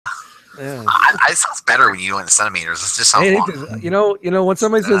Yeah. It sounds better when you do it in centimeters. It's just 8 something. inches. You know, when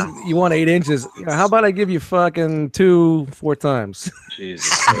somebody says you want 8 inches, how about I give you fucking 2 4 times?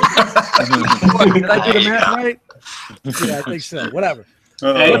 Jesus. Did I do the math right? Yeah, I think so. Whatever.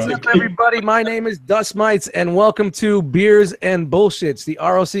 What's up, everybody? My name is Dust Mites, and welcome to Beers and Bullshits, the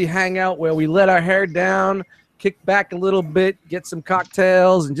ROC hangout where we let our hair down, kick back a little bit, get some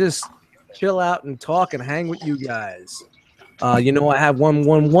cocktails, and just chill out and talk and hang with you guys. You know, I have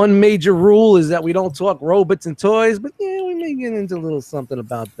one major rule is that we don't talk robots and toys, but yeah, we may get into a little something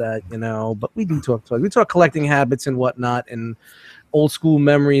about that, you know. But we do talk toys. We talk collecting habits and whatnot and old school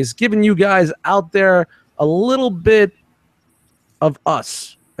memories, giving you guys out there a little bit of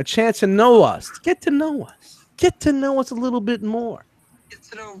us, a chance to know us, to get to know us a little bit more. Get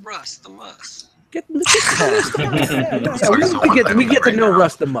to know Russ the Muss. We get to know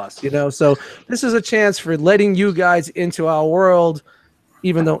Russ the Muss, you know. So this is a chance for letting you guys into our world,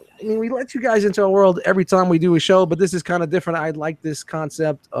 even though we let you guys into our world every time we do a show, but this is kind of different. I like this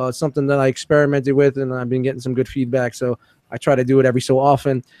concept, something that I experimented with, and I've been getting some good feedback, so I try to do it every so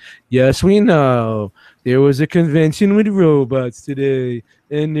often. Yes, we know there was a convention with robots today,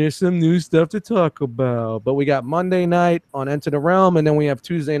 and there's some new stuff to talk about. But we got Monday night on Enter the Realm, and then we have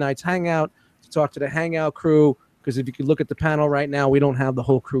Tuesday night's Hangout to talk to the Hangout crew, because if you could look at the panel right now, we don't have the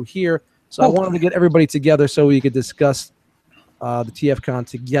whole crew here. So I wanted to get everybody together so we could discuss the TFCon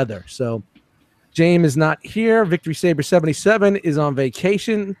together. So James is not here. Victory Saber 77 is on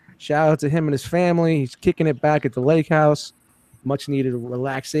vacation. Shout out to him and his family. He's kicking it back at the lake house. Much needed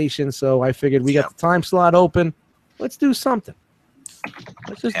relaxation, so I figured we got the time slot open. Let's do something.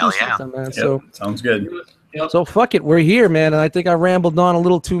 Let's just do something, man. Yep, so sounds good. So fuck it, we're here, man, and I think I rambled on a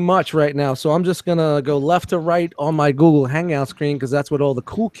little too much right now. So I'm just gonna go left to right on my Google Hangout screen because that's what all the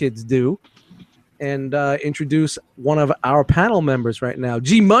cool kids do, and introduce one of our panel members right now.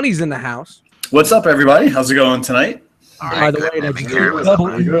 G Money's in the house. What's up, everybody? How's it going tonight? By the way,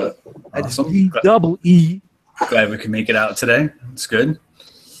 that's double E. Glad we can make it out today. It's good.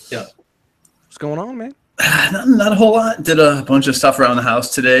 Yeah. What's going on, man? Not a whole lot. Did a bunch of stuff around the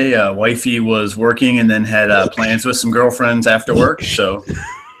house today. Wifey was working and then had plans with some girlfriends after work, so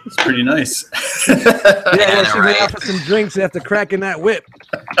it's pretty nice. Yeah, she went out for some drinks after cracking that whip.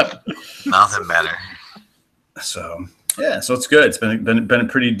 Nothing better. So yeah, so it's good. It's been a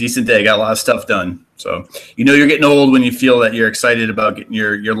pretty decent day. Got a lot of stuff done. So you're getting old when you feel that you're excited about getting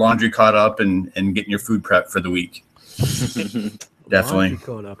your laundry caught up and getting your food prep for the week. Definitely.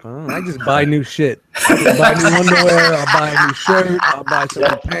 Caught up, huh? I just buy new shit. I'll buy new underwear. I'll buy a new shirt. I'll buy some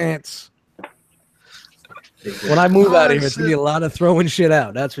new pants. When I move out of here, it's gonna be a lot of throwing shit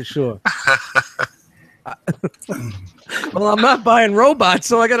out. That's for sure. Well, I'm not buying robots,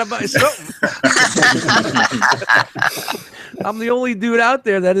 so I gotta buy something. I'm the only dude out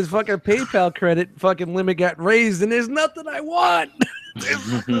there that his fucking PayPal credit fucking limit got raised, and there's nothing I want.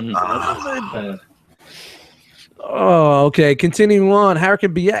 Oh, okay. Continuing on,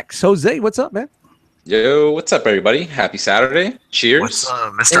 Hurricane BX. Jose, what's up, man? Yo, what's up, everybody? Happy Saturday. Cheers. What's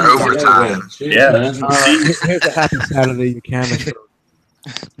up, Mr. Overtime? Yeah. Here's a happy Saturday, your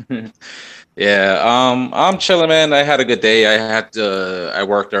camera. Yeah, I'm chilling, man. I had a good day. I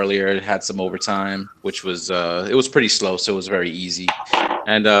worked earlier, had some overtime, which was it was pretty slow, so it was very easy.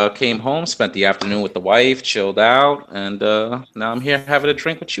 And came home, spent the afternoon with the wife, chilled out, and now I'm here having a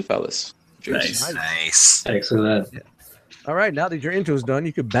drink with you fellas. Cheers. Nice. Thanks for that. Yeah. All right, now that your intro's done,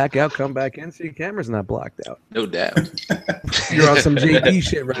 you could back out, come back in, so your camera's not blocked out. No doubt. You're on some JP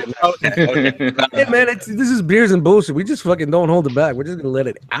shit right now. Hey, man, this is Beers and Bullshit. We just fucking don't hold it back. We're just going to let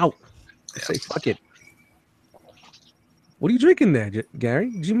it out. Say fuck it. What are you drinking there,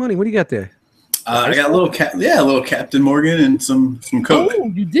 Gary? G Money, what do you got there? I got a little Captain Morgan and some Coke. Oh,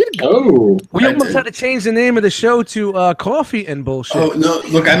 you did go. Oh, We almost had to change the name of the show to Coffee and Bullshit. Oh no!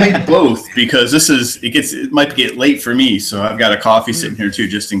 Look, I made both because it might get late for me, so I've got a coffee sitting here too,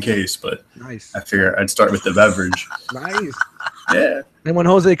 just in case. But nice. I figure I'd start with the beverage. Nice. Yeah. And when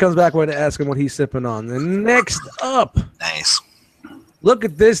Jose comes back, we're going to ask him what he's sipping on. And next up, Nice. look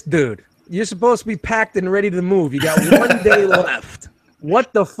at this dude. You're supposed to be packed and ready to move. You got 1 day left.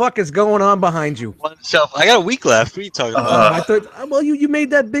 What the fuck is going on behind you? One shelf. I got a week left. What are you talking about? I thought, well, you made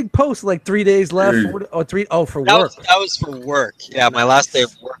that big post like 3 days left, or three. Oh, for work. That was for work. Yeah, my last day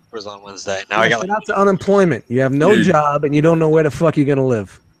of work was on Wednesday. Now I got. Shout out to unemployment. You have no job and you don't know where the fuck you're gonna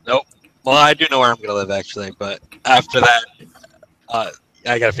live. Nope. Well, I do know where I'm gonna live actually, but after that,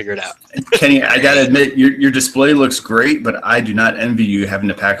 I gotta figure it out. Kenny, I gotta admit, your display looks great, but I do not envy you having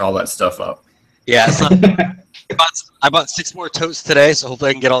to pack all that stuff up. Yeah, it's not. I bought 6 more totes today, so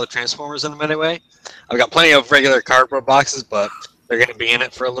hopefully I can get all the Transformers in them anyway. I've got plenty of regular cardboard boxes, but they're going to be in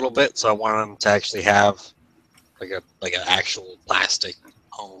it for a little bit, so I want them to actually have like an actual plastic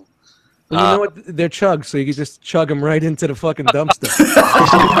home. Well, you know what? They're chugs, so you can just chug them right into the fucking dumpster.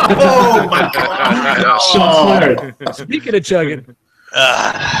 Oh my god! Shots fired. Speaking of chugging,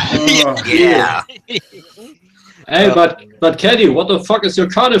 Yeah. Hey, but Kenny, what the fuck is your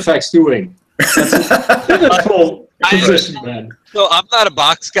Carnifex doing? That's a pivotal position, man. So I'm not a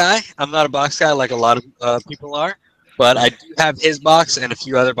box guy. I'm not a box guy like a lot of people are. But I do have his box and a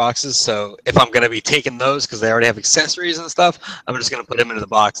few other boxes. So if I'm going to be taking those because they already have accessories and stuff, I'm just going to put them into the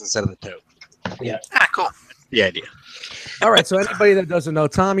box instead of the tote. Ah, cool. The idea. all right. So anybody that doesn't know,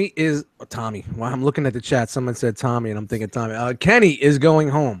 Tommy. Well, I'm looking at the chat. Someone said Tommy, and I'm thinking Tommy. Kenny is going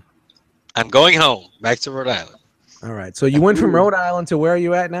home. I'm going home, back to Rhode Island. All right. So you went from Rhode Island to where are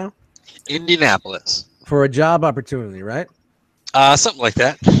you at now? Indianapolis. For a job opportunity, right? Something like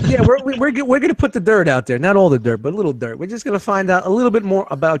that. Yeah, we're gonna put the dirt out there. Not all the dirt, but a little dirt. We're just gonna find out a little bit more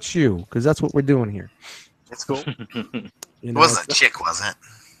about you because that's what we're doing here. That's cool. You It know, wasn't a chick, was it?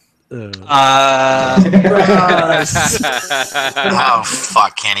 Oh,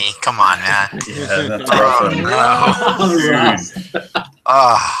 fuck, Kenny. Come on, man. Yeah, that's Oh, no.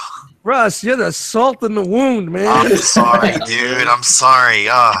 Oh, Russ, you're the salt in the wound, man. I'm sorry, dude. I'm sorry.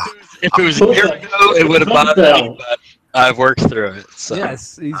 If it was a year ago, it would have bothered me, but I've worked through it. So.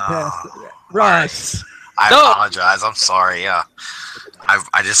 Yes, he's past it. Russ. I apologize. I'm sorry.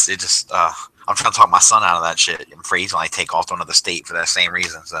 I'm trying to talk my son out of that shit. I'm afraid he's going to take off to another state for that same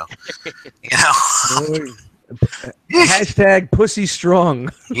reason. So, you know. Hashtag pussy strong.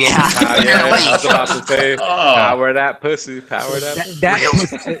 Yeah. Yeah, I was about to say, power that pussy, power that.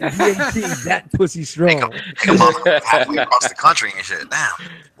 That pussy strong. Come on, halfway across the country and shit.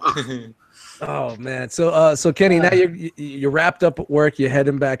 Damn. Oh man, so Kenny, now you're wrapped up at work. You're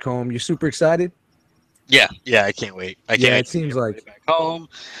heading back home. You're super excited. Yeah, I can't wait. I can't Yeah, wait it seems to like get back home.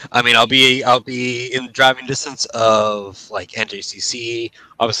 I mean, I'll be in driving distance of like NJCC,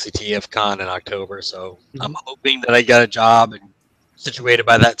 obviously TFCon in October. So I'm hoping that I get a job and situated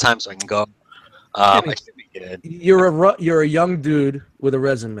by that time so I can go. I should be good. You're a young dude with a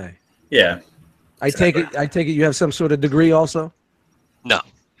resume. Yeah. I take it you have some sort of degree also. No.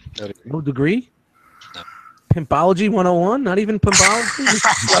 No degree. No. Pimpology 101? Not even pimpology?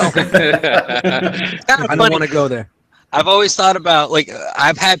 I don't want to go there. I've always thought about, like,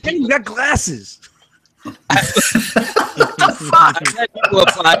 I've had Hey, people, you got glasses. I've had people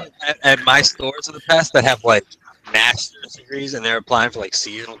apply at my stores in the past that have, like, master's degrees, and they're applying for, like,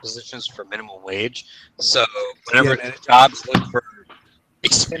 seasonal positions for minimum wage. So whenever jobs look for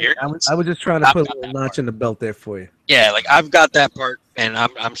experience. I was just trying to put a little notch in the belt there for you. Yeah, like I've got that part, and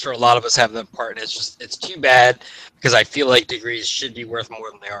I'm sure a lot of us have that part, and it's too bad because I feel like degrees should be worth more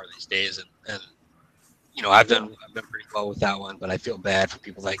than they are these days, and you know I've been pretty well with that one, but I feel bad for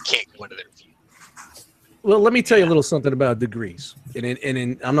people that can't go into their field. Well, let me tell you a little something about degrees,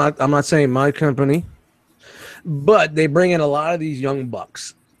 and I'm not saying my company, but they bring in a lot of these young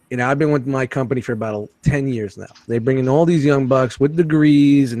bucks. You know, I've been with my company for about 10 years now. They bring in all these young bucks with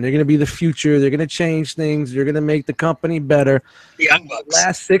degrees, and they're going to be the future. They're going to change things. They're going to make the company better. The young bucks.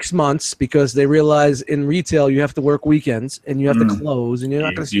 Last 6 months, because they realize in retail you have to work weekends, and you have to close, and you're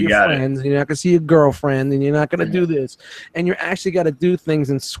not going to see your friends, and you're not going to see your girlfriend, and you're not going to do this. And you're actually got to do things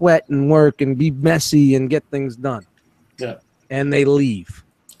and sweat and work and be messy and get things done. Yeah. And they leave.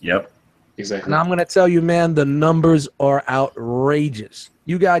 Yep. Exactly. And I'm going to tell you, man, the numbers are outrageous.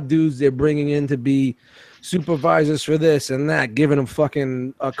 You got dudes they're bringing in to be supervisors for this and that, giving them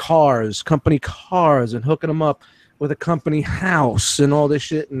fucking company cars, and hooking them up with a company house and all this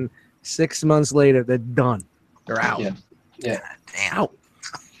shit. And 6 months later, they're done. They're out. Yeah. Damn. Out.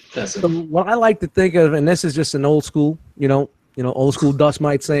 That's it. So what I like to think of, and this is just an old school, old school dust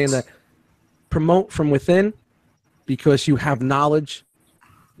mite saying that promote from within, because you have knowledge,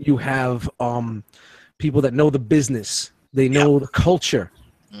 you have people that know the business. They know the culture,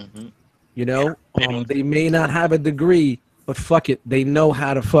 they may not have a degree, but fuck it. They know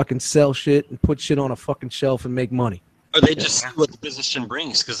how to fucking sell shit and put shit on a fucking shelf and make money. Or they just see what the position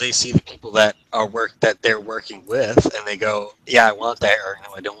brings because they see the people that they're working with, and they go, "Yeah, I want that," or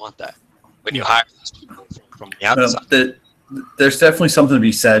 "No, I don't want that." When you hire those people from the outside, there's definitely something to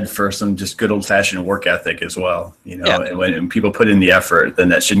be said for some just good old fashioned work ethic as well. And when people put in the effort, then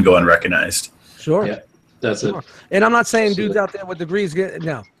that shouldn't go unrecognized. Sure. Yeah. That's it. And I'm not saying dudes out there with degrees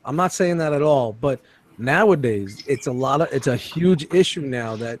no, I'm not saying that at all. But nowadays, it's a huge issue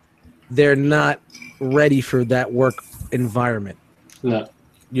now that they're not ready for that work environment. No.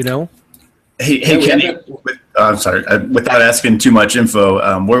 Hey, Kenny. I'm sorry. Without asking too much info,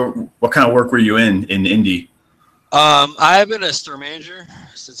 what kind of work were you in Indy? I've been a store manager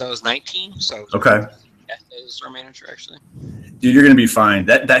since I was 19, so Okay. as a store manager actually. Dude, you're gonna be fine.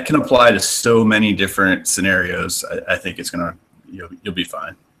 That can apply to so many different scenarios. I think it's gonna you'll be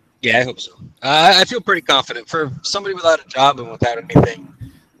fine. Yeah, I hope so. I feel pretty confident for somebody without a job and without anything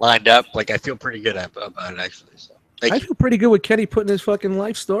lined up. Like I feel pretty good about it actually. So I feel pretty good with Kenny putting his fucking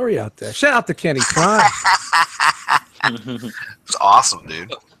life story out there. Shout out to Kenny Prime. It's awesome,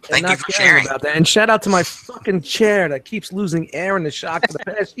 dude. Thank you for sharing. About that. And shout out to my fucking chair that keeps losing air in the shock for the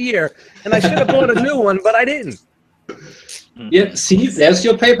past year. And I should have bought a new one, but I didn't. Yeah, see, there's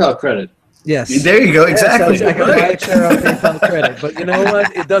your PayPal credit. Yes. There you go. Exactly. So I can buy a chair on PayPal credit, but you know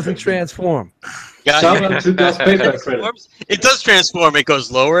what? It doesn't transform. Shout out to Gus PayPal credit. It does transform. It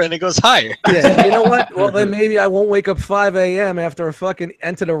goes lower and it goes higher. Yeah. You know what? Well, then maybe I won't wake up 5 a.m. after a fucking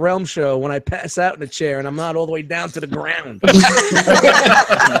Enter the Realm show when I pass out in the chair and I'm not all the way down to the ground. You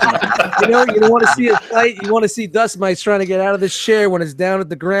don't want to see a fight. You want to see dust mites trying to get out of this chair when it's down at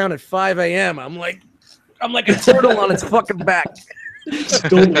the ground at 5 a.m. I'm like a turtle on its fucking back.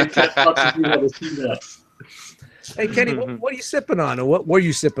 Don't get that fucking want to see that. Hey Kenny, what are you sipping on, or what were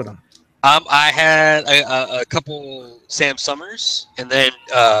you sipping on? I had a couple Sam Summers, and then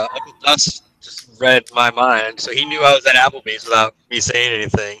Uncle Dust just read my mind, so he knew I was at Applebee's without me saying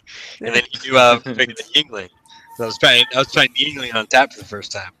anything, and then he knew I was drinking the Yingling. So I was trying Yingling on tap for the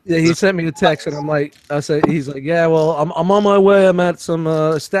first time. Yeah, he sent me a text, and he's like, yeah, well, I'm on my way. I'm at some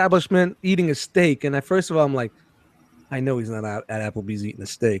establishment eating a steak, and at first of all, I'm like, I know he's not out at Applebee's eating a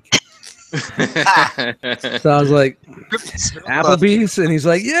steak. So I was like, Applebee's? And he's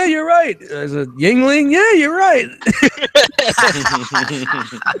like, yeah, you're right. I said, Yingling? Yeah, you're right.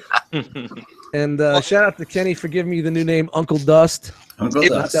 And shout out to Kenny for giving me the new name Uncle Dust. Uncle Not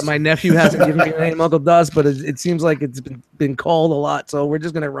Dust. that my nephew hasn't given me the name Uncle Dust, but it seems like it's been called a lot. So we're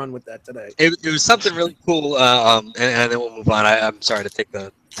just going to run with that today. It was something really cool, and then we'll move on. I'm sorry to take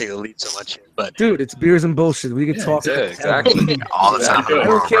the lead so much here, but dude, it's beers and bullshit. We can talk exactly. All the time. I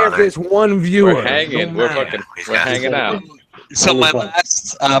don't care if there's one viewer. We're hanging. We're hanging out. So my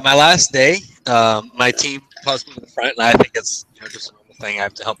last day, my team calls me to the front, and I think it's just a normal thing. I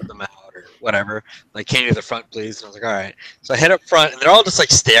have to help them out or whatever. Like, can you to the front, please? And I was like, all right. So I head up front, and they're all just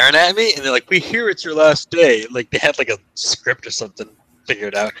like staring at me, and they're like, we hear it's your last day. Like they had like a script or something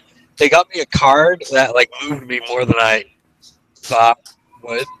figured out. They got me a card that like moved me more than I thought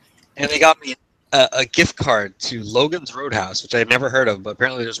would, and they got me a gift card to Logan's Roadhouse, which I had never heard of, but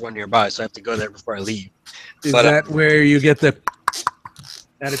apparently there's one nearby, so I have to go there before I leave. Is that where you get the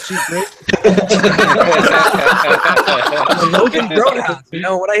at a cheap rate? Logan's Roadhouse. You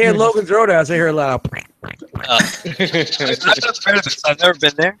know, when I hear Logan's Roadhouse, I hear a loud. I've never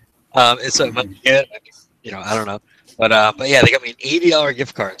been there. It's a good, I don't know, but yeah, they got me an $80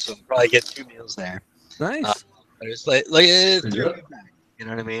 gift card, so I'll probably get 2 meals there. Nice. It's like you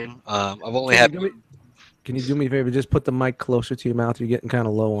know what I mean? I've only had. Can you do me a favor? Just put the mic closer to your mouth. You're getting kind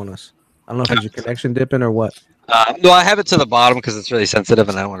of low on us. I don't know if it's your connection dipping or what. No, I have it to the bottom because it's really sensitive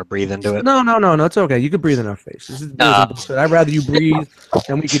and I don't want to breathe into it. No, it's okay. You can breathe in our face. This is bullshit. I'd rather you breathe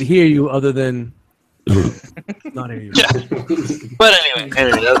and we could hear you other than not hear you. Yeah. But anyway,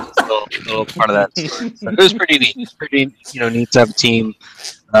 that was a little part of that story. So it was pretty neat. It's pretty, neat to have a team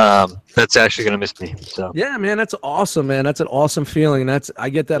that's actually going to miss me. So yeah, man, that's awesome, man. That's an awesome feeling. I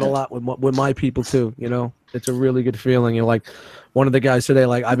get that a lot with my people too. It's a really good feeling. Like one of the guys today,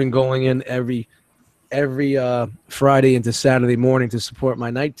 like I've been going in every Friday into Saturday morning to support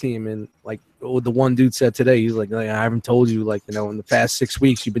my night team, and like the one dude said today, he's like I haven't told you, like in the past 6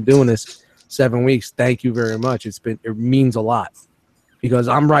 weeks you've been doing this, 7 weeks. Thank you very much. It means a lot because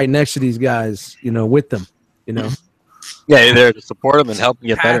I'm right next to these guys, with them, Yeah, you're there to support them and help them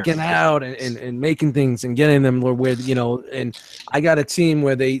get packing better. out and making things and getting them where and I got a team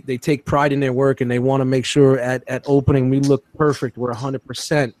where they take pride in their work and they want to make sure at opening we look perfect. We're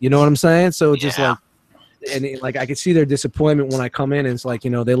 100%. You know what I'm saying? So it's just like, and I could see their disappointment when I come in and it's like,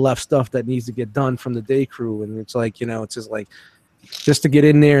 they left stuff that needs to get done from the day crew. And it's like, it's just like, just to get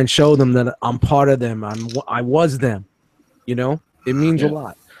in there and show them that I'm part of them. I was them, it means a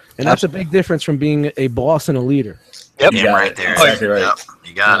lot. And that's a big difference from being a boss and a leader. Yep. Yeah, right there. Exactly right. Yep,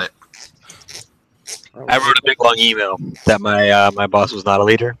 you got it. I wrote a big long email that my boss was not a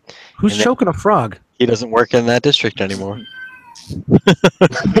leader. Who's choking a frog? He doesn't work in that district anymore.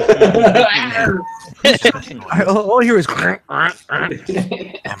 All I hear is. Yeah,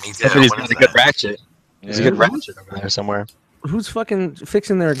 me too. Somebody's What got is a good that? ratchet. There's a good ratchet over there somewhere. Who's fucking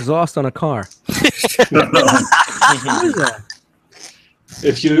fixing their exhaust on a car? Who is that?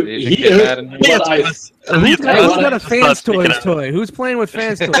 If you Is your kid hear mad in here? what I Who's got a fans toys toy? Who's playing with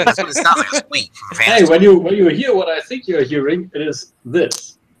fans toys? That's what it sounds like. A squeak from hey, Vans. when you hear what I think you're hearing, it is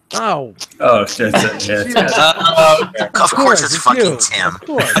this. Oh, Oh, shit. Yeah. Of course, it's fucking you. Tim. Of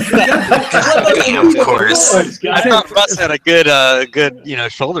course. Of course. I thought Russ had a good,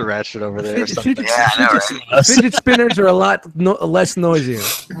 shoulder ratchet over there or something. Yeah, I know, right? Fidget spinners are a lot less noisier.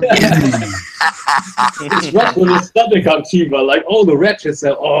 It's rough with the stomach on TV. Like, all the ratchets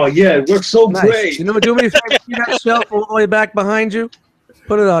say, oh, yeah, it works so Nice. great. You know what? Do me a favor. See that shelf all the way back behind you?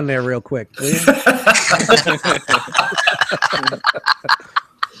 Put it on there real quick. Will you?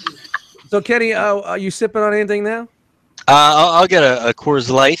 So, Kenny, are you sipping on anything now? I'll get a Coors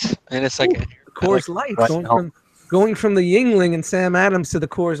Light in a second. Coors Light. Going from the Yingling and Sam Adams to the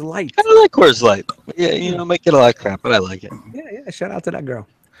Coors Light. I like Coors Light. Yeah, make it a lot of crap, but I like it. Yeah. Shout out to that girl.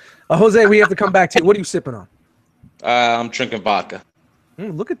 Jose, we have to come back to you. What are you sipping on? I'm drinking vodka.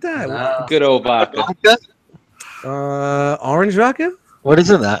 Look at that. Good old vodka. Orange vodka? What is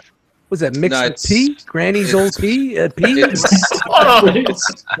in that? Was that mixed No, with it's- tea? Granny's old tea? Pea?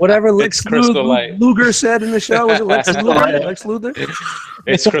 It's, Whatever Lex It's Crystal Light. Luger said in the show. Was it Lex Luger? Lex Luger?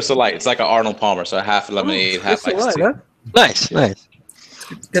 it's Crystal Light. It's like an Arnold Palmer, so half lemonade, half Crystal iced Light, tea. huh? Nice.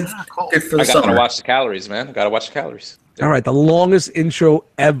 Good for the I gotta summer. watch the calories, man. I gotta watch the calories. All right, the longest intro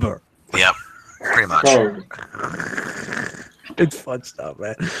ever. Yep, pretty much. Oh, It's fun stuff,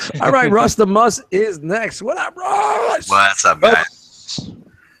 man. All right, Russ the Muss is next. What up, Russ? What's up, guys?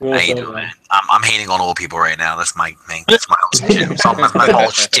 well, How you doing, man? I'm hating on old people right now. That's my thing. That's my whole shtick. That's my whole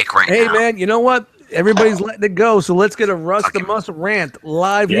shtick right Hey, now. man, you know what? Everybody's letting it go, so let's get a Russ the Muss rant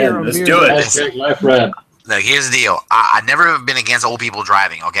live Yeah, here on let's Beer do it. Night. hashtag life rap. Look, here's the deal. I've never been against old people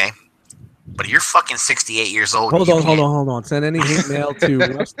driving, okay? But you're fucking 68 years old. Hold you on. can't- Send any hate mail to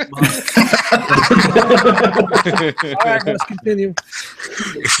Russ the Muss. All right, let's continue.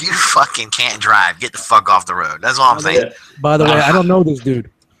 If you fucking can't drive, get the fuck off the road. That's all I'm saying. By the way, I don't know this dude.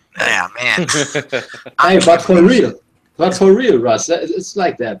 Yeah, man. Hey, but for real, Russ, it's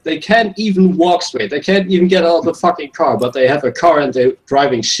like that. They can't even walk straight. They can't even get out of the fucking car, but they have a car and they're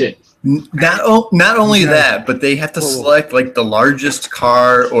driving shit. Not only that, but they have to select like the largest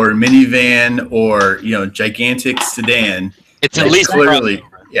car or minivan or gigantic sedan. It's at Like, least clearly,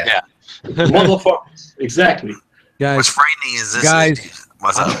 yeah. Motherfuckers. Exactly. What's Guys, frightening is this. Guys.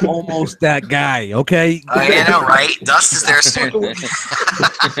 What's up? I'm almost that guy, okay? I know, right? Dust is there soon.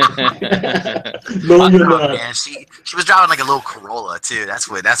 No, you're not. Man, she was driving like a little Corolla too. That's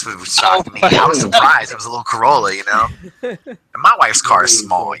what shocked me. I was surprised it was a little Corolla, And my wife's car is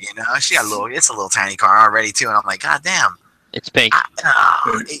small, She got it's a little tiny car already too, and I'm like, God damn. it's pink.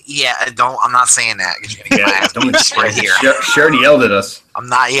 Yeah, I'm not saying that because you're gonna get my ass Don't beat right here. She already yelled at us. I'm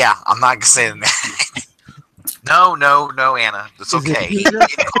not saying that. No, Anna, it's okay.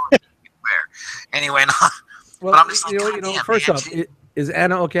 Anyway, no. Well, But I'm just like, you know, goddamn, first man, off, is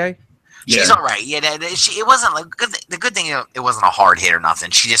Anna okay? She's Yeah. all right. Yeah, it wasn't like the good thing. It wasn't a hard hit or nothing.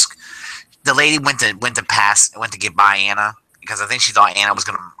 The lady went to get by Anna because I think she thought Anna was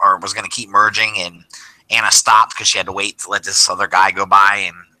gonna keep merging, and Anna stopped because she had to wait to let this other guy go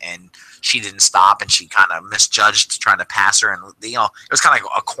by, and she didn't stop, and she kind of misjudged trying to pass her, and it was kind of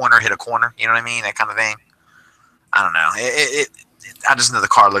like a corner hit a corner. You know what I mean? That kind of thing. I don't know. I just know the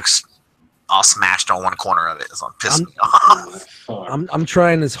car looks all smashed on one corner of it. It's pissing me off. I'm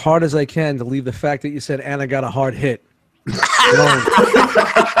trying as hard as I can to leave the fact that you said Anna got a hard hit. alone.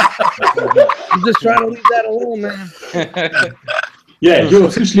 I'm just trying to leave that alone, man. Yeah, you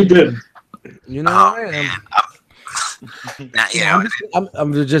officially did. You know, Oh, I am. man. Yeah,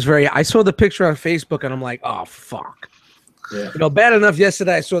 I'm just very. I saw the picture on Facebook and I'm like, oh fuck. Yeah. Bad enough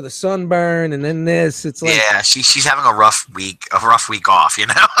yesterday. I saw the sunburn and then this. It's like, yeah. She's having a rough week off.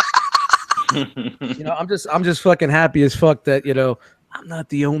 I'm just fucking happy as fuck that I'm not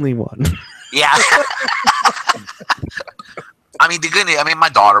the only one. Yeah. my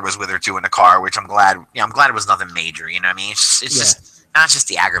daughter was with her too in the car, which I'm glad. I'm glad it was nothing major. You know what I mean? It's just not just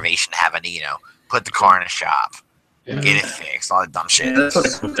the aggravation of having to put the car in a shop, get it fixed, all that dumb shit. That's what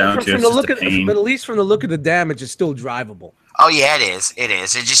it comes down to. From It's the just look the at, pain. but at least from the look of the damage, it's still drivable. Oh yeah, it is. It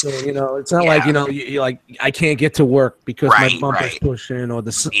just So, it's not like you like I can't get to work because my Right, bumper's right. pushing or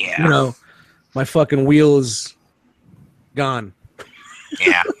Yeah. My fucking wheel is gone.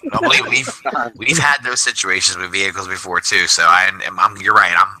 yeah. No, believe me, we've had those situations with vehicles before too. So you're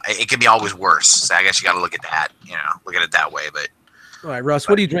right. It could be always worse. So I guess you got to look at that. Look at it that way. But All right, Russ,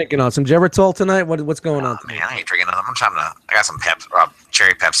 what are you drinking on? Some Geritol tonight? What's going on tonight? Man, I ain't drinking nothing. I got some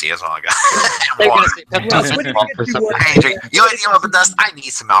cherry Pepsi. That's all I got. They're Water. gonna say Pepsi's What did wrong you for get some you, I ain't drink. You know what, Dust? I need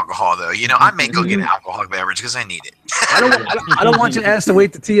some alcohol though. You know, I may go get an alcoholic beverage because I need it. I don't want your ass to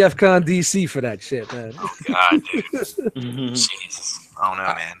wait to TFCon DC for that shit, man. God, dude. Jesus. I don't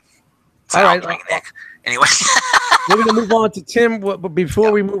know, man. All right. Nick. Anyway, We're going to move on to Tim. But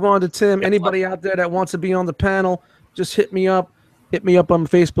before we move on to Tim, anybody out there that wants to be on the panel, just hit me up. Hit me up on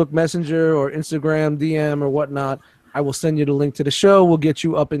Facebook Messenger or Instagram DM or whatnot. I will send you the link to the show. We'll get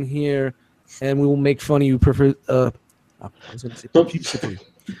you up in here, and we will make fun of you. I was going to say profusely.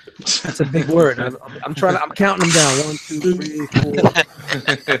 That's a big word. I'm counting them down. 1, 2, 3,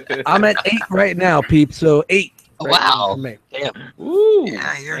 4. I'm at 8 right now, peep. So 8. Right Wow. now for me. Damn. Ooh.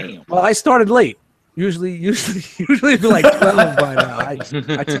 yeah, you're. Well, I started late. Usually it'd be like 12 by now. I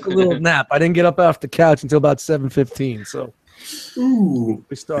took a little nap. I didn't get up off the couch until about 7:15. So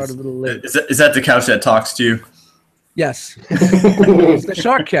we started a little late. Is that the couch that talks to you? Yes, it's the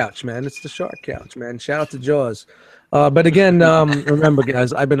shark couch, man. It's the shark couch, man. Shout out to Jaws. But again, remember,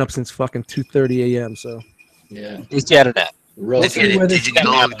 guys, I've been up since fucking 2:30 a.m. So Yeah. At least you had a nap. Did you get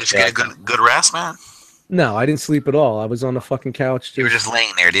a good rest, man? no, I didn't sleep at all. I was on the fucking couch. You were just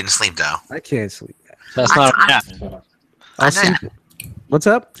laying there, didn't sleep though. I can't sleep. That's not a nap. I'll I sleep. What's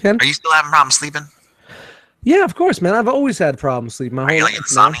up, Ken? Are you still having problems sleeping? Yeah, of course, man. I've always had problems sleeping. My Are whole you like life,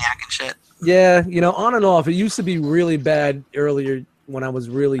 man. insomniac and shit? Yeah, on and off. It used to be really bad earlier when I was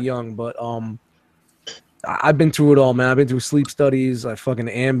really young, but I've been through it all, man. I've been through sleep studies, I fucking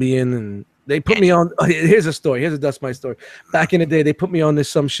Ambien, and they put me on. Here's a story. Here's a Dust My story. Back in the day, they put me on this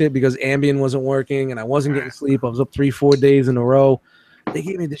some shit because Ambien wasn't working and I wasn't getting sleep. I was up 3-4 days in a row. They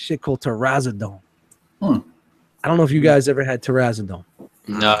gave me this shit called Terrazodone. I don't know if you guys ever had Terrazodone.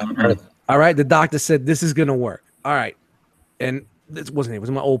 No, I've heard of it. All right, the doctor said this is gonna work. All right, and this wasn't it. It was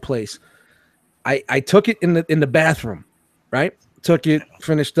in my old place. I took it in the bathroom, right? Took it,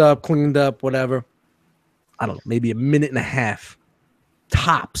 finished up, cleaned up, whatever. I don't know, maybe a minute and a half,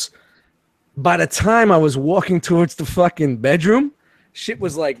 tops. By the time I was walking towards the fucking bedroom, shit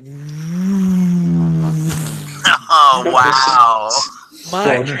was like, Oh wow!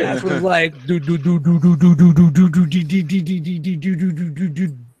 my ass was like,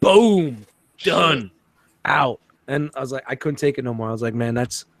 boom, done, out. And I was like, I couldn't take it no more. I was like, man,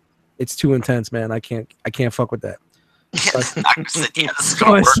 it's too intense, man. I can't fuck with that. So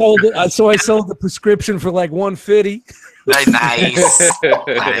I sold it. So I sold the prescription for like $150.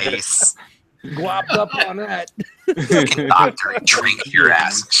 Nice. Guapped up on that. Fucking doctor drink your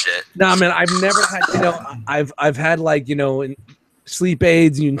ass and shit. Nah, man, I've never had. I've had like sleep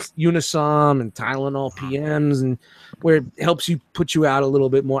aids, Unisom, and Tylenol PMs, and where it helps you put you out a little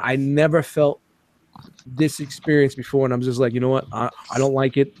bit more. I never felt this experience before, and I'm just like, you know what? I don't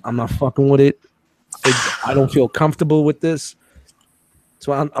like it. I'm not fucking with it. I don't feel comfortable with this.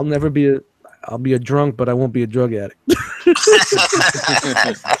 So I'll never be I'll be a drunk, but I won't be a drug addict.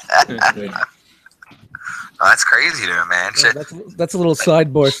 Oh, that's crazy, dude, man. Shit. That's a little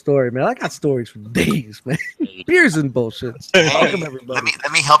sidebar story, man. I got stories for days, man. Beers and bullshit. Welcome, everybody.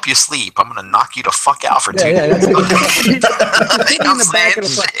 Let me help you sleep. I'm gonna knock you the fuck out for 2 days. That's You know what I'm saying?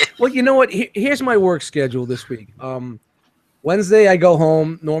 Well, you know what? Here's my work schedule this week. Wednesday I go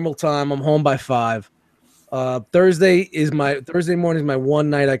home, normal time. I'm home by 5. Thursday morning is my one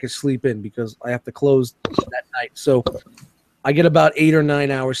night I can sleep in because I have to close that night. So I get about 8 or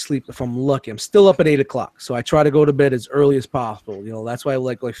 9 hours sleep if I'm lucky. I'm still up at 8 o'clock, so I try to go to bed as early as possible. That's why I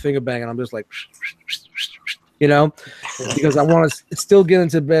like finger banging. I'm just like, because I want to still get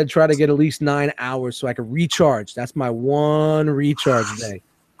into bed, try to get at least 9 hours so I can recharge. That's my one recharge day.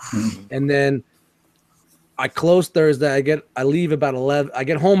 And then I close Thursday. I leave about 11. I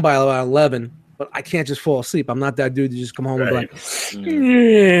get home by about 11. But I can't just fall asleep. I'm not that dude to just come home and be like,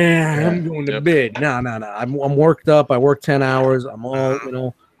 I'm going to bed. No. I'm worked up. I work 10 hours. I'm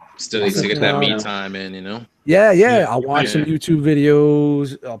all, Still needs to get that me time in, Yeah. I'll watch some YouTube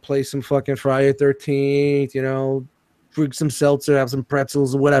videos. I'll play some fucking Friday 13th, drink some seltzer, have some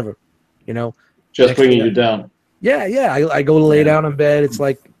pretzels or whatever, Just bringing you down. Yeah. I go to lay down in bed. It's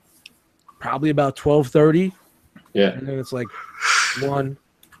like probably about 12:30. Yeah. And then it's like 1.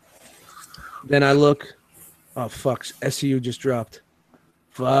 Then I look, oh fuck, SCU just dropped.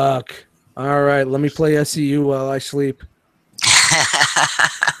 Fuck. All right, let me play SCU while I sleep.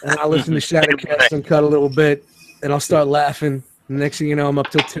 And I'll listen to Shadowcast and cut a little bit, and I'll start laughing. Next thing you know, I'm up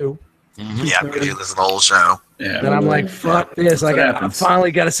till 2. Yeah, because you listen to the whole show. Yeah. And I'm like, fuck this. I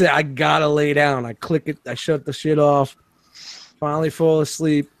finally got to say, I got to lay down. I click it. I shut the shit off. Finally fall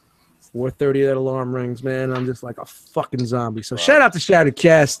asleep. 4:30 that alarm rings, man. I'm just like a fucking zombie. So shout out to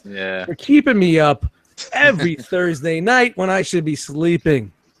Shattercast Yeah. for keeping me up every Thursday night when I should be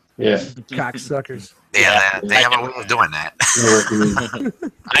sleeping. Yeah. Cocksuckers. Yeah, they have a way of doing that.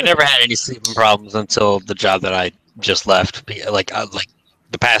 I never had any sleeping problems until the job that I just left. Like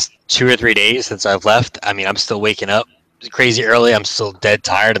the past 2 or 3 days since I've left, I mean, I'm still waking up crazy early. I'm still dead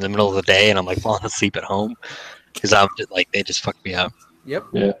tired in the middle of the day, and I'm like falling asleep at home because I'm just, like, they just fucked me up. Yep.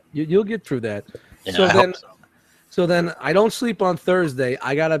 Yeah. You'll get through that. Yeah, So I then, hope so. so then I don't sleep on Thursday.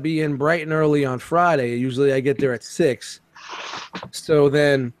 I gotta be in bright and early on Friday. Usually I get there at 6. So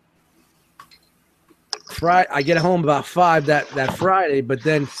then I get home about 5 that Friday, but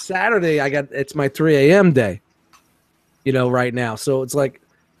then Saturday it's my 3 a.m. day. Right now. So it's like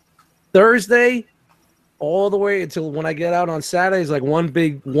Thursday all the way until when I get out on Saturday is like one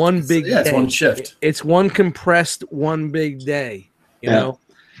big Yeah, day. it's one shift. It's one compressed one big day. You know?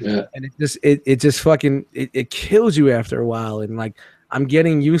 Yeah. And it just fucking it kills you after a while, and like I'm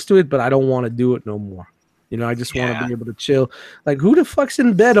getting used to it, but I don't want to do it no more. I just want to be able to chill. Like, who the fuck's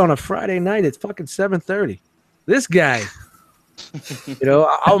in bed on a Friday night? It's fucking 7:30. This guy.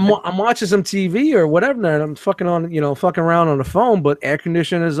 I'm watching some TV or whatever, and I'm fucking around on the phone, but air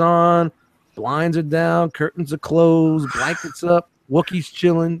conditioner is on, blinds are down, curtains are closed, blankets up, Wookiees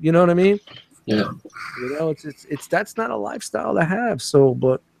chilling. You know what I mean? Yeah. It's that's not a lifestyle to have. So,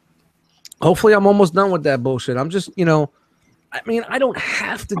 but hopefully I'm almost done with that bullshit. I'm just, I mean, I don't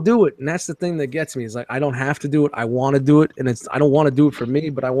have to do it, and that's the thing that gets me. Is like I don't have to do it. I want to do it, and I don't want to do it for me,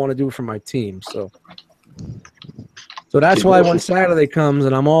 but I want to do it for my team. So that's why when Saturday comes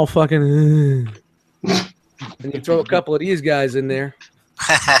and I'm all fucking, and you throw a couple of these guys in there,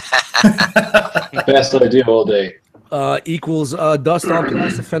 Best idea all day. equals dust on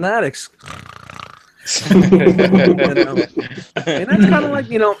plastic fanatics. And that's kind of like,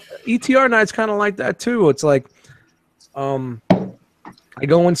 ETR night's kind of like that too. It's like, I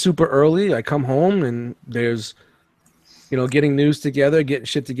go in super early. I come home and there's, getting news together, getting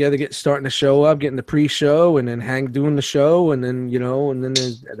shit together, starting the show up, getting the pre-show, and then doing the show, and then and then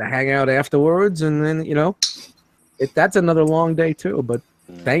there's the hangout afterwards, and then that's another long day too. But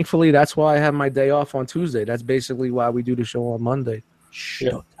thankfully, that's why I have my day off on Tuesday. That's basically why we do the show on Monday.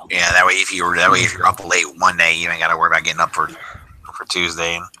 Yeah. Yeah, that way if you're up late one day, you ain't got to worry about getting up for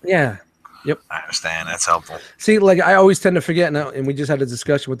Tuesday. Yeah. Yep. I understand. That's helpful. See, like I always tend to forget now, and we just had a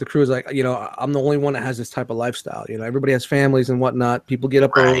discussion with the crew. It's like, I'm the only one that has this type of lifestyle. Everybody has families and whatnot. People get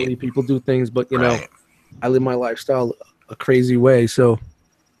up early, people do things, but I live my lifestyle a crazy way, so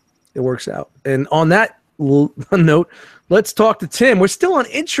it works out. And on that note, let's talk to Tim. We're still on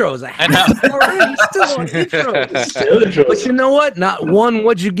intros. I know. We're still on intros. But you know what? Not one.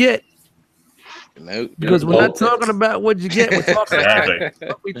 What'd you get? Nope. Because we're not talking about what you get. We're talking about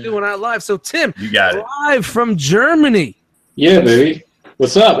what we do in our lives. So, Tim, You got it. live from Germany. Yeah, baby.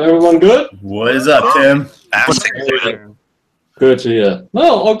 What's up? Everyone good? What is up, Tim? Good to hear. No,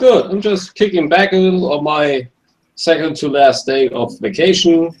 all good. I'm just kicking back a little on my second to last day of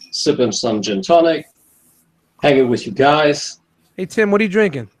vacation, sipping some gin tonic, hanging with you guys. Hey, Tim, what are you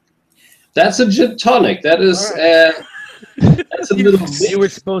drinking? That's a gin tonic. That is that's a little You were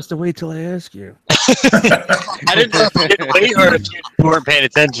supposed to wait till I ask you. I didn't know if you didn't wait or if you weren't paying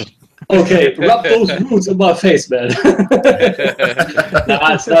attention. Okay, rub those roots in my face, man. No,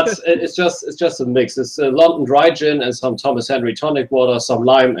 it's not. It's just a mix. It's London dry gin and some Thomas Henry tonic water, some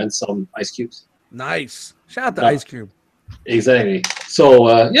lime, and some ice cubes. Nice. Shout out to Ice Cube. Exactly.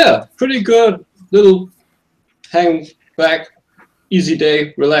 So yeah, pretty good. Little hang back, easy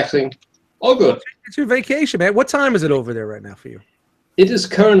day, relaxing, all good. It's your vacation, man. What time is it over there right now for you? It is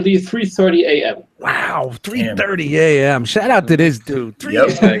currently 3:30 a.m. Wow, 3:30 a.m. Shout out to this dude.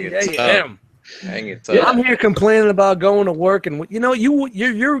 3:30 a.m. Hang it up. I'm here complaining about going to work, and you're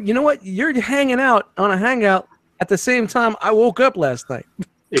you know what? You're hanging out on a hangout at the same time I woke up last night.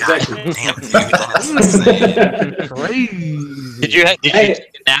 Exactly. Damn, dude, that's insane. Crazy. Did you take a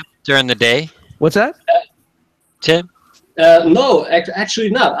nap during the day, What's that? Tim? No, actually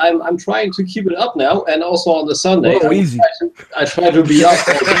not. I'm trying to keep it up now, and also on the Sunday. Oh, easy. I try to be up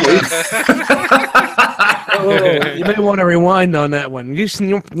all day. You may want to rewind on that one. You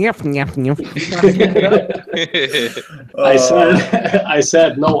I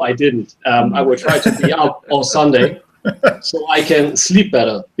said no, I didn't. I will try to be up on Sunday so I can sleep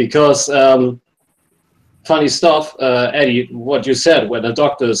better. Because funny stuff, Eddie, what you said when the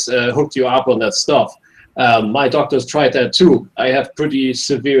doctors hooked you up on that stuff. My doctors tried that too. I have pretty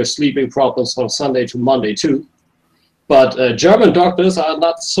severe sleeping problems from Sunday to Monday too. But German doctors are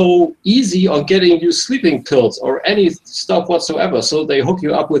not so easy on getting you sleeping pills or any stuff whatsoever. So they hook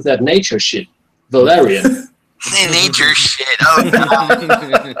you up with that nature shit, valerian. Nature shit. Oh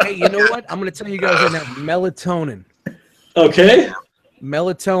no. Hey, you know what? I'm gonna tell you guys right now. Melatonin. Okay.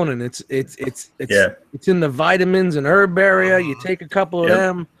 Melatonin. It's in the vitamins and herb area. You take a couple of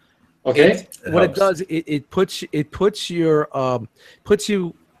them. Okay. What it does, it puts your puts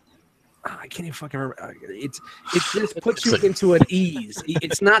you. I can't even fucking remember. It just puts you into an ease.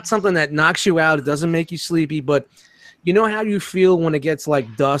 It's not something that knocks you out. It doesn't make you sleepy, but you know how you feel when it gets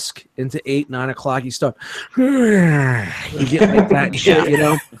like dusk into 8, 9 o'clock. You start, you get like that shit. You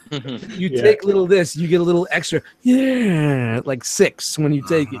know, you take a little this, you get a little extra. Yeah, like 6 when you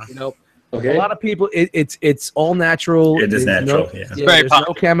take it. You know. Okay. A lot of people, it's all natural. It is natural. There's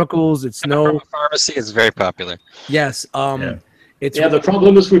no chemicals. It's no pharmacy. It's very popular. Yes. The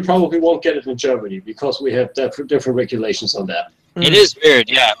problem is we probably won't get it in Germany because we have different regulations on that. It is weird.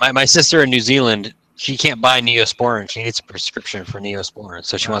 Yeah, my sister in New Zealand, she can't buy Neosporin. She needs a prescription for Neosporin,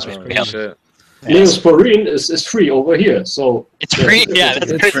 so she wants me to pay. Shit. Neosporin is free over here, so it's free. Yeah,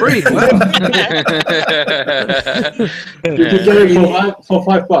 it's free. You can get it for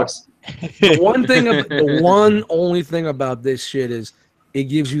 $5. The one only thing about this shit is it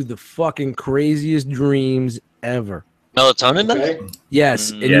gives you the fucking craziest dreams ever. Melatonin does? Okay.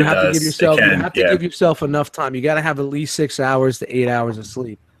 Yes, and you have to give yourself enough time. You got to have at least 6 hours to 8 hours of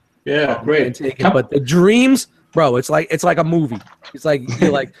sleep. Yeah, great. But the dreams, bro, it's like a movie. It's like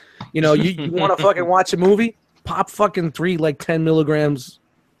you're like, you want to fucking watch a movie? Pop fucking 10 milligrams,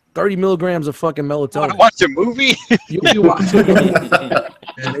 30 milligrams of fucking melatonin. Want to watch a movie? You'll be watching a movie.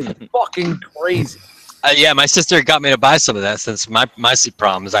 It's fucking crazy. Yeah, my sister got me to buy some of that since my sleep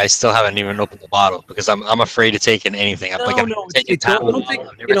problems. I still haven't even opened the bottle because I'm afraid to take in anything. I've never taken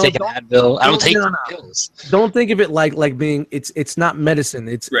Advil. I don't take pills. Don't think of it like being it's not medicine.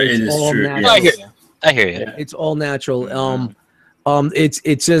 It's all natural. I hear you. Yeah. It's all natural.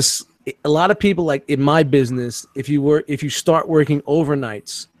 It's just a lot of people, like in my business, if you start working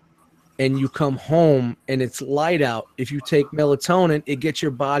overnights and you come home and it's light out, if you take melatonin, it gets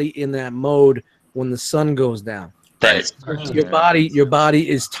your body in that mode when the sun goes down. Your body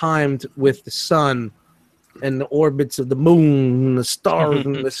is timed with the sun and the orbits of the moon and the stars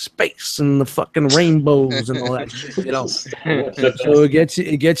and the space and the fucking rainbows and all that shit, you know. So it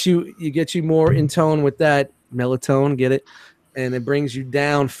gets you more in tone with that melatonin, get it? And it brings you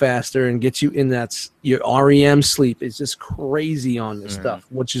down faster and gets you in your REM sleep. It's just crazy on this stuff,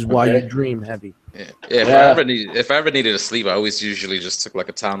 which is why you dream heavy. If I ever needed to sleep, I always usually just took like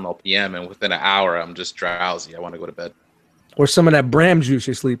a Tylenol PM, and within an hour, I'm just drowsy. I want to go to bed. Or some of that Bram juice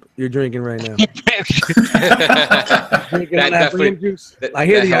you're drinking right now. Bram juice. I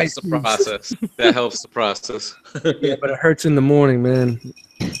hear the ice process. That helps the process. Yeah, but it hurts in the morning, man.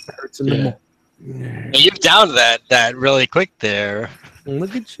 It hurts in the morning. Yeah, you've downed that really quick there.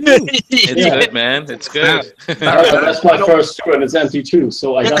 Look at you. It's good, man. It's good. That's my first two, and it's empty too.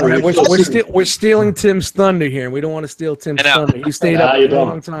 So I got. We're stealing Tim's thunder here, and we don't want to steal Tim's thunder. He stayed up a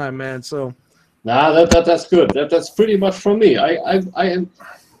long time, man. So. That's good. That's pretty much from me.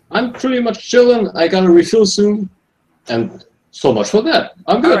 I'm pretty much chilling. I got a refill soon, and so much for that.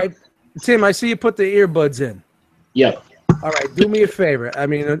 I'm good. All right, Tim. I see you put the earbuds in. Yep. All right, do me a favor. I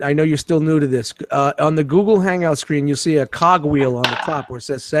mean, I know you're still new to this. On the Google Hangout screen, you'll see a cogwheel on the top where it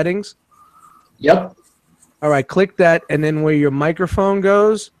says settings. Yep. All right, click that, and then where your microphone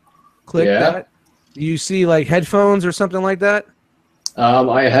goes, click that. Do you see like headphones or something like that?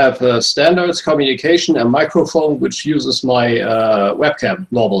 I have standards, communication, and microphone, which uses my webcam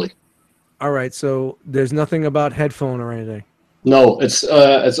normally. All right, so there's nothing about headphone or anything. No, it's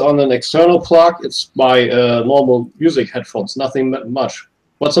on an external plug. It's my normal music headphones. Nothing much.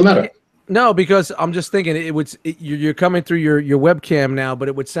 What's the matter? No, because I'm just thinking you're coming through your webcam now, but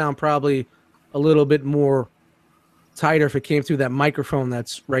it would sound probably a little bit more tighter if it came through that microphone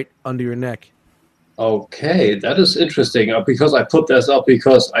that's right under your neck. Okay, that is interesting. Because I put this up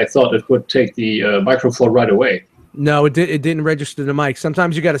because I thought it would take the microphone right away. No, it didn't register the mic.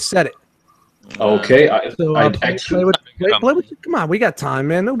 Sometimes you got to set it. Okay, play with come on, we got time,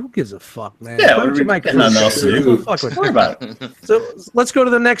 man. Who gives a fuck, man? Yeah, nothing else to do. Don't worry about it. So let's go to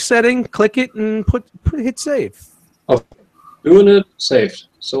the next setting, click it, and hit save. Oh, doing it, saved.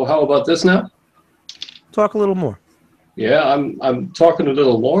 So how about this now? Talk a little more. Yeah, I'm talking a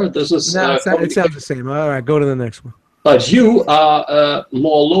little more. This is it sounds the same. All right, go to the next one. But you are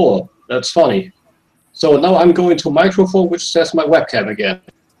more lower. That's funny. So now I'm going to microphone, which says my webcam again.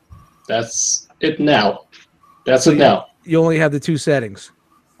 That's it now. That's it now. You only have the two settings.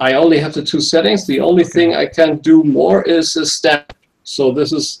 I only have the 2 settings. The only thing I can do more is a stamp. So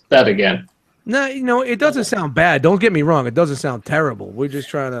this is that again. No, it doesn't sound bad. Don't get me wrong. It doesn't sound terrible. We're just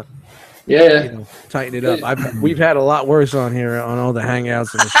trying to, tighten it up. We've had a lot worse on here on all the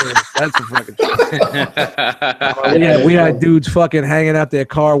hangouts and the shows. That's a fucking we had dudes fucking hanging out their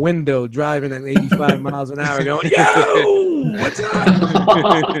car window, driving at 85 miles an hour, going, "Yo, what's up?"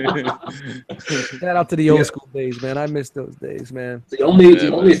 Shout out to the old school days, man. I miss those days, man. The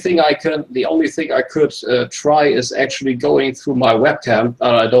only thing I could try is actually going through my webcam.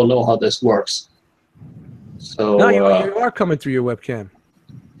 I don't know how this works. So No, you are coming through your webcam.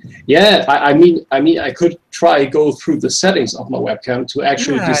 Yeah, I mean, I could try go through the settings of my webcam to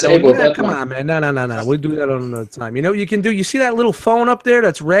actually disable that. Come on, man. No. We'll do that on another time. You know what you can do? You see that little phone up there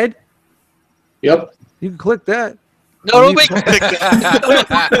that's red? Yep. You can click that. No, don't make me click that.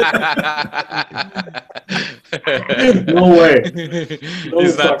 No way.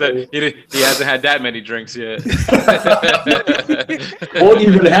 He's not that. He hasn't had that many drinks yet. Won't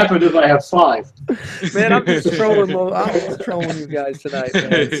even happen if I have 5. Man, I'm just trolling you guys tonight,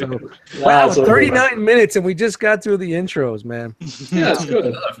 man. So, wow, 39 minutes, and we just got through the intros, man. Yeah, that's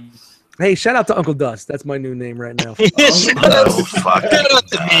good. Hey, shout out to Uncle Dust. That's my new name right now. Oh, fuck. Shout out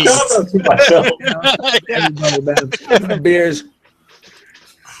to myself. Everybody, man. Beers.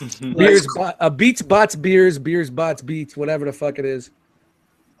 Beats, bots, beers, bots, beats, whatever the fuck it is.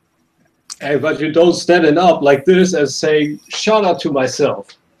 Hey, but you don't stand up like this and say, shout out to myself.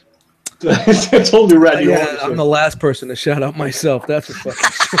 It's only ready. Yeah, I'm the last person to shout out myself. That's a fucking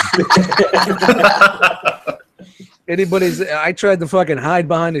I tried to fucking hide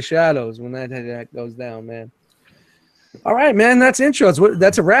behind the shadows when that goes down, man. All right, man, that's intros.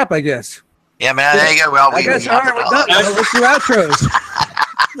 That's a wrap, I guess. Yeah, man, there you go. Well, I guess, all right, we're done. Let's do outros.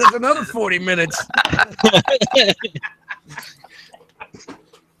 There's another 40 minutes.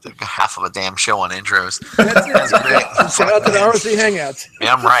 Half of a damn show on intros. That's it. That's great. Shout out to the ROC Hangouts.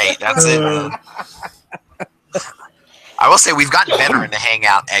 Yeah, I'm right. That's it, man. I will say we've gotten better in the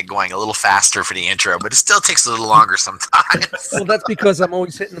hangout at going a little faster for the intro, but it still takes a little longer sometimes. Well, that's because I'm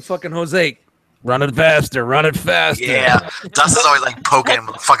always hitting the fucking Jose. Run it faster, run it faster. Yeah, Dustin's always like poking him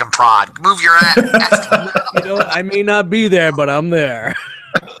with a fucking prod. Move your ass. You know, I may not be there, but I'm there.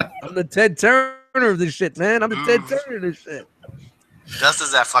 I'm the Ted Turner of this shit, man. I'm the Ted Turner of this shit.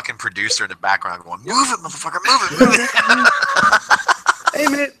 Dustin's that fucking producer in the background going, "Move it, motherfucker, move it." Hey,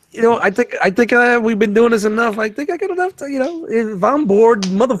 man, you know, I think we've been doing this enough. I think I got enough to, if I'm bored,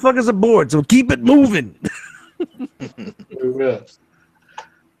 motherfuckers are bored, so keep it moving.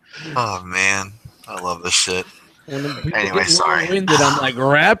 Oh, man. I love this shit. Anyway, sorry. I'm like,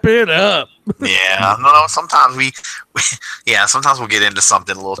 wrap it up. Yeah, no. Sometimes sometimes we'll get into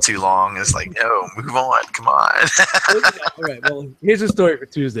something a little too long. It's like, no, move on. Come on. All right. Well, here's a story for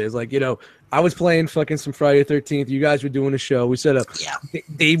Tuesday. It's like, I was playing fucking some Friday the 13th. You guys were doing a show. We set up. Yeah.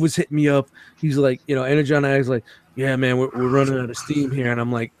 Dave was hitting me up. He's like, Energy on I was like, yeah, man, we're running out of steam here. And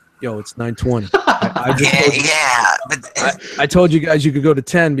I'm like, yo, it's 9:20. I told you guys you could go to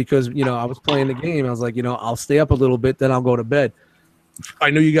 10 because, I was playing the game. I was like, I'll stay up a little bit, then I'll go to bed. I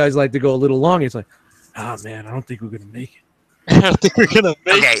know you guys like to go a little long. It's like, man, I don't think we're going to make it. I don't think we're going to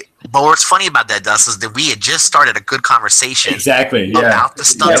make it. Okay, but what's funny about that, Dust, is that we had just started a good conversation about the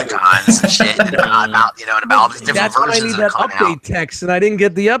Stunticons and shit, and about all these different That's why I versions need that update text, and I didn't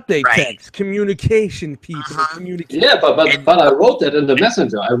get the update text. Communication, people. Communication. Yeah, but I wrote that in the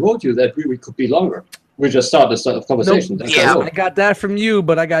messenger. I wrote you that we could be longer. We just started the conversation. Nope. Yeah, I got that from you,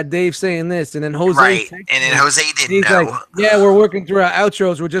 but I got Dave saying this, and then Jose. Right, and then Jose didn't know. Like, yeah, we're working through our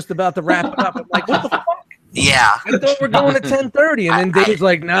outros. We're just about to wrap it up. I'm like, what the fuck? Yeah. I thought we're going to 10:30, and then Dave's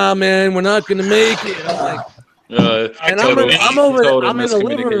like, nah, man, we're not going to make it. I'm like, I'm in the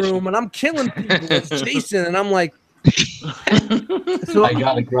living room, and I'm killing people with Jason, and I'm like, so I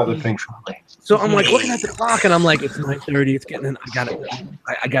gotta grab a drink shortly. So I'm like looking at the clock, and I'm like, it's 9:30. It's getting.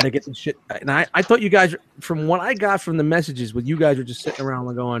 I gotta get some shit. And I thought you guys, from what I got from the messages, with you guys were just sitting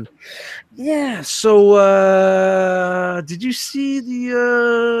around going, yeah. So did you see the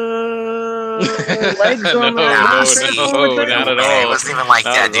legs on no, not at all. It wasn't even like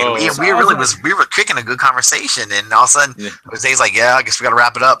that, dude. We were kicking a good conversation, and all of a sudden, Jose's like, yeah, I guess we gotta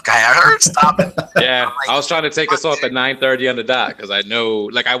wrap it up. Guy, I heard. Stop it. Yeah, like, I was trying to take us off at 9:30 on the dot because I know,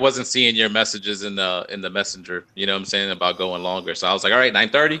 like, I wasn't seeing your messages in the messenger. You know what I'm saying about going longer. So I was like, all right,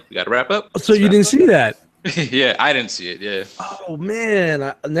 9:30, we got to wrap up. So you didn't see that? Yeah, I didn't see it. Yeah. Oh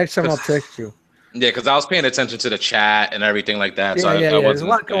man, next time I'll text you. Yeah, because I was paying attention to the chat and everything like that. So Yeah, I there's a wasn't,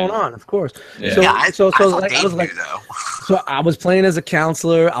 lot going on, of course. Yeah. So, Yeah, I so thought like, I Dave was knew, like, though. so I was playing as a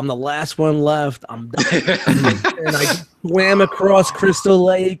counselor. I'm the last one left. And I swam across Crystal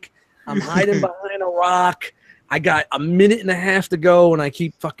Lake. I'm hiding behind a rock. I got a minute and a half to go, and I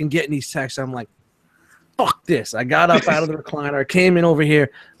keep fucking getting these texts. I'm like, fuck this. I got up out of the recliner, came in over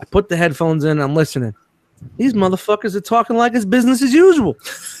here. I put the headphones in, and I'm listening. These motherfuckers are talking like it's business as usual.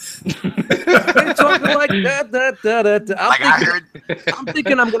 They're talking like that. I'm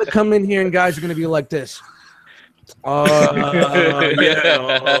thinking I'm gonna come in here and guys are gonna be like this. Yeah.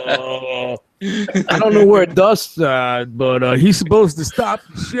 I don't know where Dust's at, but he's supposed to stop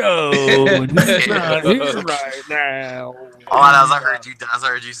the show. He's not here right now. I heard you.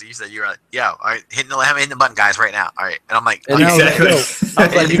 You said you're like, yeah. All right, hitting the button, guys, right now. All right, and I'm like, And I was like, Exactly. yo, I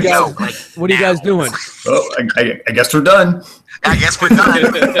was like, you guys, what are you guys doing? Oh, I guess we're done. I guess we're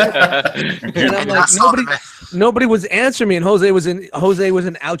done. And I'm like, nobody was answering me, and Jose was in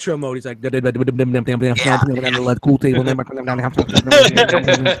outro mode. He's like, cool table.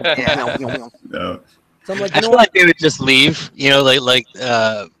 No. So I'm like, I you know feel what? like they would just leave,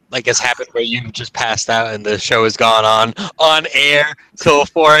 like it's happened where you just passed out and the show has gone on air till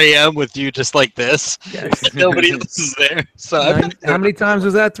 4 a.m. with you just like this. And nobody else is there. So How many times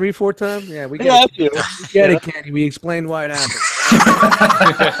was that? 3, 4 times? Yeah, we yeah, get it. We get it, Candy. We explained why it happened.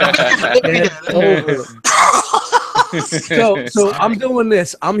 Get over it. So I'm doing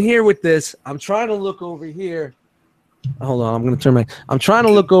this. I'm here with this. I'm trying to look over here. Hold on, I'm trying to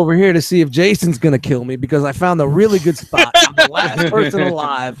look over here to see if Jason's gonna kill me because I found a really good spot. I'm the last person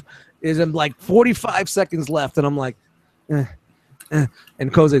alive. Is in like 45 seconds left, and I'm like, and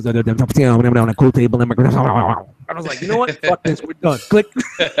Koze's cool table. I was like, you know what? Fuck this, we're done. Click.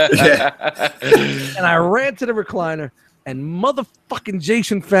 And I ran to the recliner, and motherfucking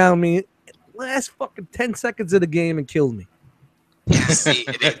Jason found me last fucking 10 seconds of the game and killed me. Yeah, see,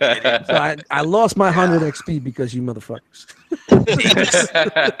 it is. So I lost my 100 XP because you motherfuckers.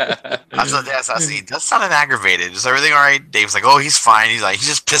 I see. That sounded aggravated. Is everything all right? Dave's like, oh, he's fine. He's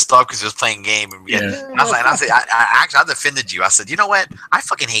just pissed off because he was playing game. And I defended you. I said, you know what? I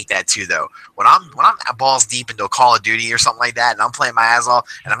fucking hate that too, though. When I'm balls deep into a Call of Duty or something like that, and I'm playing my ass off,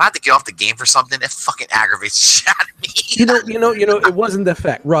 and I'm about to get off the game for something, it fucking aggravates the shit out of me. It wasn't the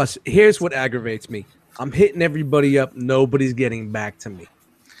fact. Russ, here's what aggravates me. I'm hitting everybody up. Nobody's getting back to me.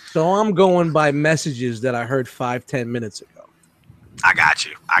 So I'm going by messages that I heard 5-10 minutes ago. I got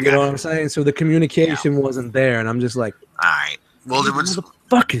you. You know what I'm saying? So the communication wasn't there, and I'm just like, all right. Well,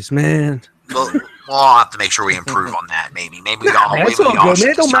 motherfuckers, man. Well, I'll have to make sure we improve on that. Maybe we all. It's all good,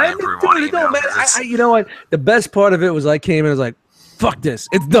 man. It don't matter. You know what? The best part of it was I came in and was like, fuck this.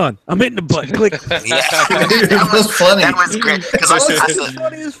 It's done. I'm hitting the button. Click. Yeah. That was funny. That was great. Because I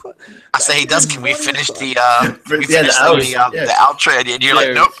said, hey, Dust, can we finish the outro? And you're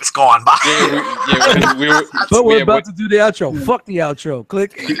like, nope, it's going by. But we're about to do the outro. Fuck the outro.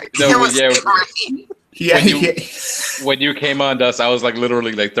 Click. When you came on, Dust, I was like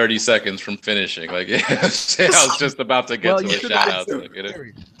literally like 30 seconds from finishing. Like I was just about to get to a shout out.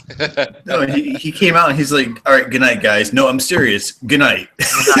 No, he came out and he's like, all right, good night, guys. No, I'm serious. Good night.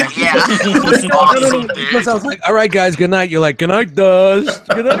 Yeah. Awesome, because I was like, all right, guys, good night. You're like, good night, Dust.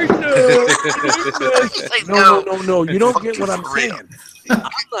 Good night, Dust. No. You don't get what I'm saying. I'm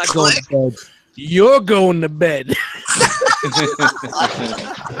not going to bed. You're going to bed.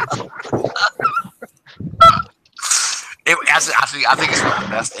 I think it's one of the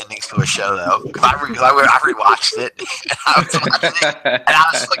best endings to a show, though. Because I rewatched it, and I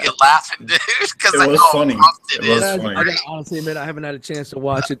was fucking laughing, dude. Because it was funny. It was funny. I gotta honestly admit, I haven't had a chance to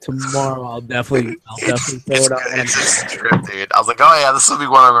watch it. Tomorrow, I'll definitely throw it out. It's a strip, dude. I was like, oh yeah, this will be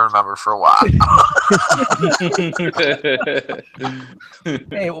one I remember for a while.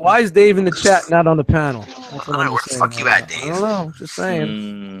 Hey, why is Dave in the chat, not on the panel? I don't know where the fuck you at, Dave. I don't know. Just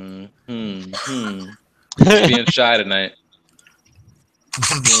saying. Being shy tonight.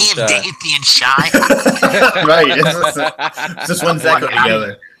 Dave being shy. Right. It's just one Zach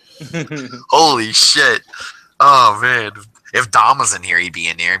together. Holy shit. Oh man. If Dom was in here, he'd be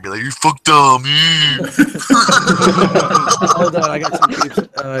in there and be like, you fuck Dom. Hold on, I got some people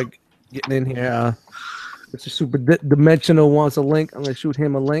getting in here. Mr. Super Dimensional wants a link. I'm gonna shoot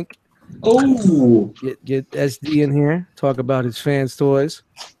him a link. Oh, Get SD in here. Talk about his fans' toys.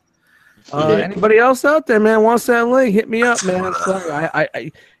 Anybody else out there, man, wants that link? Hit me up, man. Sorry,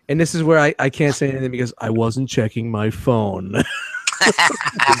 I and this is where I can't say anything because I wasn't checking my phone.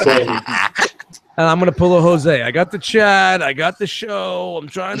 And I'm gonna pull a Jose. I got the chat. I got the show. I'm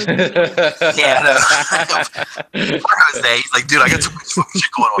trying to. Yeah, no. Poor Jose. He's like, dude, I got too much fucking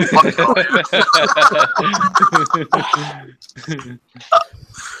shit going on.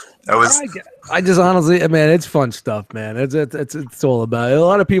 That was. I just honestly, man, it's fun stuff, man. It's all about it. A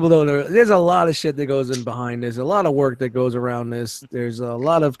lot of people don't know. There's a lot of shit that goes in behind this. A lot of work that goes around this. There's a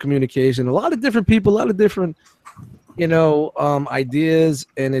lot of communication. A lot of different people. A lot of different, ideas,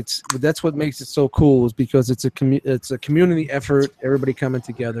 and that's what makes it so cool. Is because it's a community effort. Everybody coming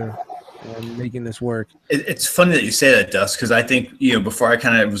together and making this work. It's funny that you say that, Dust, because I think before I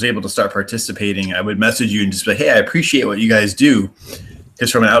kind of was able to start participating, I would message you and just be like, hey, I appreciate what you guys do.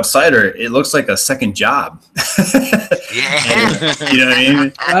 Because from an outsider, it looks like a second job. Yeah. You know what I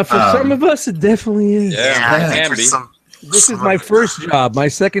mean? For some of us, it definitely is. Yeah, for some. This is my first job. My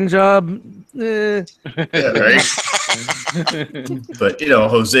second job, Yeah, right. But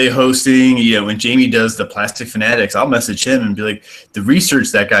Jose hosting, when Jamie does the Plastic Fanatics, I'll message him and be like, the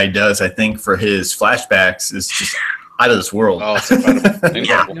research that guy does, I think, for his flashbacks is just out of this world. Oh, it's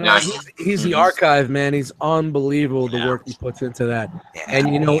incredible. Incredible. He's the archive, man. He's unbelievable, the work he puts into that.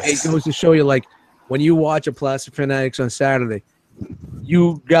 And it goes to show you, like, when you watch a Plastic Fanatics on Saturday,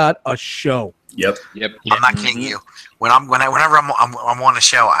 you got a show. Yep. I'm not kidding you. Whenever I'm on a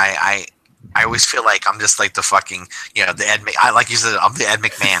show, I always feel like I'm just like the fucking, the Ed. Like you said, I'm the Ed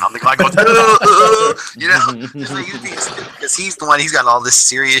McMahon. I'm the guy going, because he's the one. He's got all this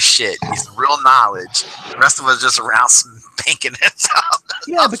serious shit. He's real knowledge. The rest of us just around spanking it up.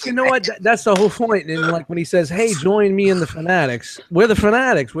 Yeah, but you know what? That's the whole point. And like when he says, "Hey, join me in the Fanatics," we're the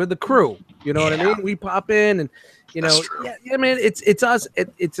Fanatics. We're the crew. You know what I mean? We pop in, and yeah, man. It's us.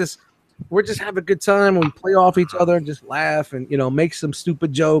 It's just. We're just have a good time. We play off each other and just laugh and, make some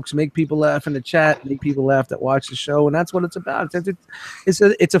stupid jokes, make people laugh in the chat, make people laugh that watch the show. And that's what it's about.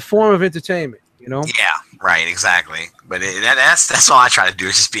 It's a form of entertainment, Yeah, right. Exactly. But that's all I try to do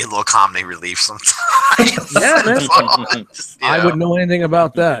is just be a little comedy relief sometimes. Yeah, man. I wouldn't know anything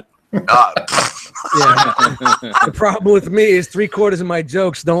about that. Yeah. The problem with me is 3/4 of my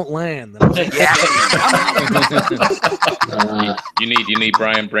jokes don't land. Yeah. You need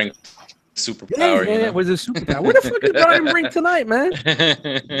Brian Brink superpower. Yeah, it was a superpower. Where the fuck is Brian Brink tonight, man?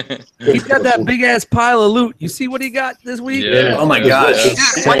 He's got that big ass pile of loot. You see what he got this week? Yeah. Oh my gosh. Dude,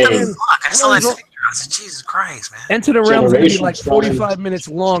 what the fuck? I saw that figure. I said, Jesus Christ, man. Enter the Realm's going to be like 45 minutes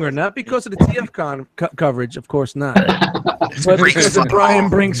longer, not because of the TFCon coverage, of course not, but because of Brian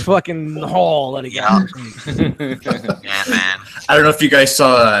Brink's fucking haul that he got. Yeah, man. I don't know if you guys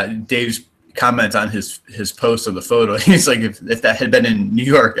saw Dave's comment on his post of the photo. He's like, if that had been in New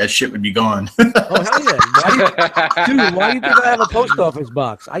York, that shit would be gone. Oh, hell yeah. Why do you think I have a post office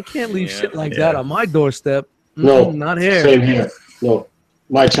box? I can't leave shit like that on my doorstep. No, not here. Same here. No,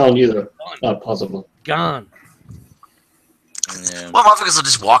 my town either. Not possible. Gone. Yeah. Well, motherfuckers will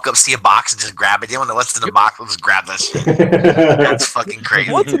just walk up, see a box, and just grab it. They don't know what's in the box. They'll just grab that shit. That's fucking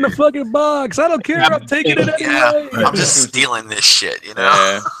crazy. What's in the fucking box? I don't care. I'm taking it anyway. Yeah, I'm just stealing this shit.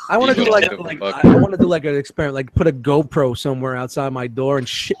 Yeah. I want to do like I want to do like an experiment, like put a GoPro somewhere outside my door and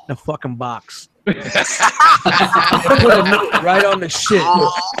shit in a fucking box. Put a note right on the shit.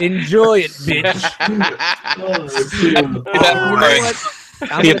 Enjoy it, bitch.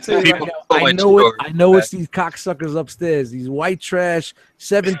 I'm gonna tell you right now, I know it's these cocksuckers upstairs, these white trash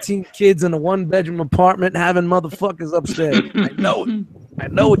 17 kids in a 1-bedroom apartment having motherfuckers upstairs. I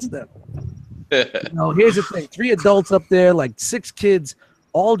know it's them. Here's the thing: 3 adults up there, like 6 kids,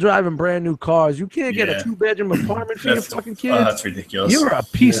 all driving brand new cars. You can't get a 2-bedroom apartment for your fucking kids. That's ridiculous. You're a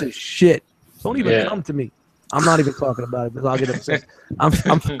piece of shit. Don't even come to me. I'm not even talking about it because I'll get upset. I'm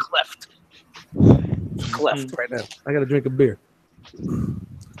cleft right now. I gotta drink a beer.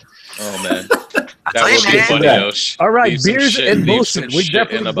 Oh man, that would be funny though. All right, beers and bullshit. We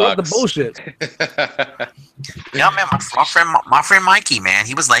definitely brought the bullshit. Yeah, man, my friend Mikey, man,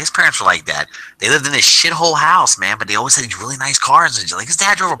 he was like, his parents were like that. They lived in this shithole house, man, but they always had these really nice cars. And like his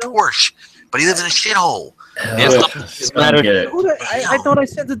dad drove a Porsche, but he lived in a shithole. I thought I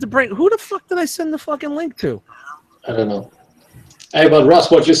sent it to Brink. Who the fuck did I send the fucking link to? I don't know. Hey, but Russ,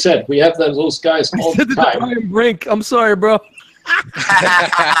 what you said, we have those guys all the time. Brian Brink. I'm sorry, bro.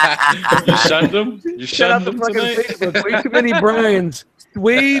 You shunned them? You shunned them tonight? Facebook. Way too many Brians.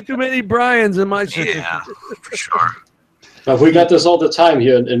 Way too many Brians in my shit. Yeah, for sure. But we got this all the time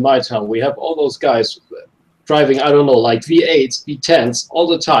here in my town. We have all those guys driving, I don't know, like V8s, V10s all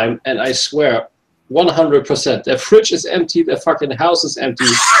the time. And I swear, 100%, their fridge is empty, their fucking house is empty.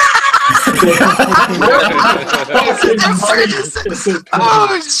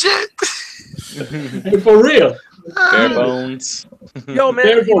 Oh, shit. For real. Bare bones. Yo, man,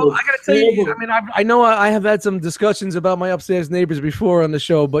 Terrible. I gotta tell you. Terrible. I mean, I know I have had some discussions about my upstairs neighbors before on the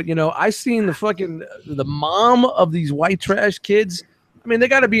show, but I seen the mom of these white trash kids. I mean, they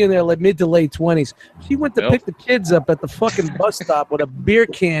got to be in their mid to late 20s. She went to pick the kids up at the fucking bus stop with a beer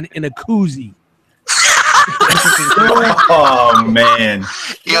can in a koozie. Oh man.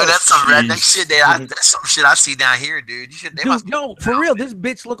 Yo, that's some redneck shit. That's some shit I see down here, dude. You should. Yo, for real, this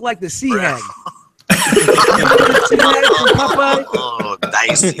bitch looked like the sea hag. Oh,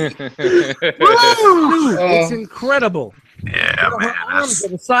 dicey. Dude, it's incredible. Yeah, man. Her arms are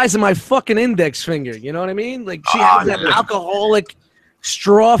the size of my fucking index finger. You know what I mean? Like she has that alcoholic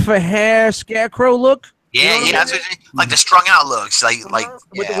straw for hair scarecrow look. Yeah, that's like the strung out looks, like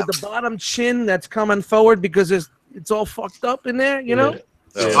with the bottom chin that's coming forward because it's all fucked up in there. You know.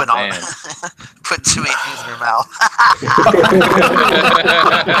 Put 2 inches in her mouth.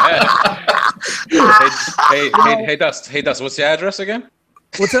 Hey, Dust. What's your address again?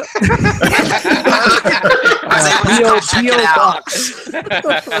 What's up? P.O. box.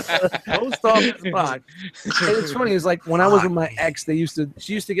 Post office box. And it's funny. It's like when I was with my ex, she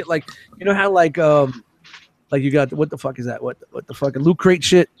used to get like, you know how like you got what the fuck is that? What the fucking Loot Crate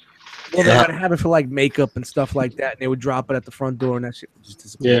shit? Well, they gotta have it for like makeup and stuff like that, and they would drop it at the front door, and that shit would just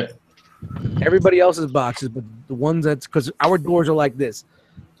disappear. Yeah. Everybody else's boxes, but the ones that's because our doors are like this.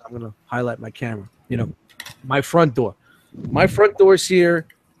 I'm gonna highlight my camera. My front door. My front door's here.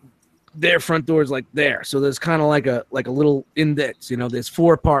 Their front door is like there. So there's kind of like a little index. There's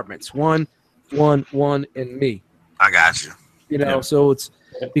 4 apartments. One, and me. I got you. So it's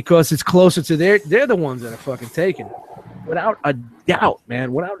because it's closer to they're the ones that are fucking taken. Without a doubt,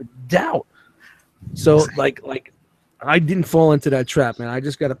 man. Without a doubt. So like I didn't fall into that trap, man. I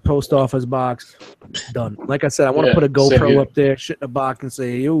just got a post office box. Done. Like I said, I want to put a GoPro up there, shit in a box, and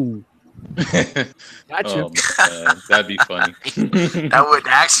say, yo. Gotcha. Oh, that'd be funny. That would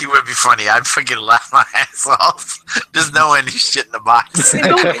be funny. I'd freaking laugh my ass off just knowing he's shit in the box. You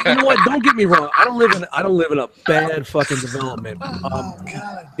know what? Don't get me wrong. I don't live in a bad fucking development.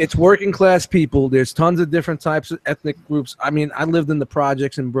 It's working class people. There's tons of different types of ethnic groups. I mean, I lived in the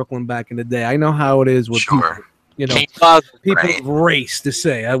projects in Brooklyn back in the day. I know how it is with people. People of race to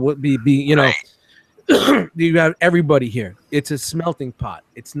say. I would be. Right. You have everybody here. It's a smelting pot.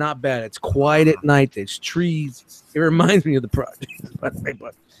 It's not bad. It's quiet at night. There's trees. It reminds me of the project. But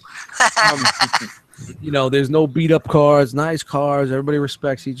there's no beat up cars, nice cars. Everybody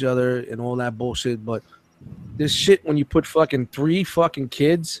respects each other and all that bullshit. But this shit when you put fucking 3 fucking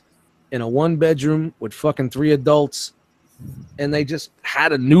kids in a 1-bedroom with fucking 3 adults, and they just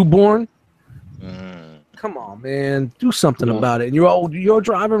had a newborn. Come on, man, do something about it. And you're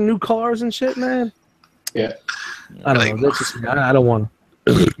driving new cars and shit, man. Yeah, I don't know. That's just me. I don't want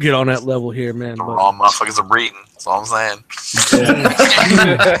to get on that level here, man. The wrong motherfuckers are breeding. That's all I'm saying.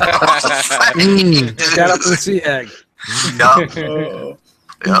 Shout out to the sea hag.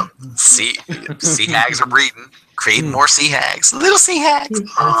 Yep. Sea hags are breeding, creating more sea hags, little sea hags.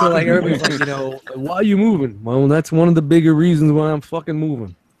 So like everybody's like, why are you moving? Well, that's one of the bigger reasons why I'm fucking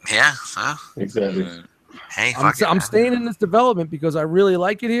moving. Yeah. Exactly. Hey, I'm staying in this development because I really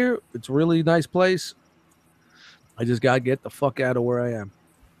like it here. It's a really nice place. I just gotta get the fuck out of where I am.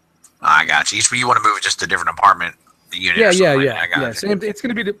 I got you. You want to move it just to a different apartment unit? Yeah. Same. It's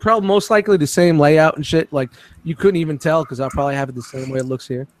gonna be probably most likely the same layout and shit. Like you couldn't even tell because I'll probably have it the same way it looks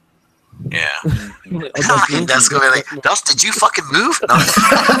here. Yeah. That's gonna be like, Dust, did you fucking move? No.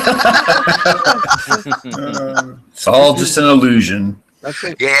 It's all just an illusion. That's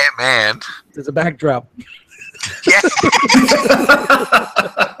it. Yeah, man. There's a backdrop. Yeah.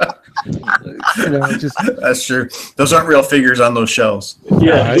 That's true. Those aren't real figures on those shelves.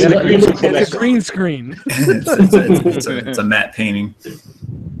 Yeah, it's a green screen. It's a matte painting.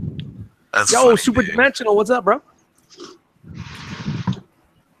 That's Yo, funny, Super dude. Dimensional, what's up, bro?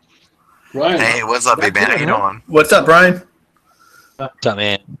 Ryan. Hey, what's up, big man? How you doing? What's up, Brian? What's up,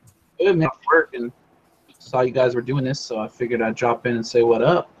 man? Good, man. Working. Saw you guys were doing this, so I figured I'd drop in and say what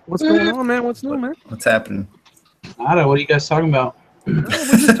up. What's going on, man? What's new, man? What's happening? I don't know. What are you guys talking about? We're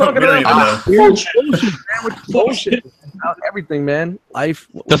just talking We don't about even know. bullshit. About everything, man. Life.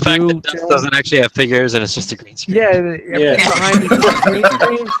 What The we fact do, that Dust doesn't actually have figures and it's just a green screen. Yeah, behind the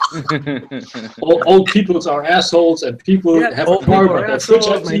green screen. Old people are assholes, and people Yeah, have old a car, people but are they're switch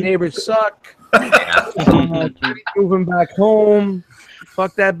assholes. My empty. neighbors suck. Moving back home.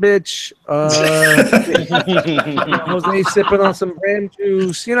 Fuck that bitch. Jose sipping on some brand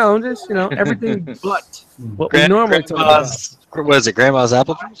juice. Everything but what we normally talk about. What is it? Grandma's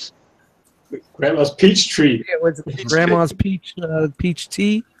apple juice? Grandma's peach tree. Yeah, what's it? Grandma's peach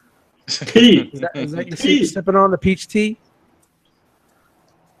tea. Tea. Is that you sipping on the peach tea?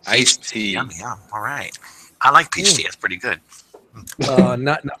 Iced tea. Yum, yum. All right. I like peach tea. It's pretty good.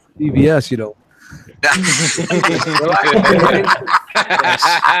 Not DBS, you know.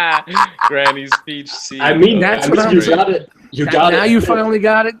 Granny's peach tea. I mean, That's you what got it. You got it. Now you finally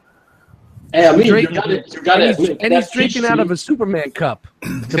got it. Hey, I mean, you Drink- got it. You got it. And he's drinking out of a Superman cup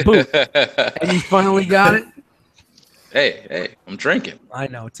to boot. And you finally got it. Hey, I'm drinking. I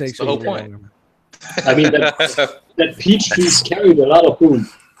know it takes That's the a whole little point. longer. I mean, that peach juice carried a lot of food.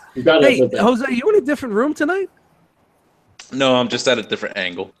 You got Hey, it. Jose, you in a different room tonight? No, I'm just at a different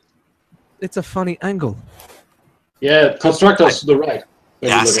angle. It's a funny angle. Yeah, constructors to the right.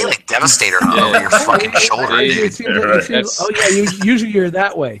 Yeah, I see like Devastator over your fucking shoulder, It dude. seems like, oh yeah, usually you're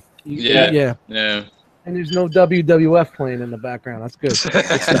that way. Yeah. And there's no WWF playing in the background. That's good.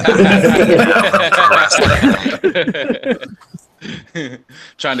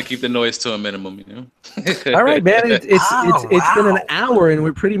 Trying to keep the noise to a minimum, you know. All right, man. It's been an wow. hour, and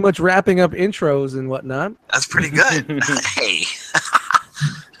we're pretty much wrapping up intros and whatnot. That's pretty good. Hey.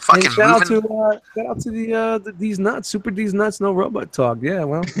 Hey, Fucking shout moving. out to the These Nuts, Super These Nuts, no robot talk. Yeah,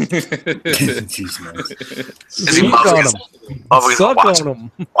 well, Jeez, man. Is he suck on motherfuckers- them. motherfuckers Suck watch, on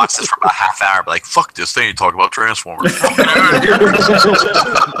them. watch this for about a half hour. Be like, fuck this thing. You talk about Transformers. Yeah,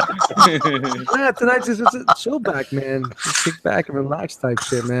 tonight's just it's a chill back, man. Just kick back and relax type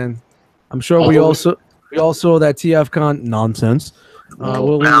shit, man. I'm sure we all saw that TFCon nonsense.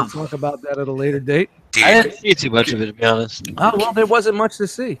 We'll talk about that at a later date. Dude, I didn't see too much of it, to be honest. Oh well, there wasn't much to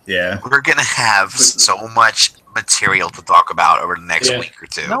see. Yeah. we're going to have so much material to talk about over the next Yeah. week or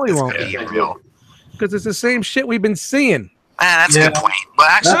two. No, we It's won't. gonna be real. Because it's the same shit we've been seeing. That's a good point. But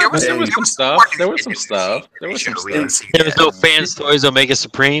actually, There was some stuff. There was some stuff. There's no fans toys Omega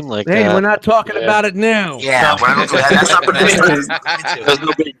Supreme. Like, Hey, we're not talking about it now. Yeah, we're not gonna do that. That's not what it is. there's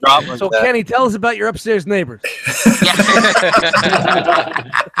no big drop like So that. Kenny, tell us about your upstairs neighbors.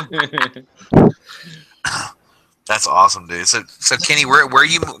 That's awesome, dude. So Kenny, where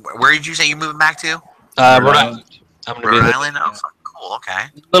did you say you're moving back to? Rhode Island. I'm gonna be Rhode a Island. Oh, fucking cool. Okay.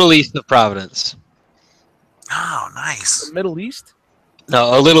 little east of Providence. Oh, nice. The Middle East?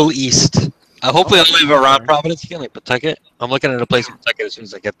 No, a little east. Hopefully, I'll live around Providence again, like Pawtucket. I'm looking at a place in Pawtucket as soon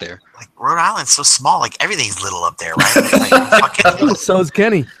as I get there. Like Rhode Island's so small. Like everything's little up there, right? Like, fucking, So's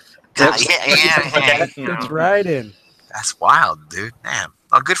Kenny. yeah. It's right in. That's wild, dude. Man.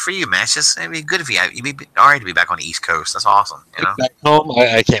 Oh, good for you, man. It's just it'd be good if you'd be all right to be back on the East Coast. That's awesome. You know. Back home,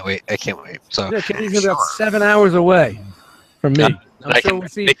 I can't wait. I can't wait. So Yeah, Kenny's about 7 hours away from me. I'm I sure can we'll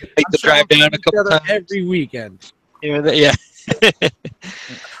see. make the I'm sure drive we'll see down a each couple other times. every weekend. Yeah.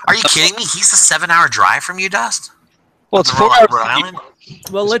 Are you kidding me? He's a 7-hour drive from you, Dust. Well, it's To 4 Rhode hours Island? to New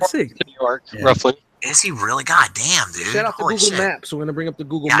York. Well, let's see. To New York, Yeah. roughly. Is he really? God damn, dude. Shout out to Holy Google shit. Maps. We're gonna bring up the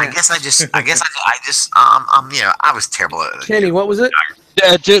Google Yeah, Maps. I guess I was terrible at it. Kenny, what was it?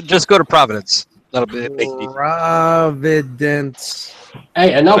 Yeah, just go to Providence. That'll be make it easy. Providence.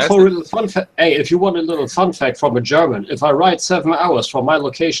 Hey, and now That's for a little fun fact. Hey, if you want a little fun fact from a German, if I ride 7 hours from my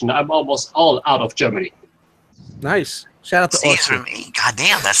location, I'm almost all out of Germany. Nice. Shout out to See, Austria. God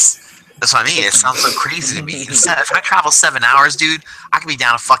damn, that's what I mean. It sounds so crazy to me. If I travel 7 hours, dude, I could be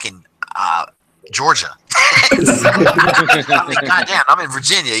down to fucking Georgia. I mean, goddamn, I'm in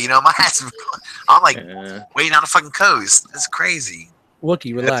Virginia. You know, my ass. I'm like way down the fucking coast. It's crazy.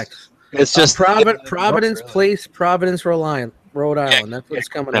 Wookie, relax. It's just Providence Place, Providence, Rhode Island. That's what it's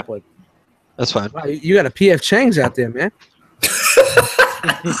coming up with. That's fine. Wow, you got a PF Chang's out there, man.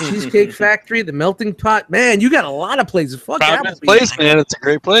 Cheesecake Factory, the Melting Pot. Man, you got a lot of places. Fuck Providence Applebee's. Place, man. It's a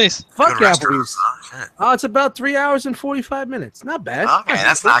great place. Fuck Good restaurants. Applebee's. Oh, shit. Oh, it's about 3 hours and 45 minutes. Not bad. Okay,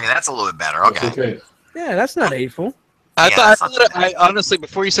 that's a little bit better. Okay. Okay. Yeah, that's not hateful. I Yeah, thought, that's not I honestly,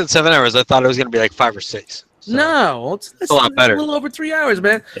 before you said 7 hours, I thought it was going to be like 5 or 6. So. No, it's a lot better. A little over 3 hours,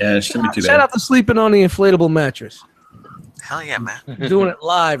 man. Yeah, it shouldn't be too Shout bad. out to sleeping on the inflatable mattress. Hell yeah, man. Doing it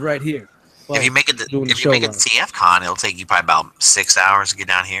live right here. Well, If you make it, doing the if you make it show to TFCon, it'll take you probably about 6 hours to get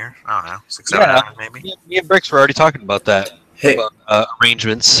down here. I don't know, 6 Yeah. hours maybe. Me and Bricks were already talking about that. Hey, About,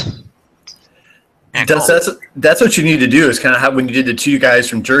 arrangements. Yeah, that's what you need to do. Is kind of how when you did the 2 guys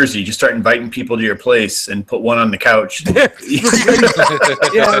from Jersey, just start inviting people to your place and put one on the couch. Yeah,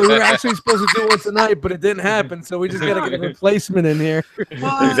 we were actually supposed to do one tonight, but it didn't happen, so we just got to get a replacement in here.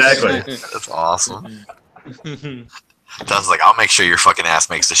 Exactly. That's awesome. That's like, I'll make sure your fucking ass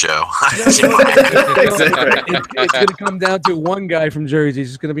makes the show. It's going to come down to one guy from Jersey. It's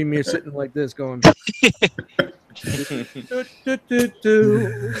just going to be me sitting like this going.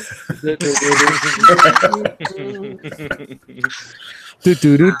 Do,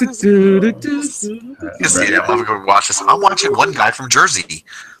 do, do, do, do, do, do. You see that motherfucker watch this. I'm watching one guy from Jersey.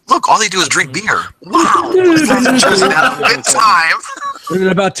 Look, all they do is drink beer. Wow, this guy's in Jersey had a good time. And then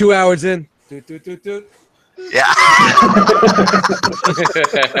about 2 hours in. Do, do, do, do. Yeah.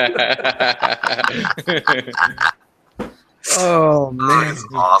 Oh man, This is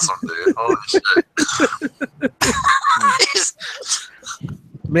awesome, dude. Holy shit.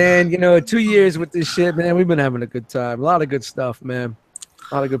 man, 2 years with this shit, man. We've been having a good time. A lot of good stuff, man.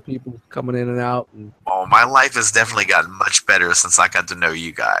 A lot of good people coming in and out. And Oh, my life has definitely gotten much better since I got to know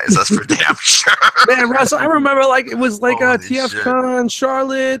you guys. That's for damn sure. man, Russell, I remember it was like Holy TFCon,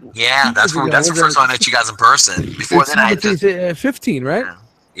 Charlotte. Yeah, that's Years ago. the first time I met you guys in person. Before then, I had just 15, right?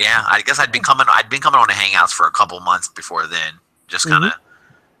 yeah. I guess I'd been coming on the Hangouts for a couple months before then, just kind of,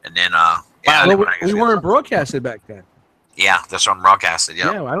 and then yeah. Well, when I guess we weren't broadcasted back then. Yeah, that's when I'm broadcasted.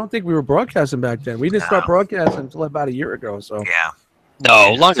 Yeah. Yeah, I don't think we were broadcasting back then. We didn't start broadcasting until about a year ago. So Yeah.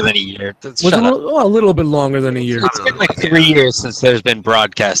 No, longer than a year. was a little bit longer than a year. It's been like 3 years since there's been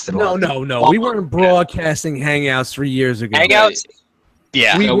broadcasted. No. We weren't broadcasting Hangouts 3 years ago. Hangouts?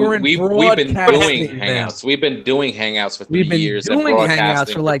 Yeah. We No, weren't we've been doing broadcasting them. Hangouts. We've been doing Hangouts for 3 We've been years. and doing Hangouts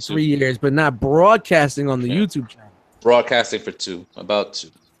broadcasting for like 2. 3 years, but not broadcasting on the Yeah. YouTube channel. Broadcasting for 2, about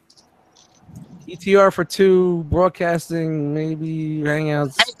 2. ETR for 2, broadcasting maybe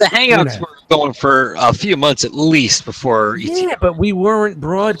Hangouts. The Hangouts were going for a few months at least before Yeah, but we weren't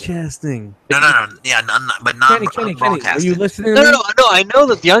broadcasting. No. Yeah, but not Kenny, are broadcasting. you listening? No, to me? I know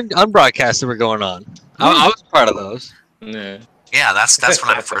that the unbroadcasted were going on. I was part of those. Yeah. Yeah, that's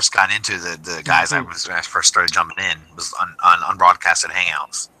when I first got into the guys. When I first started jumping in was on unbroadcasted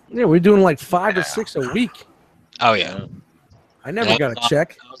Hangouts. Yeah, we're doing like 5 or 6 a week. Oh yeah, I never got a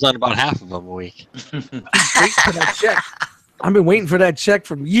check. I was on about half of them a week. Waiting for that check. I've been waiting for that check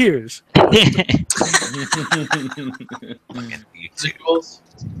for years. Residuals.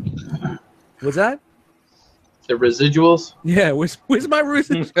 What's that? The residuals. Yeah, where's my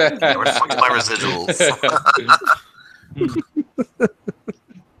residuals? Where the fuck is my residuals?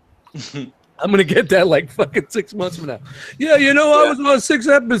 I'm gonna get that like fucking 6 months from now. Yeah, I was on 6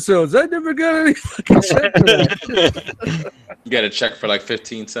 episodes. I never got any fucking check for that. You get a check for like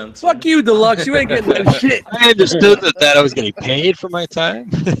 15 cents. Fuck you, Deluxe. You ain't getting that shit. I understood that I was getting paid for my time.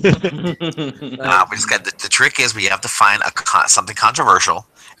 We just got the trick is we have to find something controversial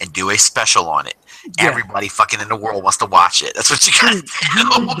and do a special on it. Yeah. Everybody fucking in the world wants to watch it. That's what you got to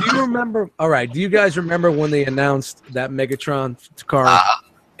do. Do you remember? All right. Do you guys remember when they announced that Megatron car?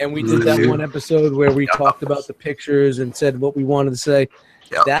 And we did that one episode where we talked about the pictures and said what we wanted to say.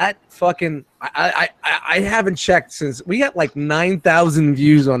 Yep. That fucking I haven't checked since we got like 9,000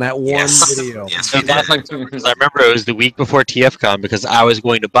 views on that one video. Yes, we did. Because I remember it was the week before TFCon because I was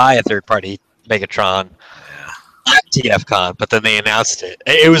going to buy a third-party Megatron at TFCon, but then they announced it.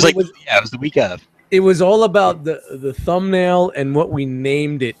 It was like, it was the week of. It was all about the thumbnail and what we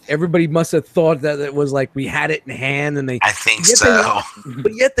named it. Everybody must have thought that it was like we had it in hand, and I think so.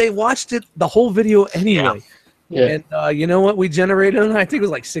 But yet they watched it the whole video anyway. Yeah. And you know what we generated on? I think it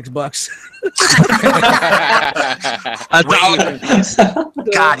was like $6.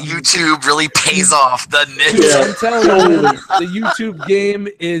 God, YouTube really pays off, doesn't it? Yeah. I'm telling you, the YouTube game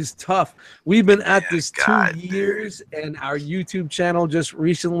is tough. We've been at this God. 2 years, and our YouTube channel just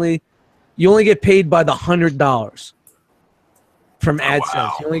recently, you only get paid by the $100 from AdSense.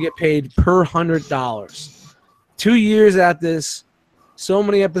 wow. You only get paid per $100. 2 years at this, so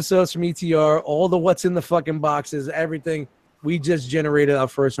many episodes from ETR, all the what's in the fucking boxes, everything. We just generated our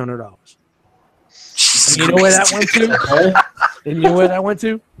first $100. And you know where that went to? And you know where that went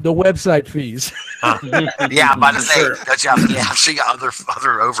to? The website fees. Yeah, I'm about to say, don't you have, I'm sure you got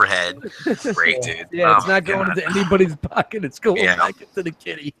other overhead. Great, dude. Yeah, it's Oh, not going God. into anybody's pocket. It's going Yeah. back into the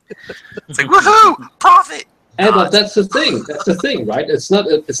kitty. It's like, woohoo, profit. And but that's the thing. That's the thing, right? It's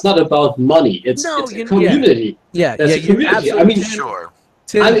not about money. It's No, a community. Yeah, That's yeah, a you community. I mean, Sure.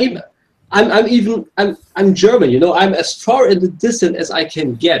 I'm German, you know. I'm as far in the distance as I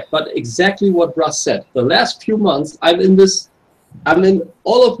can get. But exactly what Russ said. The last few months, I'm in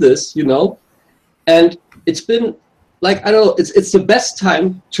all of this, you know, and it's been like I don't know. It's the best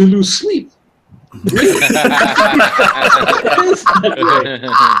time to lose sleep. Really. It is that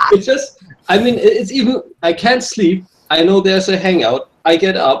way. It's just. I mean, it's even. I can't sleep. I know there's a hangout. I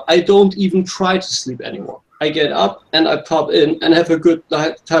get up. I don't even try to sleep anymore. I get up and I pop in and have a good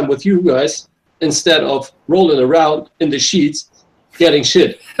time with you guys instead of rolling around in the sheets getting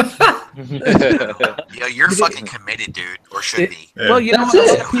shit. Yeah, you're fucking committed, dude, or should be. Well, you know, That's a lot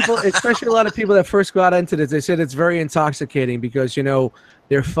it. of people, especially a lot of people that first got into this, they said it's very intoxicating because, you know,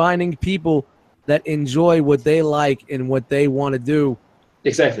 they're finding people that enjoy what they like and what they want to do.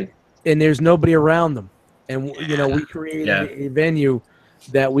 Exactly. and there's nobody around them. And you know, we created a venue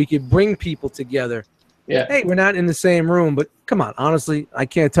that we could bring people together. Yeah. Hey, we're not in the same room, but come on, honestly, I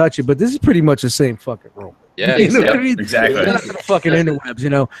can't touch it, but this is pretty much the same fucking room. Yeah, You know what I mean? exactly. We're not gonna fucking interwebs, you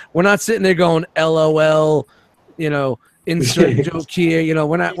know. We're not sitting there going LOL, you know, insert joke here. You know,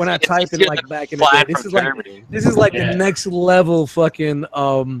 we're not typing like back in the day. This is like the next level fucking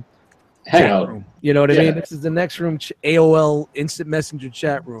Hangout. chat room. You know what I mean? This is the next room, AOL instant messenger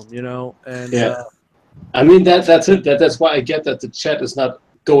chat room. You know, and I mean that's it. That's why I get that the chat is not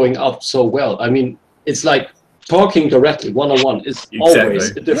going up so well. I mean, it's like talking directly one-on-one is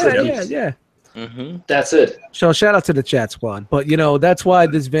always a different beast. Yeah. Mm-hmm. That's it. So shout out to the chat squad. But you know, that's why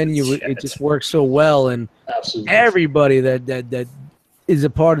this venue it just works so well, and Absolutely. everybody that is a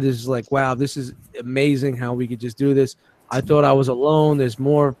part of this is like, wow, this is amazing how we could just do this. I thought I was alone. There's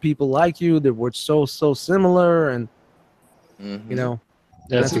more people like you that were so similar, and you know,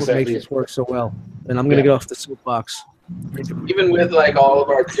 that's what makes this work so well. And I'm gonna get off the soapbox. Even with like all of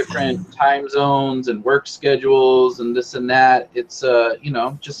our different time zones and work schedules and this and that, it's you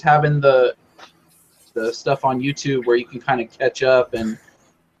know, just having the stuff on YouTube where you can kind of catch up and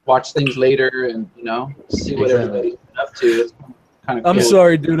watch things later and, you know, see what everybody's up to. It's kind of cool. I'm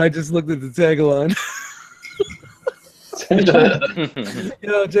sorry, dude. I just looked at the tagline.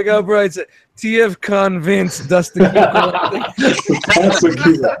 Yo, check out Bright. TF convinced Dustin. What's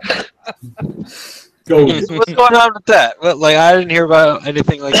going on with that? What, like, I didn't hear about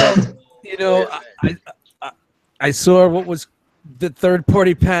anything like that. You know, I saw what was the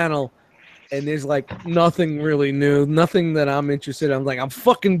third-party panel, and there's like nothing really new, nothing that I'm interested in. I'm like, I'm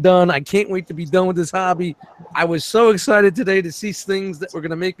fucking done. I can't wait to be done with this hobby. I was so excited today to see things that were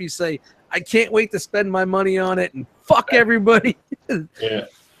gonna make me say, I can't wait to spend my money on it and fuck everybody. Yeah.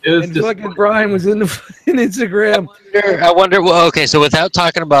 And fucking Brian was in Instagram. I wonder. Well, okay, so without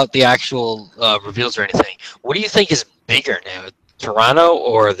talking about the actual reveals or anything, what do you think is bigger now, Toronto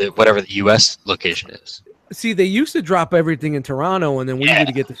or whatever the U.S. location is? See, they used to drop everything in Toronto, and then we had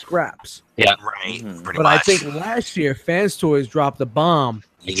to get the scraps. Yeah, right. But I think last year, Fans Toys dropped a bomb.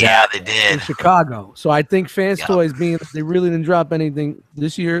 Yeah, they In did. Chicago. So I think Fans Toys, being that they really didn't drop anything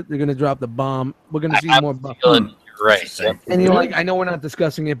this year, they're going to drop the bomb. We're going to see more bomb. You're right. And you know, like, I know we're not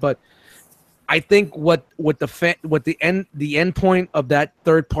discussing it, but I think what the end point of that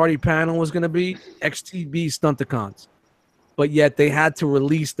third party panel was going to be XTB Stunticons, but yet they had to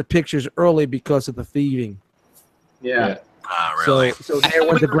release the pictures early because of the thieving. Yeah. Really? So there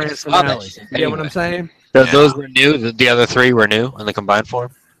went the grand finale. You get what I'm saying? Those were new. The other three were new in the combined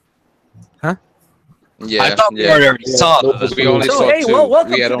form. Huh? Yeah. I thought we already saw those. We only So saw hey, two. well,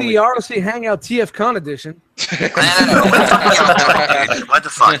 welcome to only... the ROC Hangout TFCon edition. What the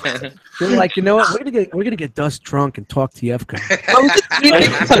fuck, man? They're like, you know what? We're gonna get Dust drunk and talk TFCon.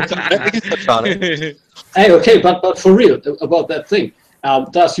 Hey, okay, but for real about that thing,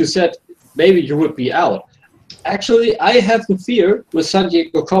 Dust, you said maybe you would be out. Actually, I have the fear with San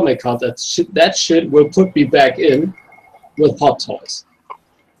Diego Comic-Con that shit will put me back in with Hot Toys.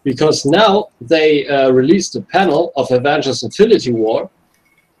 Because now they released a panel of Avengers Infinity War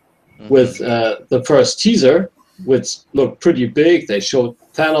with the first teaser, which looked pretty big. They showed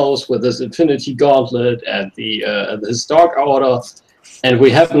Thanos with his Infinity Gauntlet and his Dark Order, and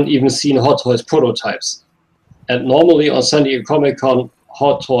we haven't even seen Hot Toys prototypes. And normally on San Diego Comic-Con,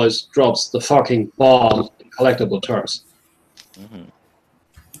 Hot Toys drops the fucking bomb in collectible terms.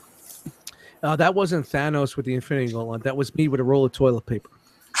 That wasn't Thanos with the Infinity Gauntlet. That was me with a roll of toilet paper.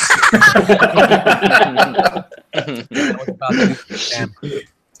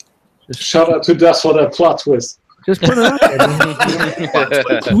 Shout out to Dust for that plot twist. Just put it out there.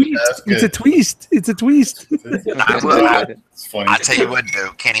 It's a twist. It's a twist. It's funny. I tell you what,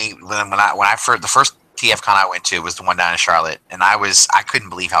 though, Kenny. When I first, the first TFCon I went to was the one down in Charlotte, and I couldn't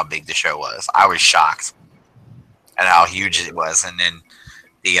believe how big the show was. I was shocked at how huge it was, and then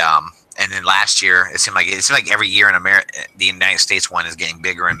last year it seemed like every year in America, the United States one is getting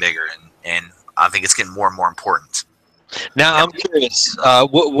bigger and bigger, and I think it's getting more and more important. Now I'm curious.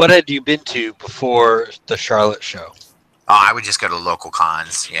 What had you been to before the Charlotte show? I would just go to local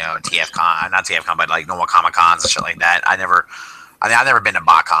cons, you know, TFCon, not TFCon, but like normal Comic Cons and shit like that. I've never been to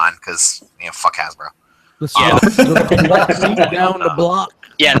BotCon because, you know, fuck Hasbro. Down the block.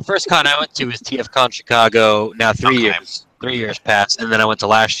 Yeah, the first con I went to was TFCon Chicago. Now 3 years. 3 years passed, and then I went to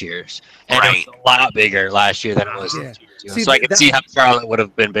last year's, and it was a lot bigger last year than it was 2 years ago. So I could see how Charlotte would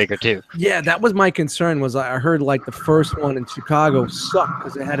have been bigger too. Yeah, that was my concern. Was I heard like the first one in Chicago sucked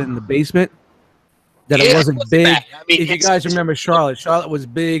because they had it in the basement, that it wasn't big. bad. I mean, If you guys remember Charlotte was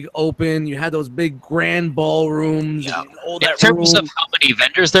big, open. You had those big grand ballrooms. Yeah. And all in that terms room. of how many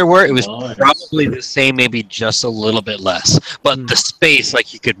vendors there were, it was Nice. probably the same, maybe just a little bit less. But Mm. the space,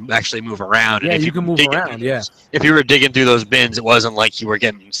 like you could actually move around. Yeah, and if you can were move digging around, through yeah. those- If you were digging through those bins, it wasn't like you were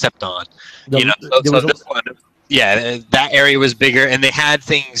getting stepped on. The- there So was a- this one, yeah, that area was bigger, and they had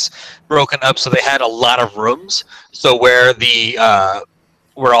things broken up, so they had a lot of rooms. So where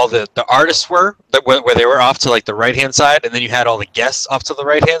all the artists were, where they were off to like the right hand side, and then you had all the guests off to the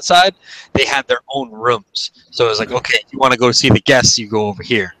right hand side. They had their own rooms, so it was like, okay, if you want to go see the guests, you go over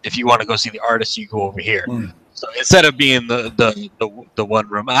here. If you want to go see the artists, you go over here. Mm. So instead of being the one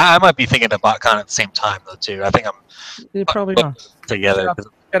room, I might be thinking about kind of at the same time though too. I think I'm They probably are. together. Shout 'cause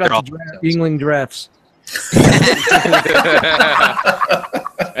Shout they're all out to Yingling Drafts.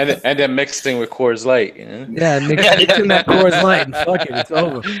 and then mixing with Coors Light. You know? Yeah, mixing that Coors Light and fuck it, it's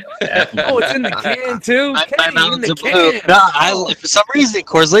over. Oh, it's in the can too. Nine Kenny, in Mountains the of Blue. can. No, for some reason,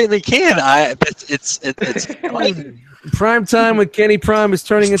 Coors Light in the can. It's Prime time with Kenny Prime is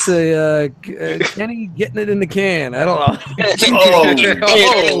turning into Kenny getting it in the can. I don't know. It's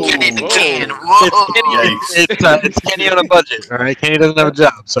Kenny on a budget. All right, Kenny doesn't have a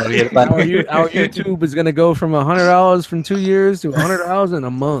job, so he had to buy. Our YouTube is gonna go from $100 from 2 years to $100 in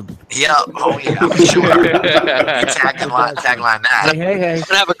a month. Yeah. Oh yeah. Sure. Tagline that. Hey. I'm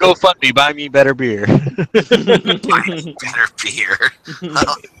gonna have a GoFundMe. Buy me better beer. Better beer.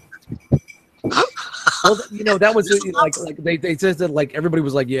 Well, that was like they said that like everybody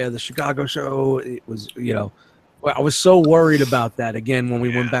was like, yeah, the Chicago show. It was, well, I was so worried about that again when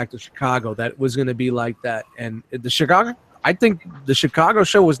we went back to Chicago, that it was going to be like that. And I think the Chicago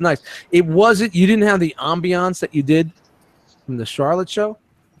show was nice. It wasn't. You didn't have the ambiance that you did from the Charlotte show.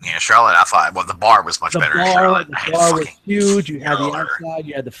 Yeah, Charlotte. I thought. Well, the bar was much better. In Charlotte. The bar was huge. You had the outside.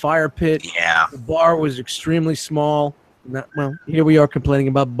 You had the fire pit. Yeah. The bar was extremely small. Well, here we are complaining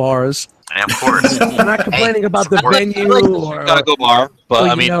about bars. And of course. We're not complaining about the venue or Chicago bar, but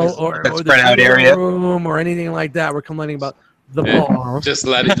I mean, or that's the spread out theater area. room or anything like that. We're complaining about the bar. Just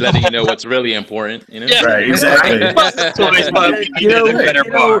letting you know what's really important. You know? Yeah. Right, exactly.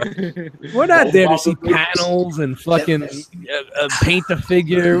 We're not there to see panels and fucking paint the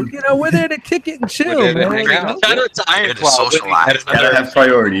figure. We're there to kick it and chill, We're there to man. hang out. Shout out to Iron Good to Claw. socialize. Gotta have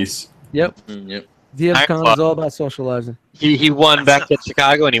priorities. Yep. Yep. DFCon is all about socializing. He won back at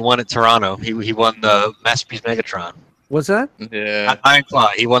Chicago and he won at Toronto. He won the Masterpiece Megatron. What's that? Yeah. Iron Claw.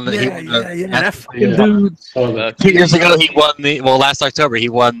 He won the. Yeah. That fucking Yeah. dude. So the- 2 years ago, he won last October, he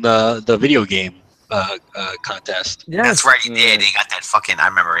won the video game contest. Yes. That's right. He did. He got that fucking. I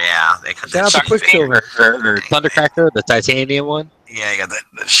remember. Yeah. They cut Shout out that to shit figure. Quicksilver. Or Thundercracker, the titanium one. Yeah, he got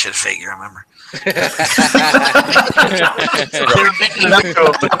that shit figure. I remember.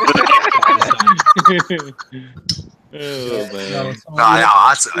 Oh man.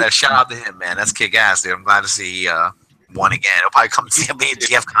 Shout out to him, man. That's kick ass, dude. I'm glad to see won again. He'll probably come see me at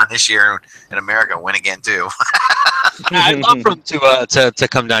DFCon this year in America. Win again too. I'd love for him to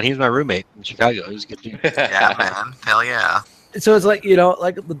come down. He was my roommate in Chicago. He was a good dude. Yeah, man. Hell yeah. So it's like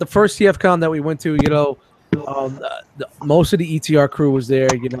like the first TFCon that we went to, most of the ETR crew was there.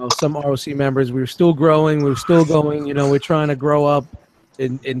 Some ROC members. We were still growing. We were still going. We're trying to grow up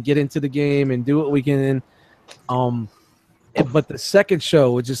and get into the game and do what we can. But the second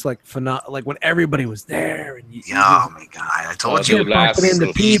show was just like phenomenal. Like when everybody was there, and Oh my god! I told you. bumping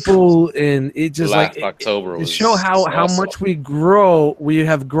into people, and it just last like October to was show how much we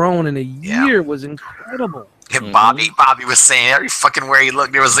have grown in a year was incredible. And Bobby was saying every fucking where he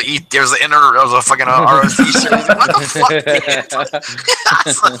looked, there was a fucking ROC shirt. He's like, what the fuck? I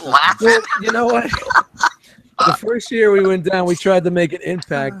was like laughing. Well, you know what? The first year we went down, we tried to make an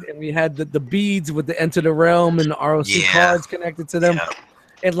impact, and we had the beads with the Enter the Realm and the ROC cards connected to them. Yeah.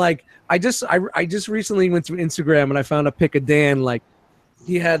 And like, I just recently went through Instagram and I found a pic of Dan. Like,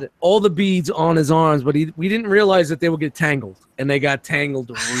 he had all the beads on his arms, but we didn't realize that they would get tangled, and they got tangled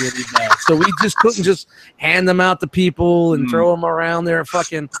really bad. So we just couldn't just hand them out to people and throw them around there,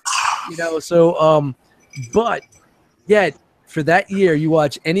 fucking, So, but yet. For that year, you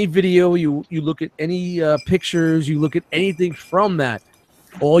watch any video, you look at any pictures, you look at anything from that,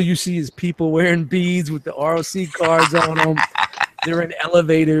 all you see is people wearing beads with the ROC cards on them. They're in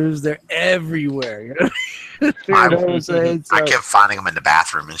elevators. They're everywhere. You know what I'm saying? So, I kept finding them in the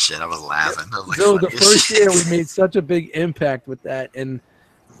bathroom and shit. I was laughing. It was like so the funny as first shit. year, we made such a big impact with that. And,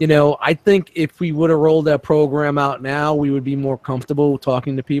 I think if we would have rolled that program out now, we would be more comfortable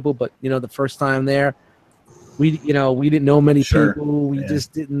talking to people. But, the first time there, we didn't know many people. We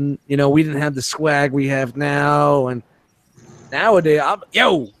just didn't, we didn't have the swag we have now. And nowadays, hold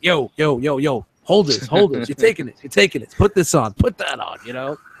hold this. You're taking it. Put this on. Put that on.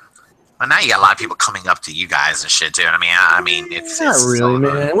 Well, now you got a lot of people coming up to you guys and shit too. I mean, it's Not really,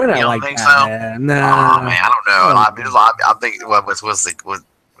 man. We're not you don't like think that, so? man. Nah. Oh man, I don't know. I think what was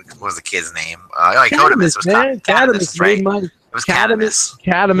the kid's name? Like Codamus was Cadamus right? made my It was Cadamus.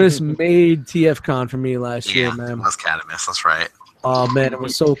 Cadamus made TFCon for me last year, Yeah, man. it was Cadamus. That's right. Oh man, it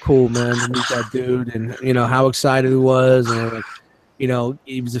was so cool, man, to meet that dude, and how excited he was, and like,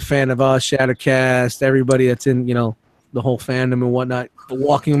 he was a fan of us, Shattercast, everybody that's in, the whole fandom and whatnot,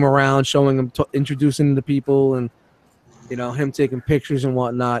 walking him around, showing him, introducing him to people, and him taking pictures and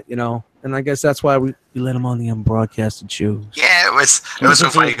whatnot, and I guess that's why we let him on the unbroadcasted show. Yeah, it was so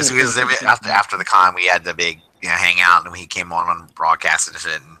funny because after the con we had the big hangout, and he came on broadcast and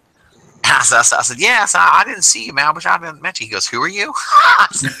shit. And I said, yes, I didn't see you, man. I wish I didn't mention. He goes, who are you? I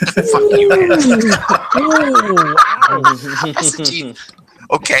said, fuck you, man. I said, gee,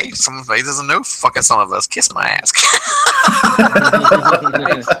 okay, somebody doesn't know. Fucking some of us kiss my ass.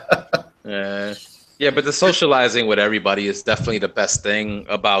 Yeah, but the socializing with everybody is definitely the best thing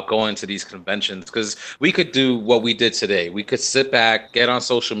about going to these conventions, because we could do what we did today. We could sit back, get on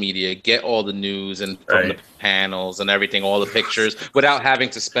social media, get all the news and from the panels and everything, all the pictures, without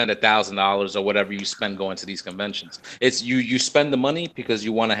having to spend $1,000 or whatever you spend going to these conventions. It's you spend the money because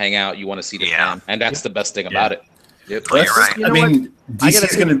you want to hang out, you want to see the fan, and that's the best thing about it. Yep. You're right. I mean,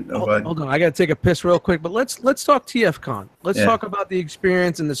 DC's hold on. I gotta take a piss real quick, but let's talk TFCon. Let's talk about the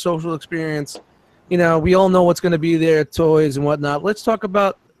experience and the social experience. We all know what's going to be there, toys and whatnot. Let's talk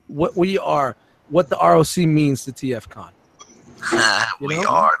about what we are, what the ROC means to TFCon. We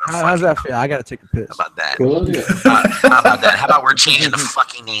are. How's that feel? I got to take a piss. How about that? How about that? How about we're changing the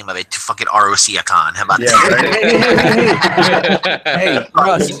fucking name of it to fucking ROC-a-con? How about that? Hey,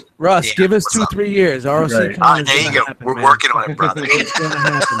 Russ, give us 2-3 years. ROC-a-con. There you go. We're working on it, brother. It's going to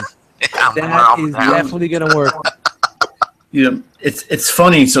happen. That is definitely going to work. It's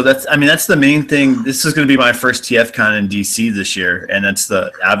funny. So that's the main thing. This is going to be my first TFCon in DC this year, and that's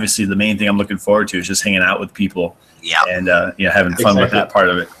obviously the main thing I'm looking forward to is just hanging out with people. Yeah, and having fun with that part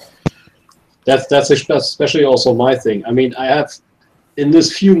of it. That's especially also my thing. I mean, I have in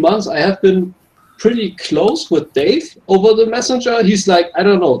this few months I have been pretty close with Dave over the messenger. He's like, I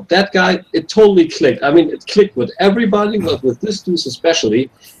don't know, that guy. It totally clicked. I mean, it clicked with everybody, but with this dude especially.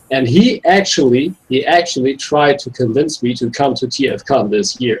 And he actually tried to convince me to come to TFCon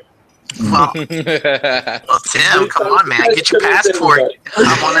this year. Well, Tim, come on, man, get your passport.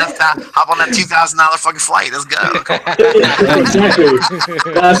 Hop on that $2,000 fucking flight. Let's go. Exactly.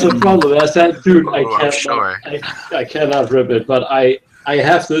 That's the problem. That's that dude. I cannot rip it, but I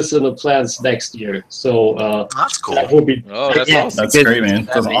have this in the plans next year. So that's cool. That will be. Oh, that's awesome. That's great, man.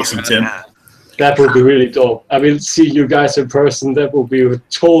 That's awesome, Tim. That would be really dope. I mean, see you guys in person, that would be a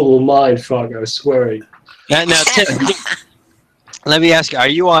total mindfuck, I swear. Now, Tim, let me ask you, are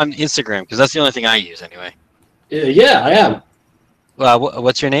you on Instagram? Because that's the only thing I use anyway. Yeah, I am.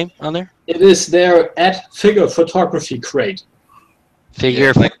 What's your name on there? It is there at Figure Photography Crate.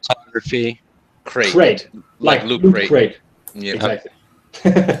 Figure Photography Crate. Like Loot Crate. Yeah. Exactly.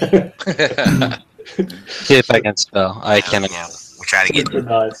 See if I can spell. I cannot. Yeah. We're trying to get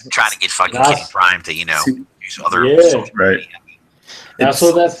fucking Kitty Prime to use other right. Yeah,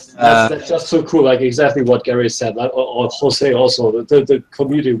 so that's just so cool. Like exactly what Gary said, or Jose also. The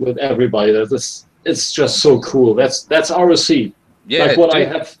community with everybody. It's just so cool. That's ROC. Yeah, like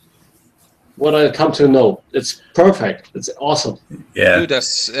what I come to know. It's perfect. It's awesome. Yeah, dude,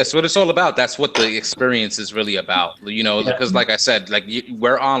 that's what it's all about. That's what the experience is really about. Because like I said,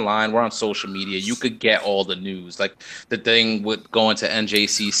 we're online, we're on social media. You could get all the news. Like the thing with going to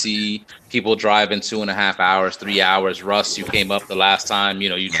NJCC, people driving 2.5 hours, 3 hours. Russ, you came up the last time.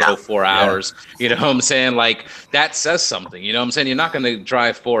 You drove 4 hours. You know what I'm saying? Like that says something. You know what I'm saying? You're not going to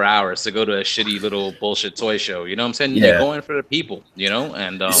drive 4 hours to go to a shitty little bullshit toy show. You know what I'm saying? You're going for the people.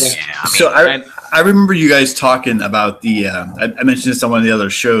 And I remember you guys talking about the I mentioned this on one of the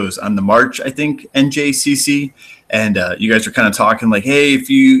other shows on the March, I think, NJCC, and you guys were kind of talking like, hey, if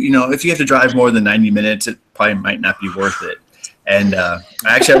you have to drive more than 90 minutes, it probably might not be worth it. And I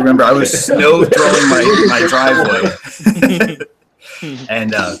remember I was snow throwing my driveway,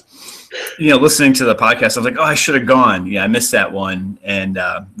 and listening to the podcast, I was like, oh, I should have gone. Yeah, I missed that one. And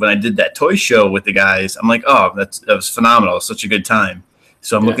when I did that toy show with the guys, I'm like, oh, that was phenomenal. It was such a good time.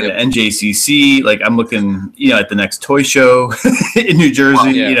 So I'm looking at NJCC, like I'm looking, at the next toy show in New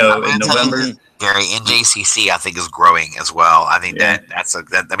Jersey, in November. Gary, NJCC I think is growing as well. I think that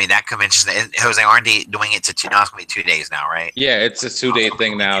convention. Jose, aren't they doing it to now? It's gonna be 2 days now, right? Yeah, it's a 2-day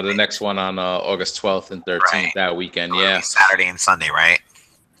thing now. The next one on August 12th and 13th that weekend. Yeah, Saturday and Sunday, right?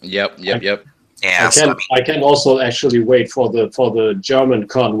 Yep. Yeah, I can also actually wait for the German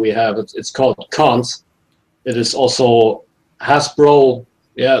con we have. It's called Cons. It is also Hasbro,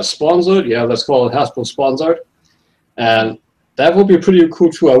 sponsored. Yeah, let's call it Hasbro sponsored, and that would be pretty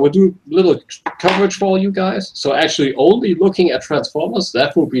cool too. I would do little coverage for you guys. So actually, only looking at Transformers,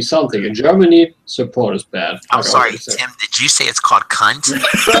 that would be something. In Germany, support is bad. I'm sorry, Tim. Did you say it's called cunt?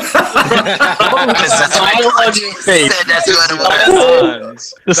 Because that's what I said. That's what it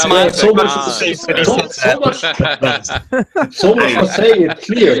was. The smile So much for saying it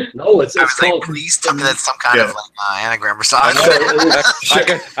clear. No, it's I was like, called. please tell me that's some kind of like anagram or something.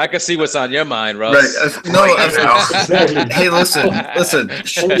 I can see what's on your mind, Russ. Right. Exactly. Hey, listen.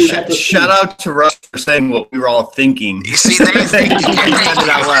 Shout out to Russ for saying what we were all thinking. You see, there you Said it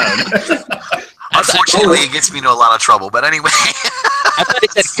out loud. Unfortunately, it gets me into a lot of trouble. But anyway. I thought he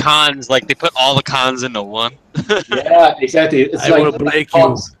said cons, like they put all the cons into one. Yeah, exactly. It's like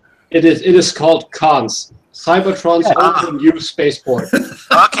cons. It is called Cons. Cybertron's open new spaceport. Okay.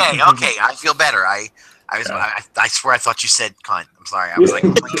 I feel better. I swear I thought you said cunt. I'm sorry. I was like,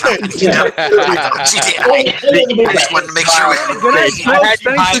 cunt. You know? I thought you did. I just wanted to make sure.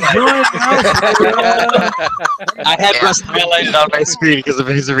 I had Russ highlighted on my screen because of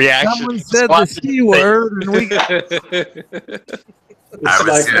his reaction. Someone said the C word, and we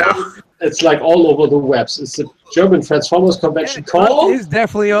It's like all over the webs. It's a German Transformers convention called. It's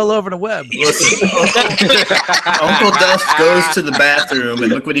definitely all over the web. Uncle Dust goes to the bathroom,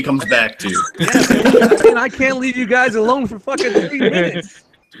 and look what he comes back to. Yeah, I can't leave you guys alone for fucking 3 minutes.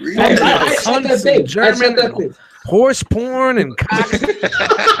 I said that thing. German horse porn and cock.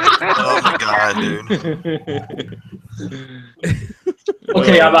 Oh my god, dude.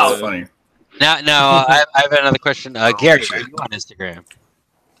 Okay, I'm out. Funny. Now, I have another question. Gary, are you on Instagram?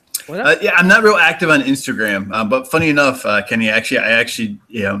 Yeah, I'm not real active on Instagram, but funny enough, Kenny, I actually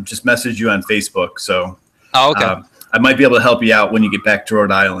just messaged you on Facebook, so okay. I might be able to help you out when you get back to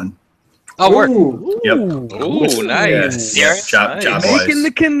Rhode Island. Oh, work. Yep. Ooh, nice. Yes. Job Making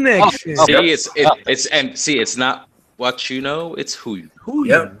the connection. See, it's not what you know, it's who you.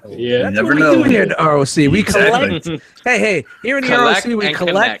 Yep. Yeah. That's Never what we know. do here at the ROC. We Exactly. collect. Hey, here in the ROC, we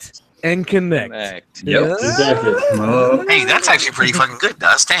collect and connect. Yep. Exactly. Hey, that's actually pretty fucking good,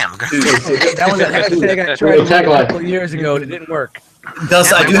 Dust. Damn. That was a hashtag I tried a couple of years ago. It didn't work.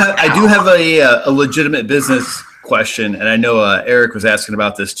 Dust, I do have a legitimate business question, and I know Eric was asking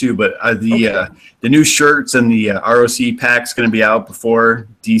about this too. But are the new shirts and the ROC packs going to be out before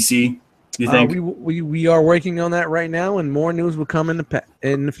DC? Do you think? We are working on that right now, and more news will come in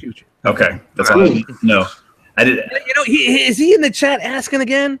the future. Okay, that's all. No, I did. Is he in the chat asking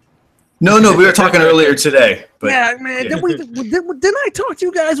again? No, we were talking earlier today. But, yeah, man. Didn't I talk to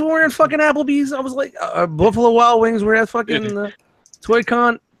you guys when we were in fucking Applebee's? I was like, Buffalo Wild Wings. We're at fucking Toy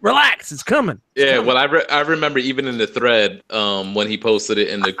Con. Relax, it's coming. Yeah, well, I remember even in the thread when he posted it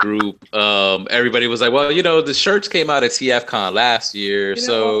in the group, everybody was like, well, the shirts came out at TFCon last year,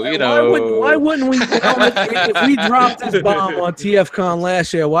 why wouldn't we? If we dropped this bomb on TFCon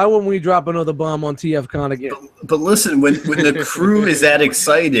last year, why wouldn't we drop another bomb on TFCon again? But listen, when the crew is that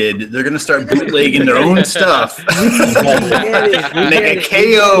excited, they're gonna start bootlegging their own stuff. Make a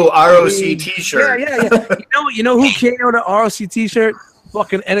KO ROC T-shirt. Yeah. You know who KO'd the ROC T-shirt?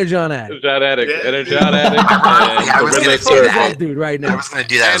 Fucking Energon Addict. Energon Addict. I was going to do that, dude. Right now, I was going to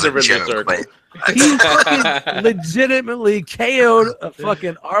do that as a joke, but he fucking legitimately KO'd a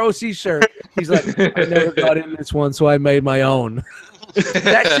fucking ROC shirt. He's like, I never got in this one, so I made my own.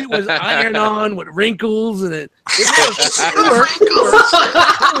 That shit was iron on with wrinkles and it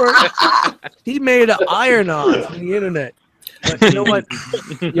worked. He made an iron on the internet. But you know what?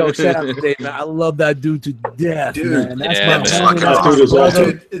 Yo, shout out to Dave, man. I love that dude to death, man. That's my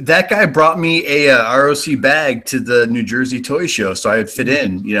dude, that guy brought me a ROC bag to the New Jersey Toy Show so I would fit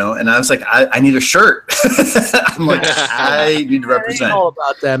in, and I was like, I need a shirt. I'm like, I need to represent. All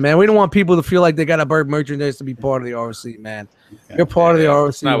about that, man. We don't want people to feel like they got to buy merchandise to be part of the ROC, man. You're part of the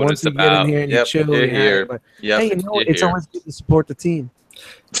ROC once you get in here and you chill. You're here. But, hey, it's always good to support the team.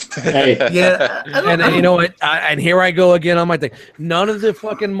 Hey, yeah, and you know what? And here I go again on my thing. None of the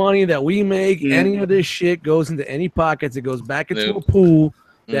fucking money that we make, any of this shit, goes into any pockets. It goes back into a pool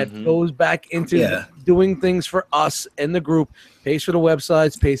that goes back into doing things for us and the group. Pays for the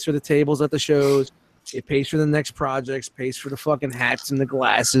websites, pays for the tables at the shows. It pays for the next projects, pays for the fucking hats and the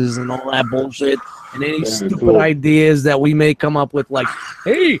glasses and all that bullshit. And any stupid ideas that we may come up with, like,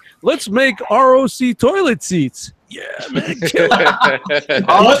 hey, let's make ROC toilet seats. Yeah, man. Kill it.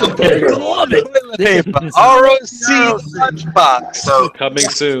 Love it. ROC lunchbox. So coming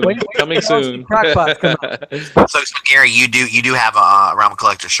soon. Coming soon. So Gary, you do have a Realm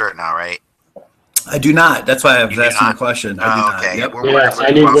Collector shirt now, right? I do not. That's why I was You do asking the not? question. I do Oh, not. okay. Yep. Yeah,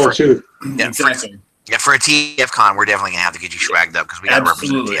 I need one too. Yeah, Exactly. for a TFCon, we're definitely gonna have to get you swagged up because we gotta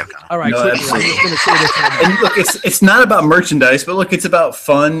Absolutely. represent TFCon. All right, No, quickly, I'm absolutely. just going to say this. And look, it's not about merchandise, but look, it's about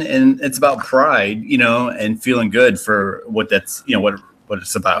fun and it's about pride, and feeling good for what that's, what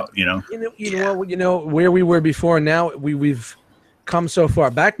it's about, You know where we were before. Now we've come so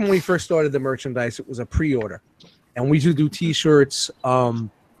far. Back when we first started the merchandise, it was a pre-order, and we used to do T-shirts.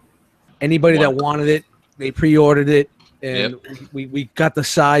 Anybody that wanted it, they pre-ordered it, and we got the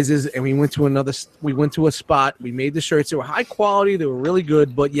sizes, and we went to a spot. We made the shirts. They were high quality. They were really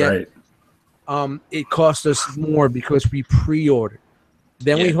good, but yet, it cost us more because we pre-ordered.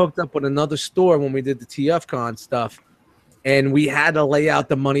 Then we hooked up with another store when we did the TFCon stuff. And we had to lay out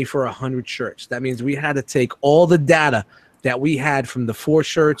the money for 100 shirts. That means we had to take all the data that we had from the 4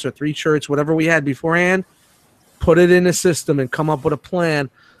 shirts or 3 shirts, whatever we had beforehand, put it in a system and come up with a plan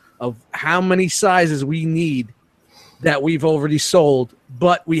of how many sizes we need that we've already sold,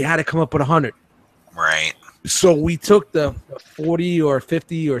 but we had to come up with 100. Right. So we took the 40 or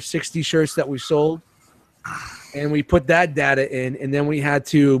 50 or 60 shirts that we sold, and we put that data in, and then we had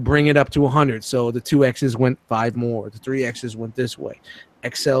to bring it up to 100. So the 2Xs went 5 more. The 3Xs went this way.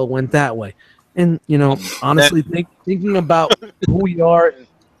 XL went that way. And, honestly, thinking about who we are, and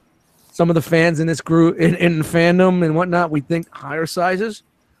some of the fans in this group, in fandom and whatnot, we think higher sizes.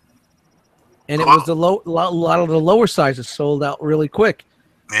 And it was a lot of the lower sizes sold out really quick.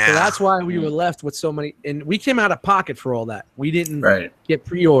 Yeah. So that's why we were left with so many. And we came out of pocket for all that. We didn't get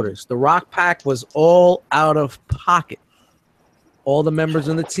pre-orders. The Rock Pack was all out of pocket. All the members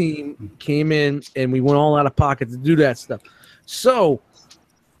on the team came in, and we went all out of pocket to do that stuff. So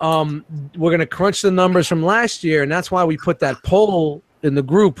we're going to crunch the numbers from last year, and that's why we put that poll in the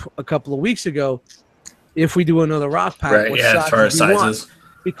group a couple of weeks ago. If we do another Rock Pack, what as far as sizes.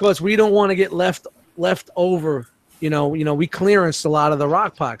 Because we don't want to get left over. We clearanced a lot of the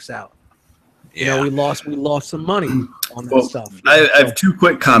Rock Packs out. Yeah. We lost some money on that stuff. I have 2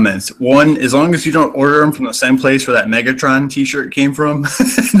 quick comments. One, as long as you don't order them from the same place where that Megatron T-shirt came from,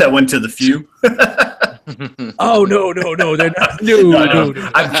 that went to the few. Oh no, they're not. No.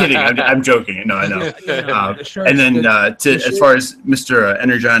 I'm kidding. I'm joking. No, I know. And then as far as Mr.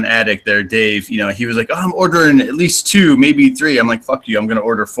 Energon Addict there, Dave, he was like, "Oh, I'm ordering at least 2, maybe 3." I'm like, "Fuck you! I'm gonna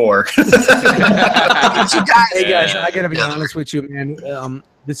order 4." Hey guys, I gotta be honest with you, man.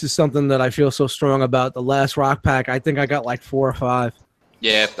 This is something that I feel so strong about. The last Rock Pack, I think I got like 4 or 5.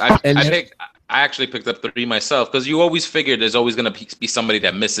 Yeah, I actually picked up 3 myself because you always figure there's always going to be somebody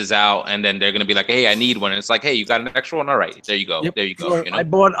that misses out, and then they're going to be like, "Hey, I need one." And it's like, "Hey, you got an extra one? All right, there you go. Yep. There you go."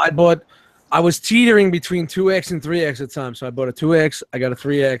 I was teetering between 2X and 3X at the time, so I bought a 2X. I got a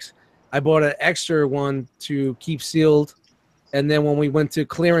 3X. I bought an extra one to keep sealed, and then when we went to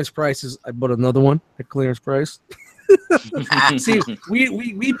clearance prices, I bought another one at clearance price. See,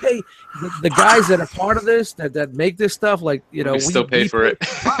 we pay the guys that are part of this that make this stuff, like we still pay for it.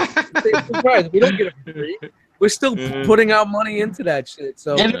 We don't get it for free. We're still putting out money into that shit.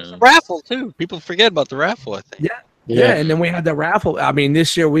 So and it's a raffle too. People forget about the raffle, I think. Yeah, and then we had the raffle. I mean,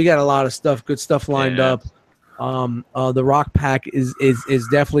 this year we got a lot of good stuff lined up. The Rock Pack is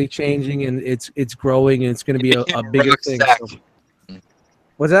definitely changing, and it's growing, and it's going to be a bigger thing. So.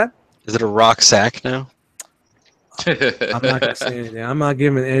 What's that? Is it a rock sack now? I'm not gonna say anything. I'm not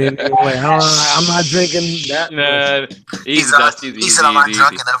giving anything away. I'm not drinking that. Nah, he said I'm not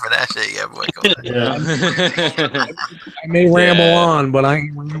drunk enough for that shit yet, boy. I may ramble on, but I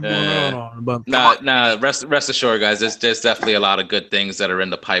ain't rambling on. But rest assured, guys. There's definitely a lot of good things that are in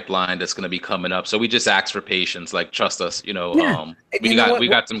the pipeline that's going to be coming up. So we just ask for patience. Like, trust us. We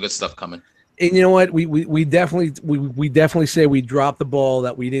got some good stuff coming. And you know what? We definitely say we dropped the ball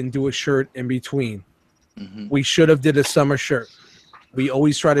that we didn't do a shirt in between. Mm-hmm. We should have did a summer shirt. We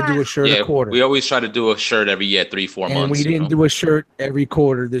always try to do a shirt a quarter. We always try to do a shirt every year, 3-4 months. And we didn't do a shirt every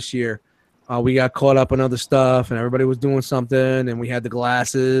quarter this year. We got caught up in other stuff, and everybody was doing something, and we had the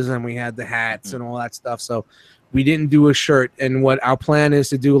glasses, and we had the hats, and all that stuff. So we didn't do a shirt. And what our plan is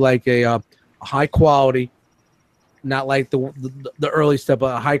to do, like a high quality, not like the early stuff,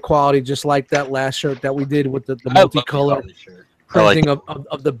 but a high quality, just like that last shirt that we did with the multicolor printing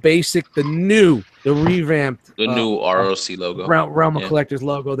of the basic, the revamped, the new ROC logo, Realm of Collectors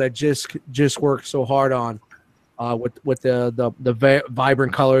logo that just worked so hard on, with the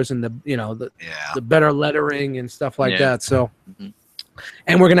vibrant colors and the better lettering and stuff like that. So,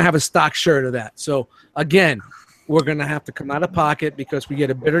 and we're gonna have a stock shirt of that. So again, we're gonna have to come out of pocket because we get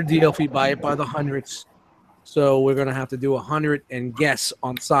a better deal if we buy it by the hundreds. So we're gonna have to do 100 and guess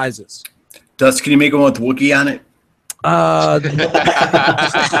on sizes. Dust, can you make one with Wookiee on it? You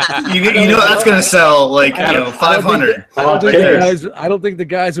know that's gonna sell like 500. I don't think the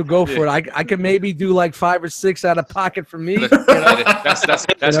guys will go for it. I can maybe do like 5 or 6 out of pocket for me.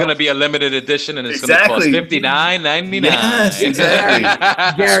 That's gonna be a limited edition, and it's gonna cost $59.99. Yes,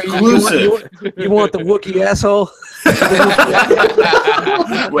 exactly. Gary, you want the Wookiee asshole?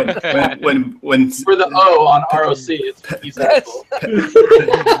 when For the O on ROC, it's Wookiee's asshole.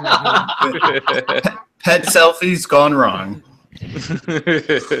 Pet selfies gone wrong.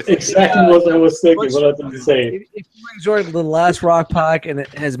 Exactly what I was thinking. What I was saying. If you enjoyed the last Rock Pack and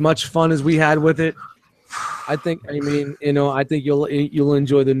as much fun as we had with it, I think you'll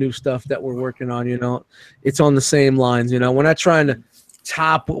enjoy the new stuff that we're working on. It's on the same lines. We're not trying to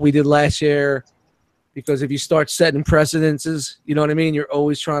top what we did last year, because if you start setting precedences, you know what I mean. You're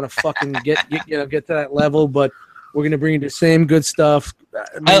always trying to fucking get to that level. But we're gonna bring you the same good stuff.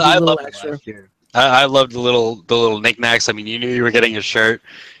 I love extra. I loved the little knickknacks. I mean, you knew you were getting a shirt,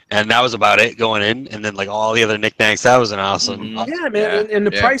 and that was about it going in. And then like all the other knicknacks, that was an awesome. Yeah, man. And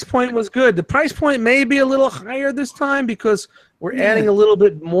the price point was good. The price point may be a little higher this time because we're adding a little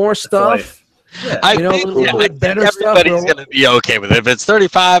bit more stuff. Yeah. I think, a little bit better everybody's stuff. gonna be okay with it. If it's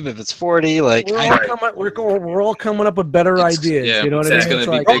 35, if it's 40, like we're all coming up with better ideas. Yeah, you know what I it's mean?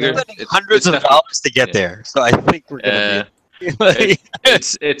 gonna be like, bigger. hundreds of dollars to get there. So I think we're gonna be.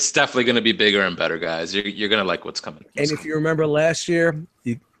 It's definitely going to be bigger and better, guys. You're going to like what's coming. And if you remember last year,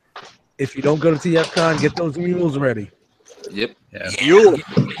 if you don't go to TFCon, get those mules ready. Yep. Yeah.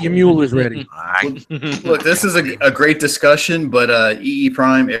 Your mule is ready. Look, this is a great discussion, but EE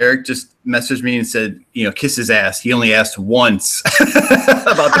Prime Eric just messaged me and said, kiss his ass. He only asked once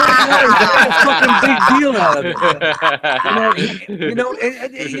about the fucking big deal out of it.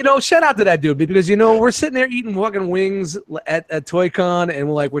 Shout out to that dude, because we're sitting there eating fucking wings at ToyCon, and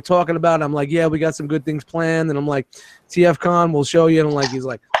we're talking about it. I'm like, yeah, we got some good things planned, and I'm like, TFCon, we'll show you. And he's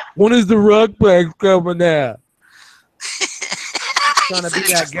like, when is the Rock Pack coming out? Trying to be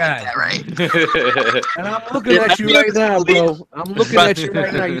that guy, right? And I'm looking at you right now, bro. I'm looking at you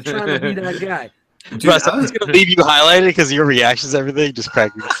right now. You're trying to be that guy. Dude, Russ, I'm just gonna leave you highlighted because your reactions, everything, just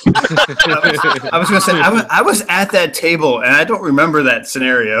cracked me. I was gonna say I was at that table and I don't remember that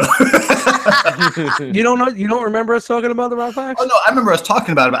scenario. You don't know? You don't remember us talking about the Rock Pack? Oh no, I remember us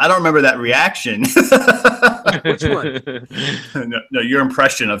talking about it, but I don't remember that reaction. Which one? No, your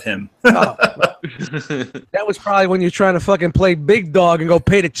impression of him. Oh, that was probably when you're trying to fucking play big dog and go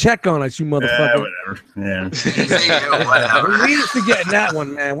pay the check on us, you motherfucker. Yeah, whatever. Whatever. We ain't forgetting that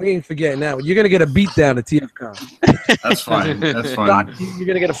one, man. We ain't forgetting that one. You're gonna get a beat down at TFCon. That's fine. That's fine. Doc, you're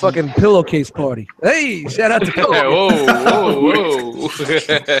gonna get a fucking pillowcase party. Hey, shout out to Whoa.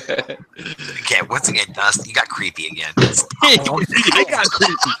 Okay, once again, Dust, you got creepy again. I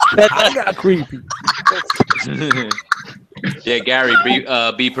got creepy. Yeah, Gary,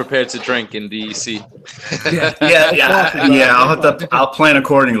 be prepared to drink in DEC. Yeah. I'll plan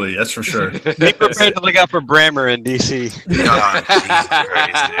accordingly. That's for sure. Be prepared to look out for Brammer in DC.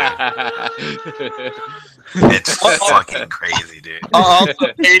 It's fucking crazy, dude. Also,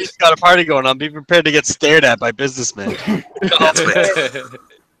 Katie's got a party going on. Be prepared to get stared at by businessmen.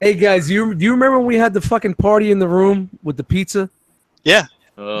 Hey guys, do you remember when we had the fucking party in the room with the pizza? Yeah.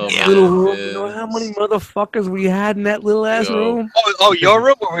 Oh, Yeah. Little room. You know how many motherfuckers we had in that little ass room? Oh, your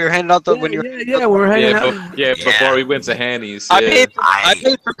room where we were handing out the when you were. Yeah, we were hanging out. Before we went to Hanny's. I paid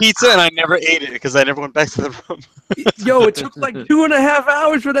for pizza and I never ate it because I never went back to the room. Yo, it took like 2.5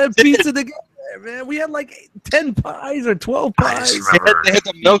 hours for that pizza to get there, man. We had like 10 pies or 12 I pies. just remember They had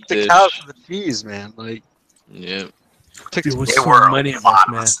to milk the cows for the cheese, man. Like, Yeah. There was there so were many a of lot us,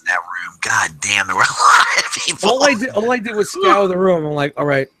 of man. us in that room. God damn, there were a lot of people. All I did was scour the room. I'm like, all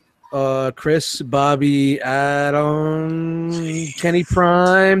right, Chris, Bobby, Adam, Kenny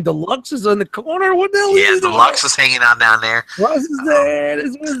Prime, Deluxe is on the corner. What the hell Yeah, is the Lux was hanging out down there. Russ is there.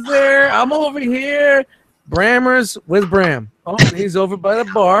 This was there. I'm over here. Brammer's with Bram. Oh, and he's over by the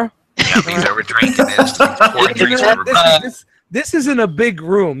bar. Yeah, he's over drinking. There's pouring drinks for everybody. This isn't a big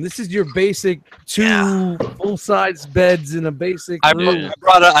room. This is your basic two full-size beds in a basic room.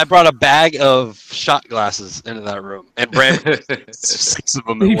 I brought a bag of shot glasses into that room, and Bram 6 of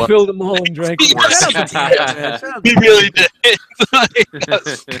them. He filled them all and drank them. He really did.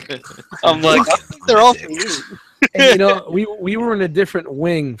 I'm like, I think they're all for you. And, we were in a different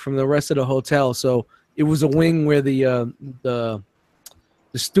wing from the rest of the hotel, so it was a wing where the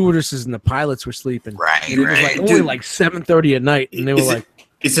stewardesses and the pilots were sleeping. Right, And it was like only like 7:30 at night, and they were like,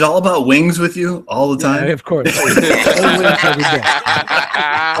 Is it all about wings with you all the time? Yeah, of course. All wings every day.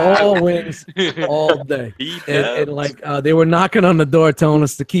 All wings all day. And like they were knocking on the door telling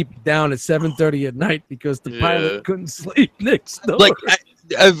us to keep it down at 7:30 at night because the pilot couldn't sleep next door. Like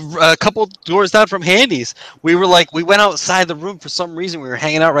a couple doors down from Handy's, we went outside the room for some reason. We were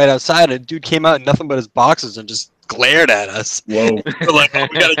hanging out right outside, and a dude came out in nothing but his boxers and just glared at us. Whoa. We're like, oh,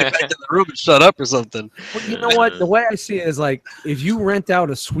 we gotta get back to the room and shut up or something. Well, you know what? The way I see it is like if you rent out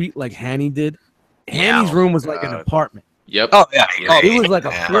a suite like Hanny did, Hanny's room was like an apartment. Yep. Oh yeah. It was like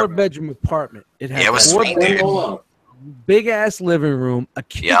a 4-bedroom apartment. It had it was 4 sweet, bedrooms, dude. big ass living room, a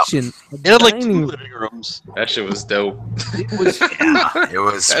kitchen, It had like 2 dining room. living rooms. That shit was dope. It was It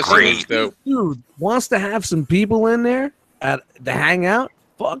was That shit great. was dope. dude wants to have some people in there to hang out.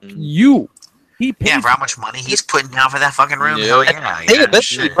 Fuck you. He paid Yeah, for how much money he's putting down for that fucking room? Yeah. Hell yeah. They yeah,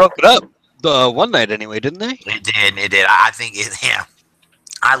 eventually shit. broke it up one night anyway, didn't they? It did. I think it, yeah.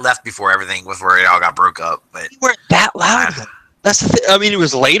 I left before everything with where it all got broke up, but We weren't that loud. Though. That's the thing. I mean, it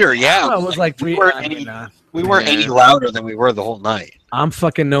was later, yeah. Oh, it was like 3. We weren't any louder than we were the whole night. I'm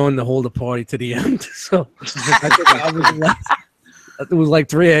fucking knowing to hold the party to the end. So I think I was like, it was like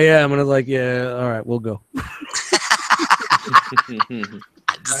 3 a.m. and I was like, yeah, all right, we'll go.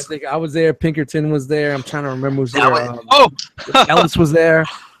 I think I was there. Pinkerton was there. I'm trying to remember who's there. Ellis was there.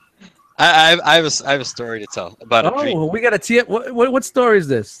 I have a story to tell about a dream. Oh, we got a TF. What story is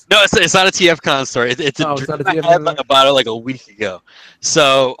this? No, it's not a TFCon story. It's a It's dream not a I had TFCon? about it like a week ago.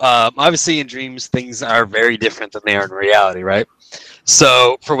 So obviously in dreams things are very different than they are in reality, right?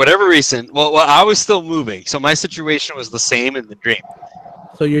 So for whatever reason, well, I was still moving, so my situation was the same in the dream.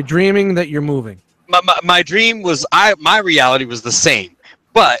 So you're dreaming that you're moving. My dream was my reality was the same,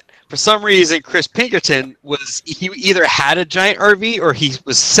 but for some reason Chris Pinkerton he either had a giant RV or he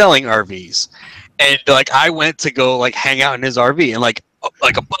was selling RVs, and like I went to go like hang out in his RV, and like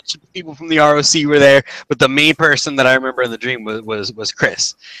a bunch of people from the ROC were there, but the main person that I remember in the dream was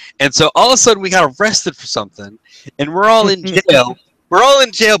Chris. And so all of a sudden we got arrested for something, and we're all in jail. We're all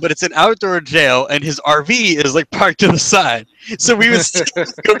in jail, but it's an outdoor jail, and his RV is like parked to the side. So we would go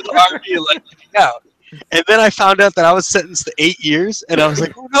to the RV and like hang out. And then I found out that I was sentenced to 8 years, and I was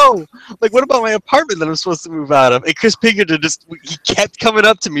like, oh no, like what about my apartment that I'm supposed to move out of? And Chris Pinkerton he kept coming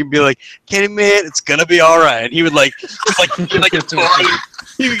up to me and be like, Kenny man, it's gonna be all right. And he would give me like a toy.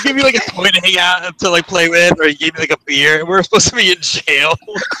 He would give me like a toy to hang out to like play with, or he gave me like a beer, and we were supposed to be in jail.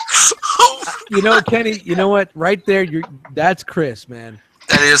 You know, Kenny. You know what? Right there, that's Chris, man.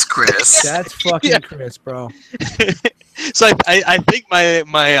 that is Chris. That's fucking Chris, bro. So I think my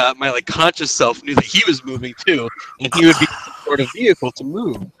like conscious self knew that he was moving too, and he would be some sort of vehicle to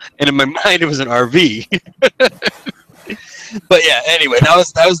move. And in my mind, it was an RV. But yeah, anyway, that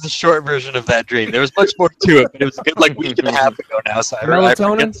was the short version of that dream. There was much more to it, but it was a good like week and a half ago now. So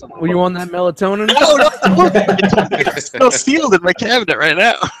Melatonin? Were you on that melatonin? No, it's still sealed in my cabinet right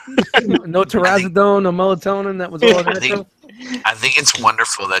now. No terazidone, no melatonin. That was all that. I think it's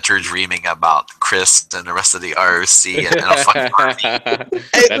wonderful that you're dreaming about Chris and the rest of the ROC and a fucking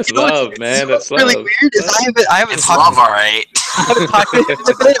RV. That's love, man. That's really love. weird. Is I haven't It's talked love, all right. I haven't talked to him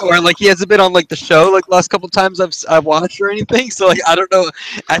in a bit, or like he hasn't been on like the show like the last couple times I've watched or anything. So like I don't know.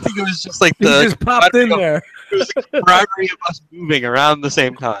 I think it was just like He just popped in there. It was like the camaraderie of us moving around the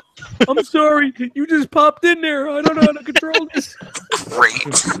same time. I'm sorry, you just popped in there. I don't know how to control this. Great.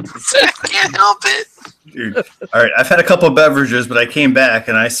 I can't help it. Dude. All right, I've had a couple of beverages, but I came back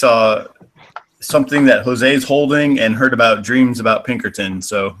and I saw something that Jose's holding and heard about dreams about Pinkerton.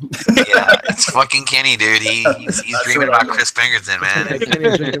 So Yeah, it's fucking Kenny, dude. He's dreaming about Chris Pinkerton, man.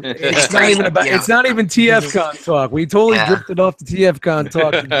 It's not even TFCon talk. We totally drifted off the TFCon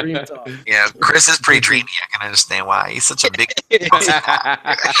talk to dream talk. Yeah, Chris is pretty dreamy. I can understand why. He's such a big.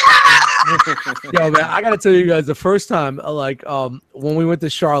 Yo, man, I gotta tell you guys, the first time, when we went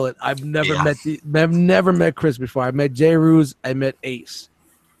to Charlotte, I've never met Chris before. I met J. Ruse, I met Ace.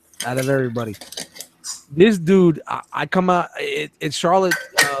 Out of everybody, this dude, I come out. It's Charlotte.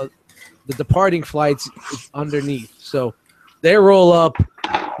 The departing flights is underneath, so they roll up.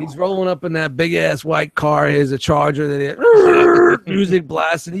 He's rolling up in that big ass white car. Here's a Charger that music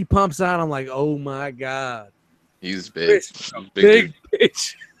blasting. He pumps out. I'm like, oh my god, He's big. big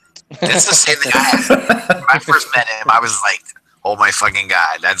bitch. That's the same thing I had. When I first met him, I was like, oh my fucking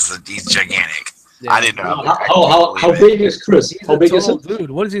god, he's gigantic. Yeah. I didn't know. How big is Chris? How big is it? Dude,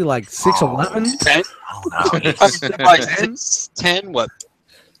 what is he like? 6'11"? 10? I don't know. Like 10? What?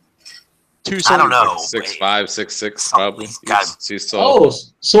 I don't know. 6'5", 6'6", probably. God. He's tall. Oh,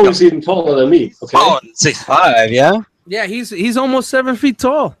 so he's even taller than me. Okay. Oh, 6'5", yeah? Yeah, he's almost 7 feet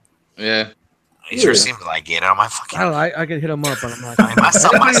tall. Yeah. He sure seems like it. I'm like, fucking. I don't know. I could hit him up, but I'm not. I mean, my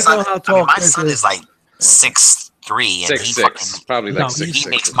son, my son Chris is like 6'3" and he 6'6", fucking. probably like 6'6". He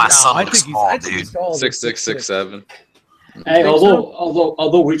makes my son look small, dude. 6'6", 6'7". Hey,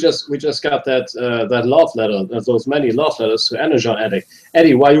 although we just got that love letter, those many love letters to Energon Addict.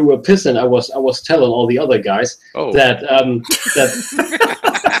 Eddie, while you were pissing, I was telling all the other guys that that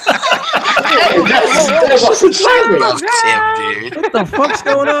was the timing. Love Tim, dude. What the fuck's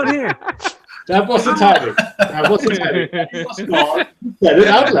going on here? That was the timing. That was the timing. Eddie was gone. Said it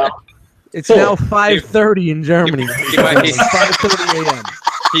out loud. It's now 5:30 in Germany. He might- It's 5:30 a.m.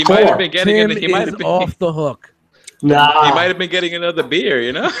 He might have been getting. Tim He might is have been off the hook. Nah. He might have been getting another beer,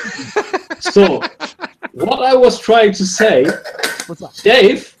 you know. So, what I was trying to say, What's up?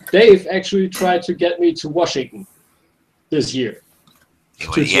 Dave actually tried to get me to Washington this year. He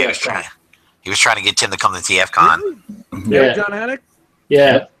was trying to get Tim to come to TFCon. Yeah. John Haddock?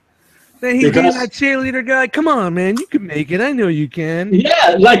 Yeah. Then he being Because- that cheerleader guy. Come on, man. You can make it. I know you can.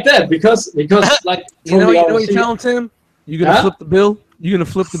 Yeah, like that, because like You know from the what you RC tell him, Tim? You gonna flip the bill? You gonna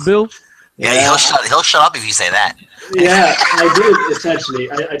flip the bill? Yeah, he'll shut up if you say that. Yeah, I did essentially.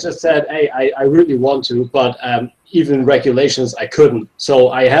 I just said, hey, I really want to, but even regulations I couldn't. So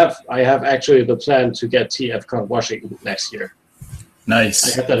I have actually the plan to get TFCon Washington next year.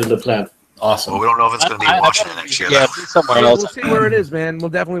 Nice. I have that in the plan. Awesome. Well, we don't know if it's going to be in Washington next year. Yeah, Though. somewhere We'll else. see where it is, man. We'll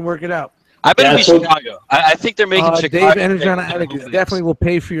definitely work it out. I bet it'll be Yeah, so- Chicago. I think they're making Chicago. Dave Energon Addict definitely will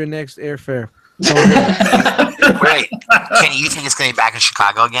pay for your next airfare. Wait, Kenny, you think it's going to be back in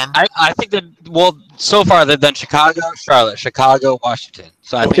Chicago again? I think that, well, so far they've done Chicago, Charlotte, Chicago, Washington.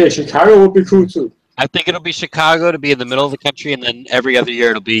 So Okay, Chicago would be cool too. I think it'll be Chicago to be in the middle of the country, and then every other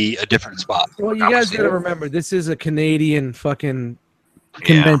year it'll be a different spot. Well, you guys got to remember, this is a Canadian fucking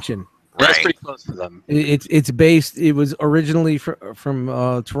convention. That's Right. pretty close to them. It's based. It was originally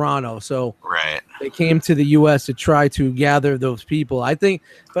from Toronto, so Right. they came to the U.S. to try to gather those people. I think,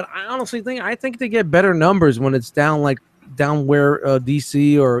 but I honestly think they get better numbers when it's down where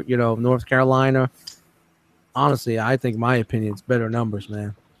D.C. or North Carolina. Honestly, I think my opinion it's better numbers,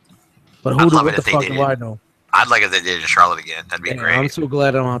 man. But I'd love what it the if they fuck did do it. I know? I'd like if they did it in Charlotte again. That'd be Yeah, great. I'm so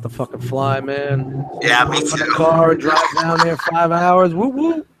glad I don't have to fucking fly, man. Yeah, me Get in too. the car and drive down there 5 hours. Woo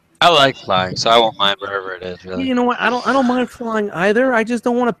woo. I like flying, so I won't mind wherever it is. Really. You know what? I don't mind flying either. I just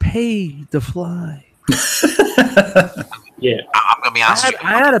don't want to pay to fly. Yeah. I'm gonna be honest with you.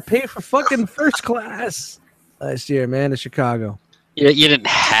 I had to pay for fucking first class last year, man, to Chicago. You didn't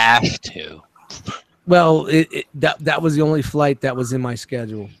have to. Well, that was the only flight that was in my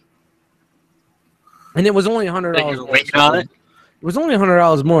schedule, and it was only $100. That you were waiting on it? It was only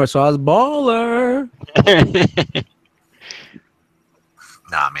 $100 more, so I was baller.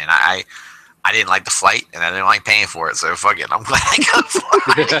 Nah, man, I didn't like the flight and I didn't like paying for it, so fuck it. I'm glad I got a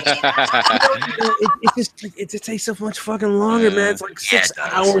flight. It just takes so much fucking longer, man. It's like Yeah, 6 it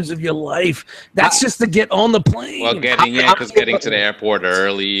does. hours of your life. That's just to get on the plane. Well, getting to the airport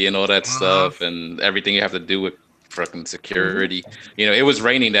early and all that stuff, and everything you have to do with fucking security. It was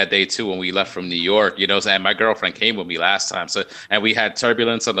raining that day too when we left from New York. And my girlfriend came with me last time, and we had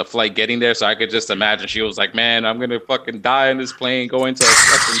turbulence on the flight getting there. So I could just imagine she was like, "Man, I'm gonna fucking die in this plane going to a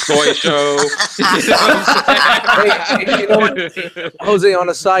fucking toy show." Hey, Jose, on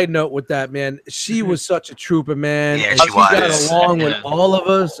a side note with that, man, she was such a trooper, man. Yeah, and she got was. along with all of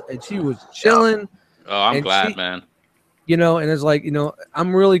us, and she was chilling. Oh, I'm And glad, she- man. And it's like,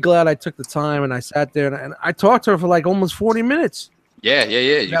 I'm really glad I took the time and I sat there and I talked to her for like almost 40 minutes. Yeah.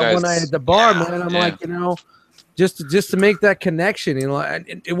 You That guys. one night at the bar, man. I'm yeah. like, just to make that connection,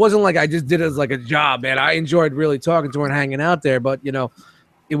 and it wasn't like I just did it as like a job, man. I enjoyed really talking to her and hanging out there, but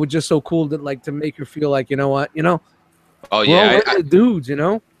it was just so cool to make her feel like, Oh we're all yeah. regular dudes,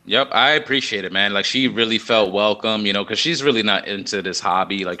 Yep, I appreciate it, man. Like, she really felt welcome, because she's really not into this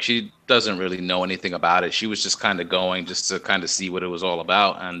hobby. Like, she doesn't really know anything about it. She was just kind of going just to kind of see what it was all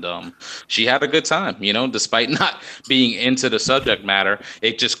about. And she had a good time, despite not being into the subject matter.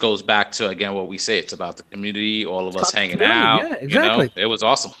 It just goes back to, again, what we say. It's about the community, all of us hanging out. Yeah, exactly. It was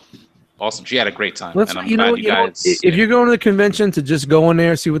awesome. Awesome. She had a great time. Let's, and I'm glad you guys. if you're going to the convention to just go in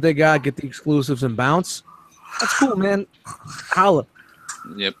there, see what they got, get the exclusives and bounce, that's cool, man. Holla.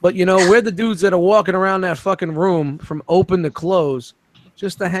 Yep. But we're the dudes that are walking around that fucking room from open to close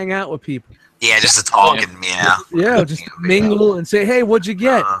just to hang out with people. Yeah, just to talk and Yeah, just mingle and say, hey, what'd you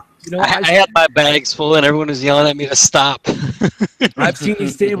get? I had my bags full and everyone was yelling at me to stop. I've seen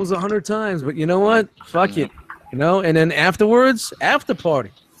these tables 100 times, but you know what? Fuck it. And then afterwards, after party.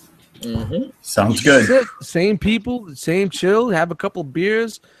 Sounds good. Sit, same people, same chill, have a couple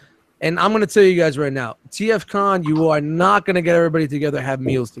beers, And I'm going to tell you guys right now, TFCon, you are not going to get everybody together, have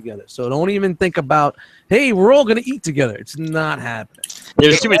meals together. So don't even think about, hey, we're all going to eat together. It's not happening.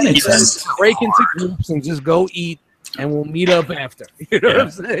 There's too many people. Break into groups and just go eat, and we'll meet up after. You know what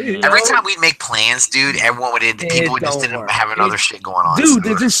I'm saying? You Every know? time we'd make plans, dude, everyone would people just don't didn't work. have another shit going on. Dude,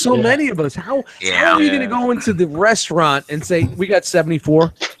 there's just so many of us. How are we going to go into the restaurant and say, we got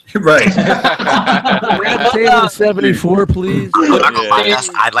 74? Right. Grab table 74, please. I'm not gonna lie,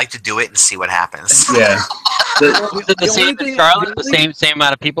 I'd like to do it and see what happens. Yeah. Was it the same in Charlotte? The same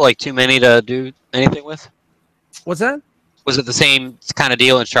amount of people, like too many to do anything with? What's that? Was it the same kind of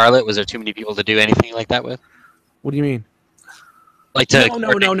deal in Charlotte? Was there too many people to do anything like that with? What do you mean? Like to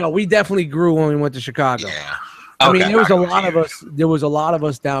No. We definitely grew when we went to Chicago. Yeah. I mean, Okay. there was a lot of us. There was a lot of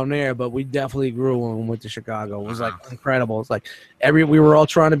us down there, but we definitely grew when we went to Chicago. It was like incredible. It's like we were all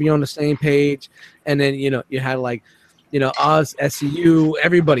trying to be on the same page, and then you had like, us, SCU,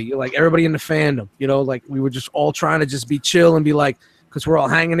 everybody, like everybody in the fandom. Like we were just all trying to just be chill and be like, because we're all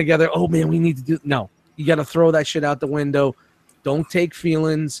hanging together. Oh man, we need to do. No, you got to throw that shit out the window. Don't take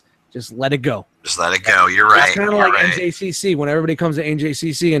feelings. Just let it go. Just let it go. You're right. It's kind of like NJCC. When everybody comes to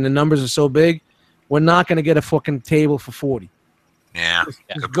NJCC and the numbers are so big, we're not going to get a fucking table for 40. Yeah.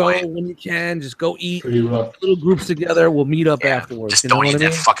 Just go when you can. Just go eat. Pretty rough. Little groups together. We'll meet up afterwards. Just you know don't what eat I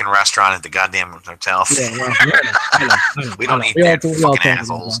that mean? fucking restaurant at the goddamn hotel. Yeah, I know. We don't eat We all that talk fucking about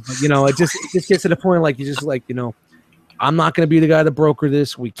assholes. that, but, it just gets to the point like you just like, I'm not going to be the guy to broker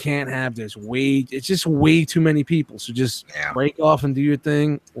this. We can't have this. It's just way too many people. So just break off and do your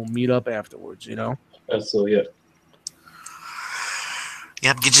thing. We'll meet up afterwards, That's so, yeah.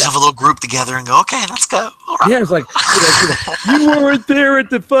 Yeah, get yourself a little group together and go, okay, let's go. All right. Yeah, it's like, you weren't there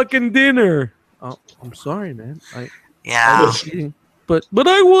at the fucking dinner. Oh, I'm sorry, man. But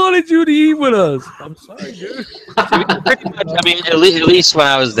I wanted you to eat with us. I'm sorry, dude. Pretty much, I mean, at least when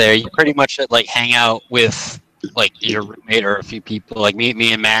I was there, you pretty much like hang out with like your roommate or a few people. Like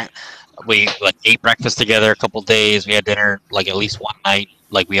me and Matt, we like ate breakfast together a couple days. We had dinner like at least one night.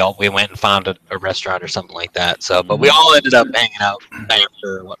 Like we went and found a restaurant or something like that. So, but we all ended up hanging out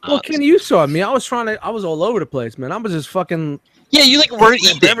after and whatnot. Well, Ken, you saw me. I was all over the place, man. I was just fucking. Yeah, you like weren't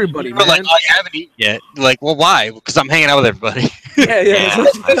eating. Everybody, you were like, oh, I haven't eaten yet. Like, well, why? Because I'm hanging out with everybody. Yeah,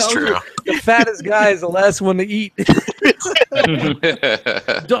 that's true. The fattest guy is the last one to eat.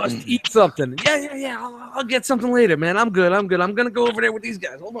 Just eat something. Yeah. I'll get something later, man. I'm good. I'm gonna go over there with these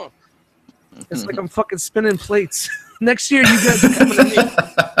guys. Hold on. It's like I'm fucking spinning plates. Next year, you guys are coming to me.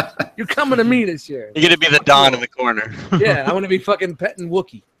 You're coming to me this year. You're gonna be the Don in the corner. Yeah, I want to be fucking petting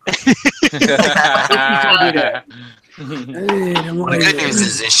Wookie. Well, the good news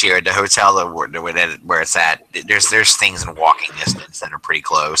is this year, the hotel where it's at, there's things in walking distance that are pretty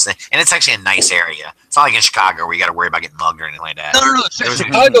close, and it's actually a nice area. It's not like in Chicago where you got to worry about getting mugged or anything like that. No.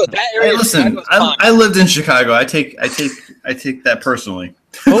 Chicago, that area. Hey, listen, I lived in Chicago. I take that personally.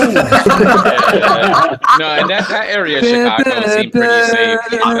 No, and that area of Chicago seemed pretty safe.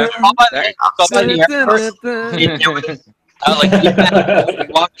 We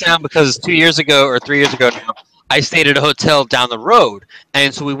walked down because 2 years ago or 3 years ago now, I stayed at a hotel down the road,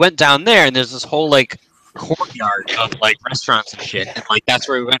 and so we went down there, and there's this whole like courtyard of like restaurants and shit, and like that's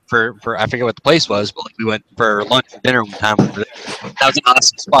where we went for I forget what the place was, but like we went for lunch or dinner one time over there. That was an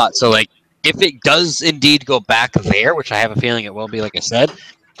awesome spot. So like if it does indeed go back there, which I have a feeling it will be, like I said,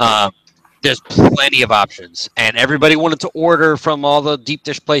 there's plenty of options, and everybody wanted to order from all the deep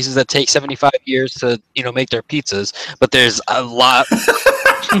dish places that take 75 years to make their pizzas, but there's a lot.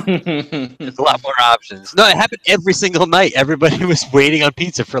 There's a lot more options. No, it happened every single night. Everybody was waiting on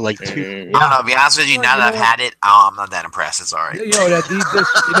pizza for like 2. I don't know. To be honest with you, now that I've had it, I'm not that impressed. It's all right. That deep dish.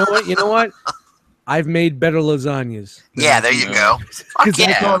 You know what? I've made better lasagnas. Yeah, there you go. Fuck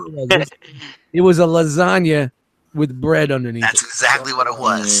yeah. It was a lasagna with bread underneath. That's exactly what it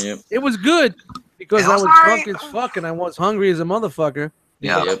was. It was good because I was drunk as fuck and I was hungry as a motherfucker.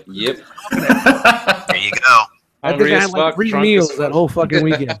 Yeah. Yep. There you go. I think I had like 3 meals that whole fucking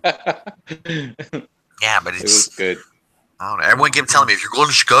weekend. Yeah, but it was good. I don't know. Everyone kept telling me, if you're going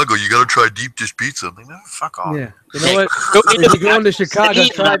to Chicago, you got to try deep dish pizza. I'm like, no, fuck off. Yeah. You know what? If you're going to Chicago,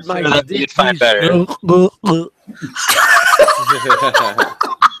 try my deep you'd find better.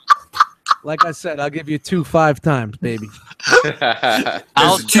 Like I said, I'll give you 2 5 times, baby.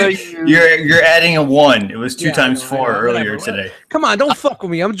 I'll show you. You're adding a 1. It was 2 times 4 earlier today. Come on, don't fuck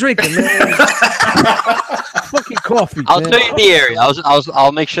with me. I'm drinking, man. Fucking coffee. I'll show you the area.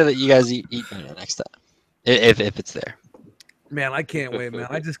 I'll make sure that you guys eat next time, if it's there. Man, I can't wait, man.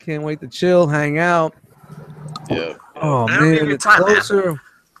 I just can't wait to chill, hang out. Yeah. Oh That'll be a man, good it's time, closer.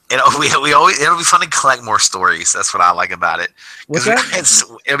 It'll be fun to collect more stories. That's what I like about it. What's that?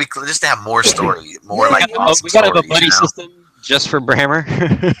 It'll be just to have more stories, more Yeah, like awesome we gotta have a stories, buddy you know? system just for Brammer.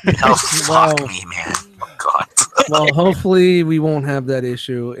 Oh, fuck Wow. me, man. Oh, God. Well, hopefully we won't have that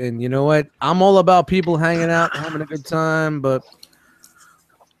issue. And you know what? I'm all about people hanging out, having a good time, but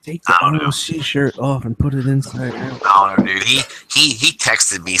take the I don't know. ROC shirt off and put it inside out. I don't know, dude. He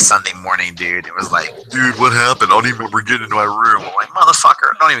texted me Sunday morning, dude. It was like, dude, what happened? I don't even remember getting into my room. I'm like,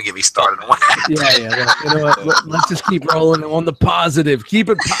 motherfucker, don't even get me started on what happened. Yeah. Well, you know what? Let's just keep rolling on the positive. Keep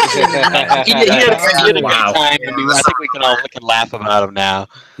it positive. He had a good Wow. time. I think we can laugh about him now.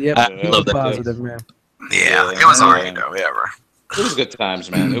 Yep. I Keep love it that positive, man. Yeah, it was alright though. Whatever. It was good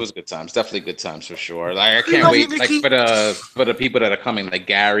times, man. It was good times. Definitely good times for sure. Like I can't wait, like for the people that are coming, like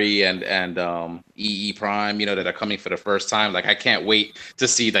Gary and EE Prime, you know, that are coming for the first time. Like I can't wait to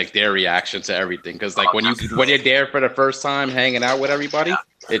see like their reaction to everything. Because like when you're there for the first time, hanging out with everybody,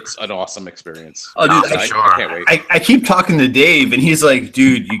 it's an awesome experience. Oh, dude, for sure. I can't wait. I keep talking to Dave, and he's like,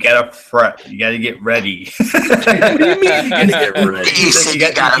 "Dude, you gotta prep. You gotta get ready. What do you mean you gotta get ready?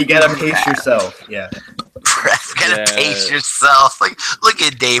 You gotta pace yourself." Yeah. Gotta pace yourself. Like, look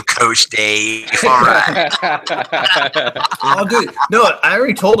at Dave, Coach Dave. All right. Oh, dude, no, I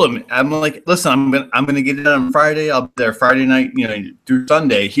already told him. I'm like, listen, I'm gonna get it on Friday. I'll be there Friday night, you know, through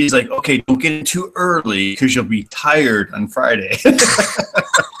Sunday. He's like, okay, don't get in too early because you'll be tired on Friday.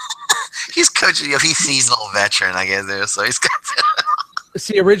 He's coaching. He's a seasonal veteran, I guess. There, so he's got.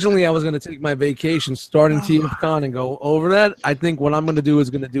 See, originally I was going to take my vacation, start in TFCon and go over that. I think what I'm going to do is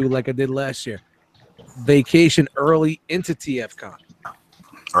going to do like I did last year. Vacation early into TFCon.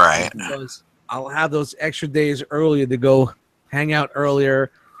 Right. Because I'll have those extra days earlier to go hang out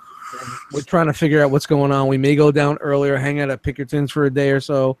earlier. We're trying to figure out what's going on. We may go down earlier, hang out at Pickerton's for a day or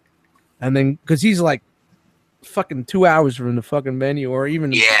so. And then, because he's like fucking 2 hours from the fucking venue or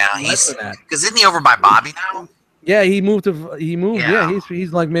even less than that. Because isn't he over by Bobby now? Yeah, he moved. Yeah,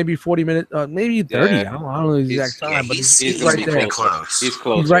 he's like maybe 40 minutes, maybe 30. Yeah. I don't know the exact time, but he's right there. Close. He's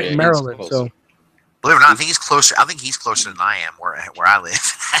close. He's right in Maryland, so. Believe it or not, I think he's closer. I think he's closer than I am where I live.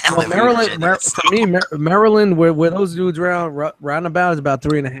 Well, Maryland, where those dudes round about is about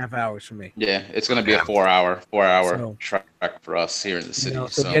 3.5 hours for me. Yeah, it's gonna be a 4 hour track for us here in the city.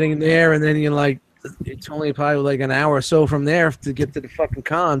 So getting there and then you're like, it's only probably like an hour or so from there to get to the fucking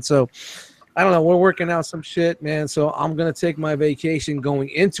con. So I don't know. We're working out some shit, man. So I'm gonna take my vacation going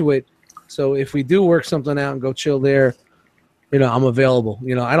into it. So if we do work something out and go chill there, you know, I'm available.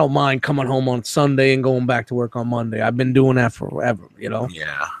 You know, I don't mind coming home on Sunday and going back to work on Monday. I've been doing that forever, you know?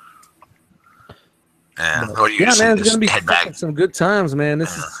 Yeah. Man, it's going to be some good times, man.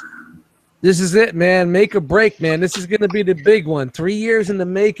 This is it, man. Make or break, man. This is going to be the big one. 3 years in the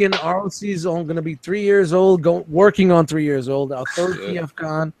making. ROC is going to be 3 years old, working on 3 years old. Our third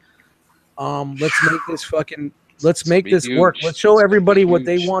TFCon. Let's make this work. Let's show everybody what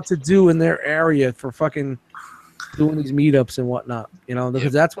they want to do in their area for fucking doing these meetups and whatnot, you know,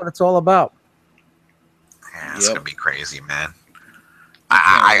 because that's what it's all about. Yeah, it's gonna be crazy, man.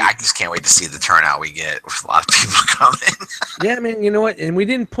 I just can't wait to see the turnout we get with a lot of people coming. Yeah, man. You know what? And we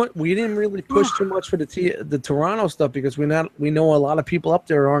didn't really push too much for the Toronto stuff because we know a lot of people up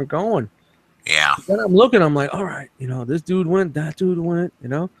there aren't going. Yeah. Then I'm looking. I'm like, all right, you know, this dude went, that dude went, you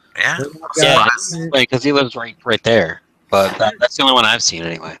know. Yeah. Because he lives right there. But that's the only one I've seen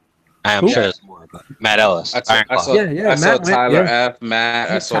anyway. I'm sure there's more, but Matt Ellis. I saw Tyler F.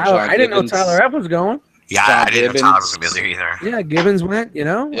 Matt. I saw Tyler. John I didn't know Gibbons. Tyler F. was going. Yeah, I didn't know Tyler was gonna be there either. Yeah, Gibbons went. You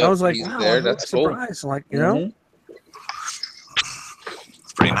know, Yep, I was like, he's wow, there. That's surprised. cool. Like, you know,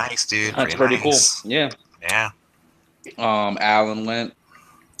 It's pretty nice, dude. That's pretty nice. cool. Yeah. Yeah. Alan went.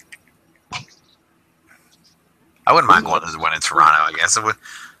 I wouldn't mind going to one in Toronto. I guess it would.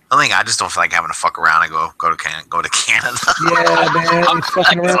 I just don't feel like having to fuck around and go to Canada. Yeah, man, you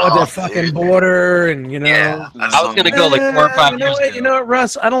fucking around with the fucking border, and you know. Yeah, I was gonna go like 4 or 5 years ago. You know what,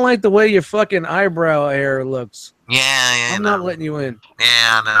 Russ? I don't like the way your fucking eyebrow hair looks. Yeah. I'm not letting you in.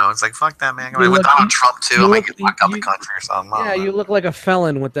 Yeah, no, it's like fuck that, man. I mean, with Donald Trump too, I might get locked out the country or something. Yeah, you look like a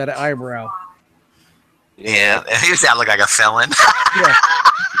felon with that eyebrow. Yeah, he said I look like a felon. Yeah.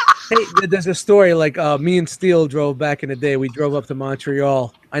 Hey, there's a story like me and Steele drove back in the day. We drove up to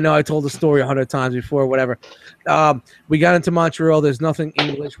Montreal. I know I told the story 100 times before, whatever. We got into Montreal. There's nothing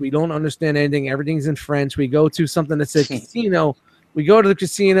English. We don't understand anything. Everything's in French. We go to something that says casino. We go to the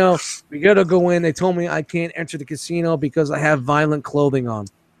casino. We got to go in. They told me I can't enter the casino because I have violent clothing on.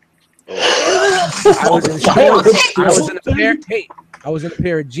 I was in shorts. I was in a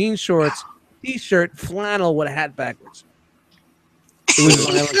pair of jean shorts, T-shirt, flannel with a hat backwards. It was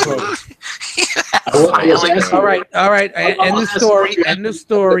violent clothing. All right. End the story. End the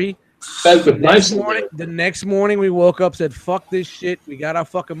story. The next morning, we woke up, said, "Fuck this shit." We got our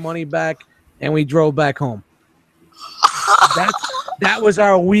fucking money back, and we drove back home. That was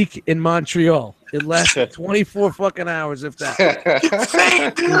our week in Montreal. It lasted 24 fucking hours, if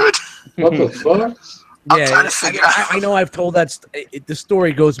that. Dude. What the fuck? Yeah, I know I've told that. The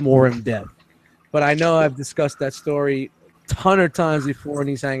story goes more in depth, but I know I've discussed that story a ton of times before in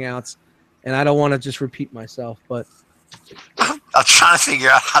these hangouts, and I don't want to just repeat myself. But I'm trying to figure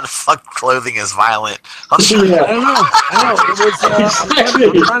out how the fuck clothing is violent. I don't know. It was. I'm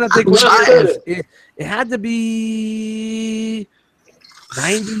trying to think what it was. It had to be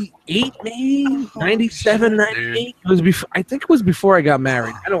 98, maybe 97, 98. It was before. I think it was before I got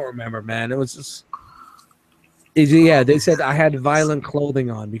married. I don't remember, man. It was just. Yeah, they said I had violent clothing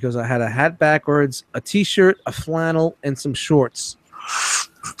on because I had a hat backwards, a t-shirt, a flannel, and some shorts.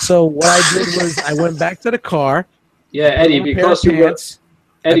 So what I did was I went back to the car. Yeah, Eddie, because you were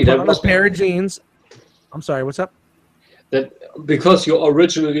Eddie, that was a pair of jeans. I'm sorry, what's up? That because you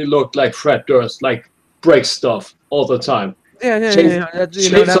originally looked like Fred Durst, like break stuff all the time. Yeah.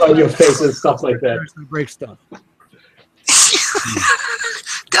 Shapes on your face and stuff like that. Break stuff.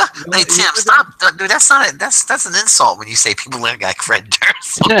 Hey Tim, stop, dude. That's not. That's an insult when you say people look like Fred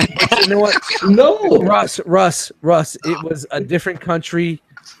Durst. You know what? No, Russ. It was a different country.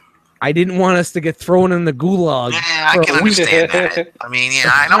 I didn't want us to get thrown in the gulag. Yeah, I can understand that. I mean,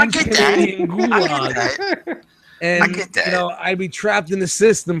 yeah, I get that. Gulag. And I get that. You know, I'd be trapped in the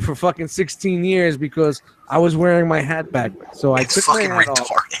system for fucking 16 years because I was wearing my hat backwards. So I took my hat off.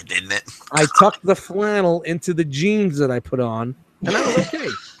 Retarded, isn't it? I tucked the flannel into the jeans that I put on, and I was okay.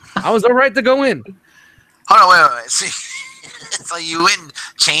 I was all right to go in. Hold on, wait. See, so you went and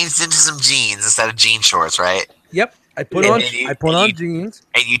changed into some jeans instead of jean shorts, right? Yep. I put on jeans.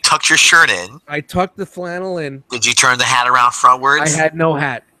 And you tucked your shirt in. I tucked the flannel in. Did you turn the hat around frontwards? I had no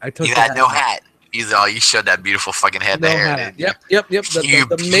hat. You had no hat. You showed that beautiful fucking head there. Yep.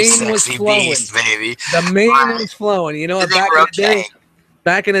 The mane was flowing, beast, baby. The mane was flowing. You know,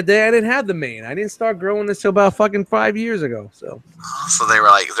 back in the day, I didn't have the mane. I didn't start growing this till about fucking 5 years ago. So they're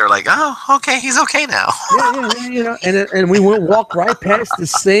like, oh, okay, he's okay now. Yeah. You know, and we walk right past the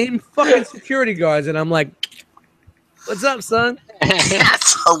same fucking security guards, and I'm like, "What's up, son?"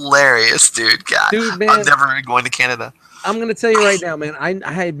 That's hilarious, dude. God, dude, man, I'm never going to Canada. I'm gonna tell you right now, man. I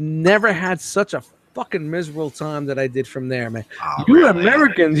have never had such a fucking miserable time that I did from there, man. Oh, you really?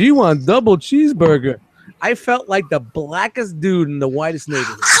 Americans, you want double cheeseburger. I felt like the blackest dude in the whitest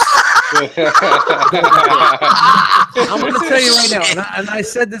neighborhood. I'm gonna tell you right now, and I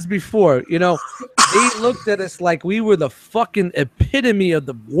said this before. You know, they looked at us like we were the fucking epitome of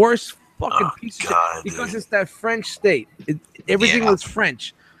the worst fucking piece of shit because it's that French state. Everything was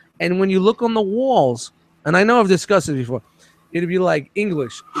French, and when you look on the walls. And I know I've discussed it before. It'd be like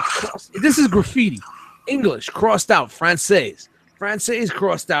English. This is graffiti. English crossed out Français. Français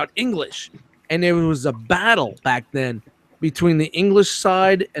crossed out English. And there was a battle back then between the English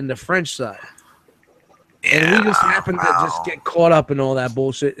side and the French side. And we just happened to just get caught up in all that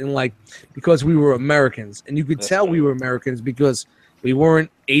bullshit. And like, because we were Americans. And you could tell we were Americans because we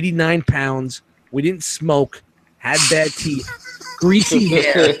weren't 89 pounds. We didn't smoke. Had bad teeth. Greasy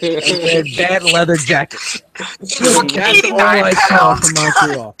hair and bad leather jackets. That's all I saw from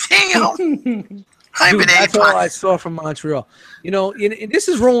Montreal. Damn. Dude, that's all I saw from Montreal. You know, and this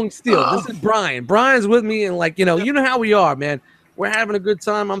is Rolling Steel. This is Brian. Brian's with me, and like, you know how we are, man. We're having a good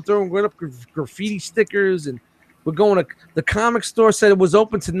time. I'm throwing up graffiti stickers, and we're going to the comic store. Said it was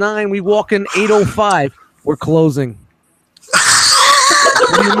open to 9. We walk in 8:05. We're closing.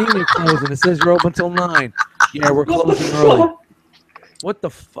 What do you mean you're closing? It says you're open till 9. Yeah, we're closing early. What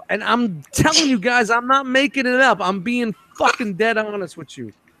the fuck? And I'm telling you guys, I'm not making it up. I'm being fucking dead honest with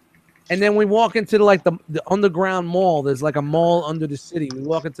you. And then we walk into the underground mall. There's like a mall under the city. We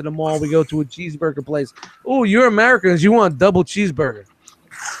walk into the mall. We go to a cheeseburger place. Oh, you're Americans. You want a double cheeseburger.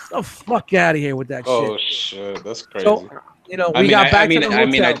 Get the fuck out of here with that shit. Oh, shit. That's crazy. So, you know, we got back to the hotel. I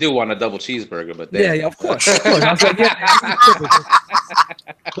mean, I do want a double cheeseburger, but yeah, of course. I was like, yeah.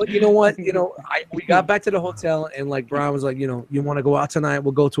 But you know what? You know, we got back to the hotel, and like Brian was like, you know, you want to go out tonight?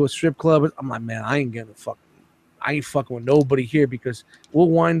 We'll go to a strip club. I'm like, man, I ain't fucking with nobody here because we'll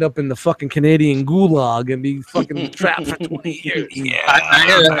wind up in the fucking Canadian gulag and be fucking trapped for 20 years. Yeah.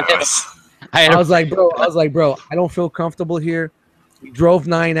 I was like, bro, I don't feel comfortable here. We drove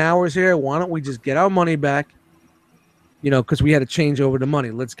 9 hours here. Why don't we just get our money back? You know, because we had to change over the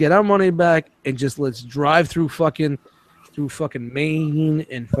money. Let's get our money back and just let's drive through fucking Maine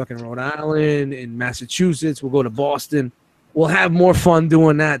and fucking Rhode Island and Massachusetts. We'll go to Boston. We'll have more fun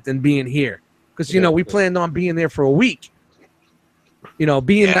doing that than being here. because we planned on being there for a week.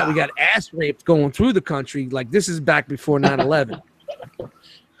 Being that we got ass raped going through the country, like this is back before 9/11.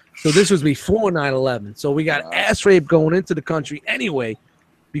 So this was before 9/11. So we got ass raped going into the country anyway,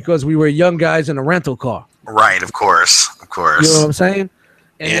 because we were young guys in a rental car. Right, of course. You know what I'm saying?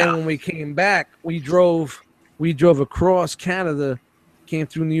 And then when we came back, we drove across Canada, came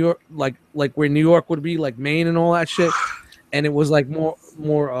through New York, like where New York would be, like Maine and all that shit. And it was like more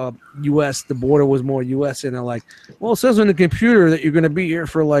U.S. The border was more U.S. And they're like, well, it says on the computer that you're going to be here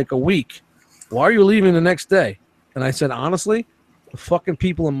for like a week. Why are you leaving the next day? And I said, honestly, the fucking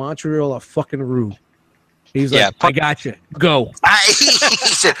people in Montreal are fucking rude. He's like, I got you. Go. He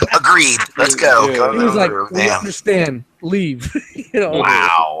said, agreed. Let's go. He was like, we understand. Leave.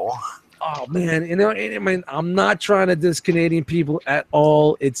 Wow. Oh man, I mean, I'm not trying to diss Canadian people at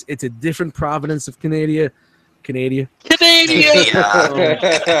all. It's a different province of Canada.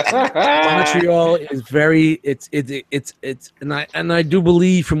 Montreal is very. It's and I do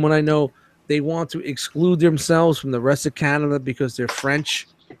believe, from what I know, they want to exclude themselves from the rest of Canada because they're French.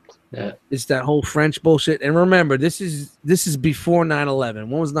 Yeah. It's that whole French bullshit. And remember, this is before 9/11.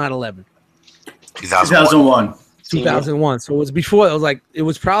 When was 9/11? 2001. 2001. So it was before. It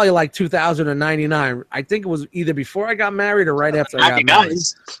was probably like 2000 or 99. I think it was either before I got married or right after I got married.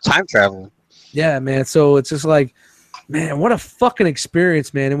 Time travel. Yeah, man. So it's just like, man, what a fucking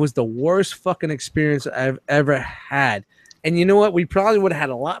experience, man. It was the worst fucking experience I've ever had. And you know what? We probably would have had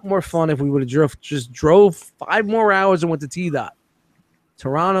a lot more fun if we would have drove 5 more hours and went to T-Dot.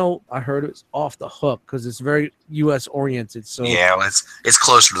 Toronto, I heard it's off the hook because it's very U.S. oriented. So it's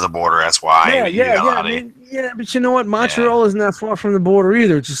closer to the border. That's why. Yeah. But you know what? Montreal isn't that far from the border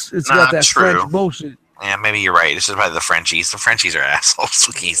either. It's got that French bullshit. Yeah, maybe you're right. It's just probably the Frenchies. The Frenchies are assholes.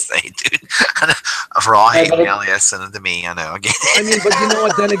 What can you say, dude? For all hating Elias and to me, I know. I mean, but you know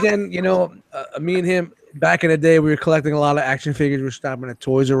what? Then again, me and him back in the day, we were collecting a lot of action figures. We were stopping at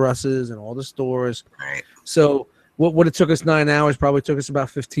Toys R Us's and all the stores. Right. So. What it took us 9 hours probably took us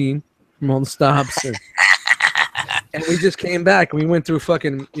about 15 from all the stops, and we just came back and we went through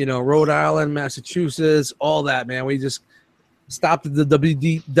fucking Rhode Island, Massachusetts, all that, man. We just stopped at the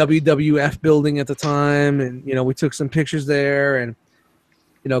WWF building at the time, and we took some pictures there, and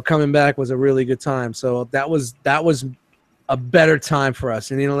coming back was a really good time. So that was a better time for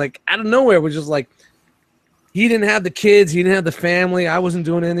us, and like out of nowhere, we're just like. He didn't have the kids. He didn't have the family. I wasn't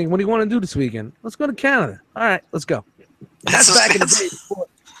doing anything. What do you want to do this weekend? Let's go to Canada. All right, let's go. That's back in the day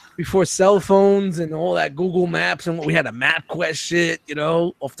before cell phones and all that Google Maps and we had a MapQuest shit,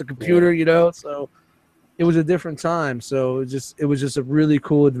 off the computer, So it was a different time. So it was just a really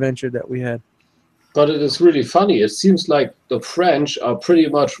cool adventure that we had. But it is really funny. It seems like the French are pretty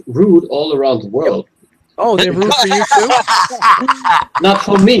much rude all around the world. Oh, they're rude for you too? Not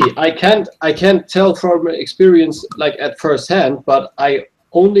for me. I can't tell from experience like at first hand, but I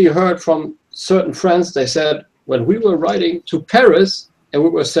only heard from certain friends. They said when we were riding to Paris and we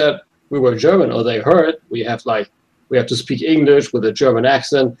were German, or they heard we have to speak English with a German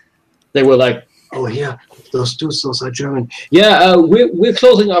accent. They were like, "Oh yeah, those are German. Yeah, we're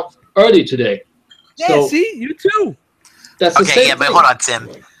closing up early today." Yeah, so, see, you too. That's the same but thing. hold on, Tim.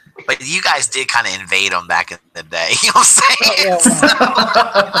 But you guys did kind of invade them back in the day. You know what I'm saying?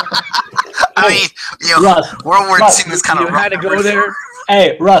 I mean, Russ, World War II was kind of rough. You had to go there.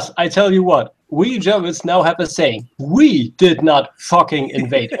 Hey, Russ, I tell you what. We Germans now have a saying. We did not fucking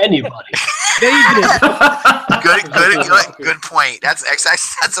invade anybody. They did. Good point. That's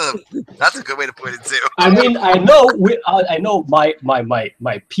a good way to put it too. I mean, I know my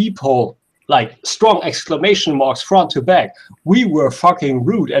people. Like strong exclamation marks front to back. We were fucking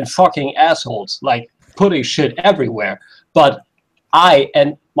rude and fucking assholes, like putting shit everywhere. But I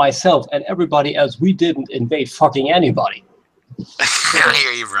and myself and everybody else, we didn't invade fucking anybody. I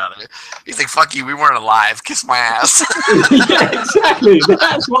hear you, brother. You think, fuck you, we weren't alive. Kiss my ass. Yeah, exactly.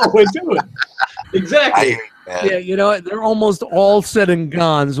 That's what we're doing. Exactly. Yeah, they're almost all said and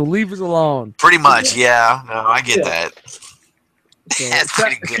gone, so leave us alone. Pretty much, yeah. No, I get that. So that's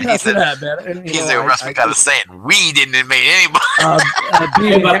pretty good. He said, man. He said, Russ, we got to say it. We didn't invade anybody.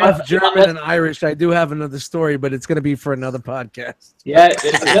 Being half German and Irish, I do have another story, but it's going to be for another podcast. Yeah,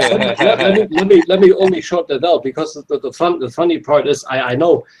 let me only short that out because the funny part is I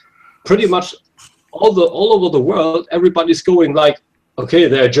know pretty much all over the world everybody's going like, okay,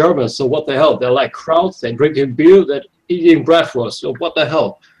 they're Germans, so what the hell? They're like crowds, they're drinking beer, they're eating bratwurst, so what the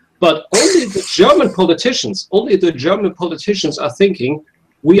hell? But only the German politicians are thinking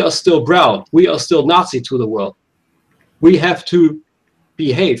we are still brown, we are still Nazi to the world. We have to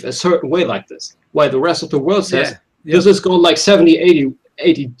behave a certain way like this. While the rest of the world says this is going like 70,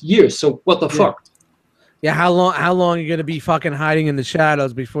 80 years. So what the fuck? Yeah, how long are you gonna be fucking hiding in the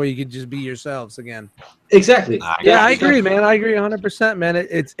shadows before you can just be yourselves again? Exactly. Yeah, I agree, man. I agree 100%, man.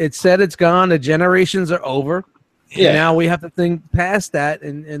 It's said it's gone. The generations are over. Yeah. And now we have to think past that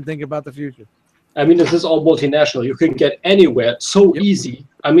and think about the future. I mean, this is all multinational. You can get anywhere so easy.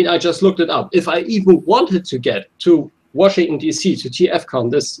 I mean, I just looked it up. If I even wanted to get to Washington, D.C., to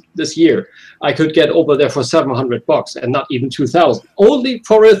TFCon this year, I could get over there for $700 and not even 2,000, only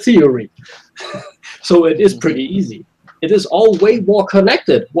for a theory. So it is pretty easy. It is all way more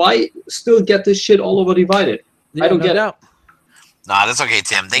connected. Why still get this shit all over divided? Yeah, I don't no get doubt. Nah, that's okay,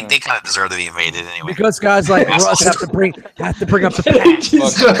 Tim. They kind of deserve to be invaded anyway. Because guys like Russ have to bring up the past.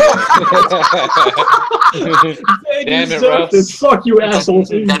 Damn it, Russ. Fuck you,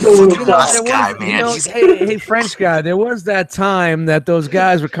 assholes. Hey, French guy, there was that time that those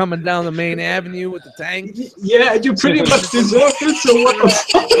guys were coming down the main avenue with the tank. Yeah, you pretty much deserved it, so what the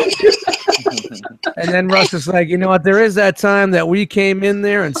fuck? And then Russ is like, you know what, there is that time that we came in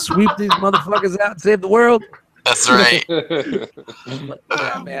there and sweep these motherfuckers out and save the world. That's right. Yeah,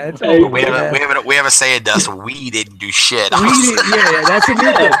 man, it's Hey, over, man. we have a saying, Dust. We didn't do shit. We didn't, yeah, that's a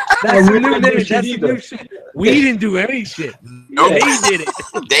new thing. That's a new name. do That's shit a either. new shit. We didn't do any shit. Nope. They did it.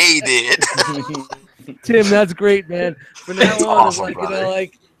 They did. Tim, that's great, man. From now That's on, awesome, it's like, brother.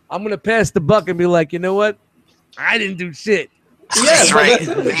 like I'm gonna pass the buck and be like, you know what? I didn't do shit. That's but right.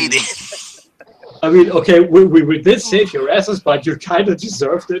 that- They did. I mean, okay, we did save your asses, but you kind of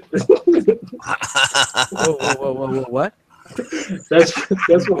deserved it. Whoa, what? that's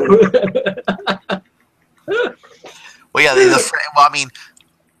what. Well, yeah. Well, I mean,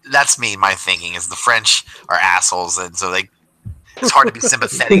 that's me. My thinking is the French are assholes, and so it's hard to be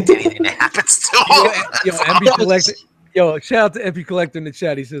sympathetic to anything that happens to them. Yo, MP Collector. Yo, shout out to MP Collector in the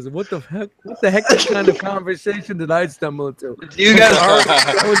chat. He says, "What the heck? What the heck kind of conversation did I stumble into? You guys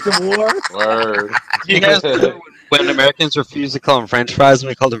Going to war? Word. you guys remember when Americans refused to call them French fries and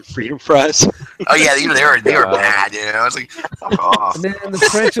we called them freedom fries? Oh yeah, they were bad. You know, it's like fuck off. Man, the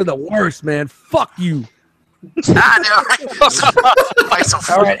French are the worst, man. Fuck you." All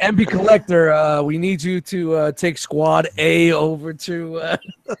right, MP Collector, we need you to take Squad A over to.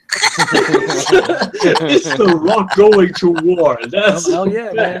 It's the Rock going to war. That's Hell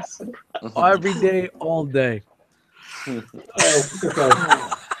yeah, man. Every day, all day.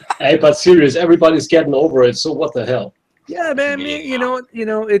 Hey, but serious, everybody's getting over it. So what the hell? Yeah, man. You know,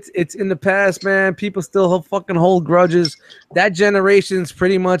 it's in the past, man. People still fucking hold grudges. That generation's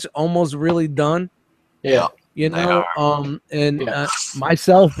pretty much almost really done. Yeah. You know,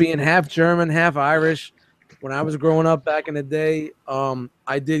 myself being half German, half Irish, when I was growing up back in the day,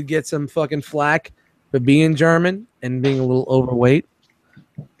 I did get some fucking flack for being German and being a little overweight.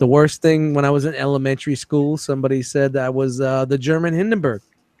 The worst thing when I was in elementary school, somebody said I was the German Hindenburg.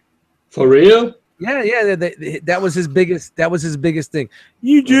 For real? Yeah. That was his biggest thing.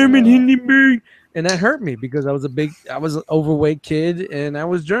 You German Hindenburg, and that hurt me because I was an overweight kid and I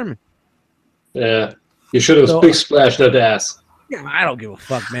was German. Yeah. You should have big splashed that ass. Yeah, I don't give a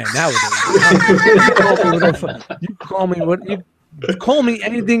fuck, man. Nowadays, you call me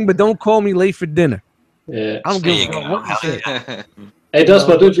anything, but don't call me late for dinner. Yeah. I don't give a fuck what you say. Hey,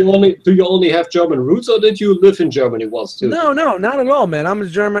 Duspa, do you only have German roots, or did you live in Germany once too? No, not at all, man. I'm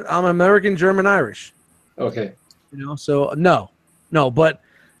American, German, Irish. Okay. You know, so no, but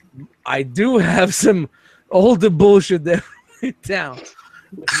I do have some older bullshit that went down.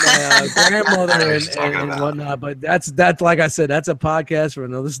 My grandmother and whatnot, but that's like I said, that's a podcast for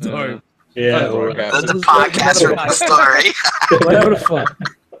another story. Yeah, That's a podcast for another story. Whatever the fuck.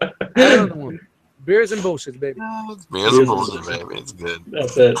 Another one. Beers and bullshit, baby. Beers and bullshit, baby. It's good.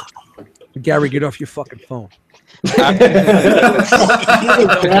 That's it. Gary, get off your fucking phone. Fucking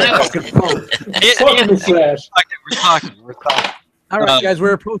phone. Fucking flash. We're talking. All right, guys,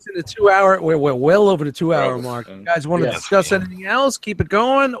 we're approaching the 2 hour. We're well over the 2 hour mark. You guys want to Yes. discuss anything else? Keep it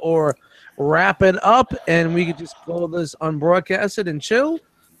going, or wrap it up, and we could just call this unbroadcasted and chill.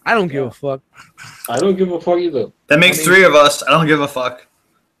 I don't give a fuck. I don't give a fuck either. That makes three of us. I don't give a fuck.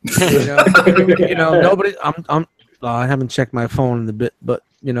 You know, nobody. I haven't checked my phone in a bit, but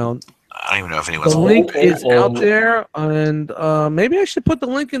you know, I don't even know if anyone's the link is out there, and maybe I should put the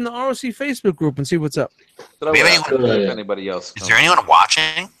link in the ROC Facebook group and see what's up. Maybe If anybody else. Is there anyone watching?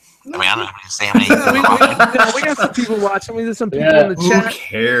 I mean, I don't know how many We got some people watching. There's some people Yeah. in the Who chat.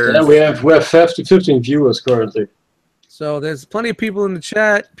 cares? Yeah, we have 15 viewers currently. So there's plenty of people in the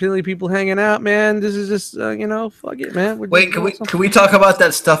chat, plenty of people hanging out, man. This is just, you know, fuck it, man. We're Wait, just can doing we can we talk about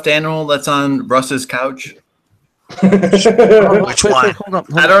that stuffed animal that's on Russ's couch? something. Which one? Hold up.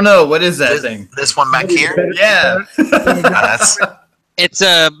 I don't know. What is that thing? This one back here? Yeah. That's It's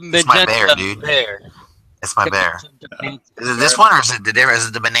a It's my bear, magenta dude. bear. It's my bear. Is it this one or is it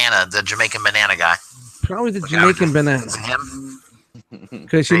the banana, the Jamaican banana guy? Probably the Jamaican banana. Is it him?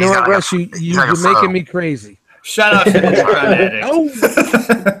 Because you know what, Russ, you're making me crazy. Shout out to the Neutron Addict. Oh,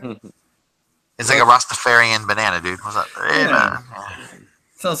 It's like a Rastafarian banana, dude. What's up? Yeah.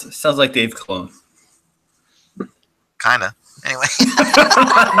 Sounds like Dave Clone. Kinda. Anyway.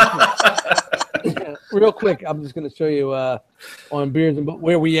 real quick, I'm just gonna show you on beers and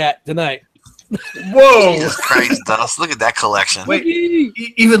where we at tonight. Whoa! Jesus Christ, Dust! Look at that collection. Wait,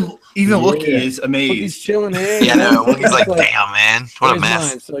 even Wookie is amazed. He's chilling here. Yeah, no, Wookie's like, damn, man, what a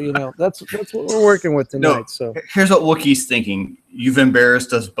mess. Mine. So that's what we're working with tonight. No, so here's what Wookie's thinking: you've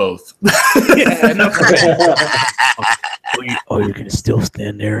embarrassed us both. Yeah, no. You're gonna still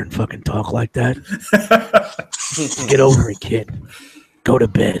stand there and fucking talk like that? Get over it, kid. Go to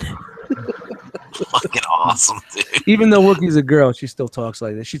bed. Fucking awesome, dude. Even though Wookie's a girl, she still talks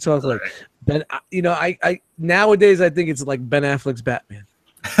like this. She talks like Ben. I nowadays I think it's like Ben Affleck's Batman.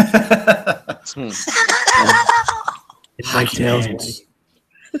 It's my tails white.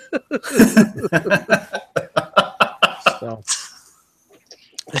 So,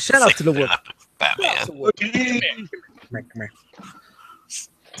 shout out to the Wookie. Batman.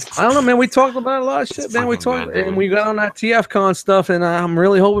 I don't know, man. We talked about a lot of shit, man. We talked and we got on that TFCon stuff, and I'm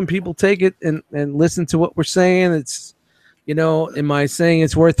really hoping people take it and listen to what we're saying. It's, am I saying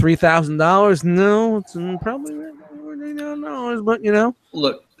it's worth $3,000? No, it's probably $3,000, but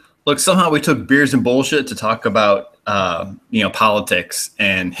Look. Somehow we took beers and bullshit to talk about, politics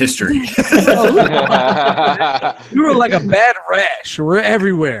and history. You were like a bad rash. We're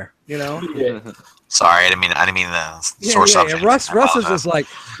everywhere, Yeah. Sorry, I didn't mean the source subject. Russ is just like,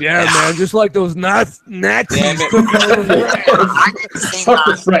 man, just like those Nazis. I didn't say Fuck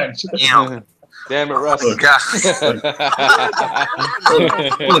the French. Damn it, Russ.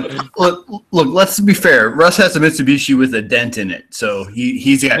 Look, let's be fair. Russ has a Mitsubishi with a dent in it, so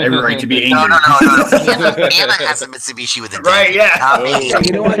he's got every right to be angry. No. Anna has a Mitsubishi with a dent. Right, yeah. Not me.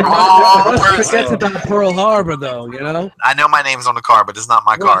 You know what? Russ forgets about Pearl Harbor, though, I know my name's on the car, but it's not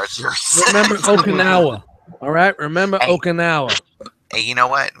my car. It's yours. Remember Okinawa. All right? Remember Okinawa. Hey, you know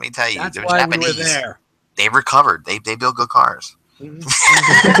what? Let me tell you. That's the why Japanese, we were there. they recovered. They build good cars.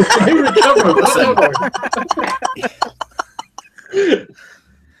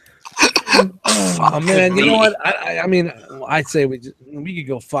 Oh man, you know what? I mean, I'd say we could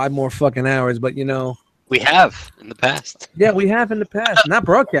go 5 more fucking hours, but We have in the past. yeah, we have in the past, not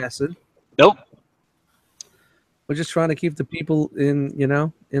broadcasted. Nope. We're just trying to keep the people in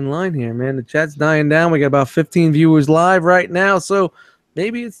line here, man. The chat's dying down. We got about 15 viewers live right now, so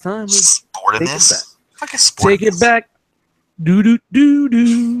maybe it's time we Sport in take this. it back. Fucking sport. Take it back. Do.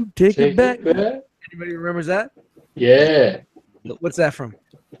 Take it back. Anybody remembers that? Yeah. What's that from?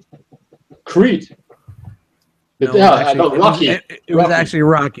 Creed. No, Rocky. It was actually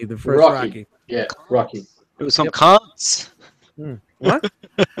Rocky, the first Rocky. Yeah, Rocky. It was some cons. What?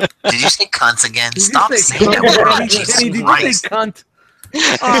 Did you say cunts again? Did you Stop say saying that cunt? word. Jesus Did you say Christ. cunt?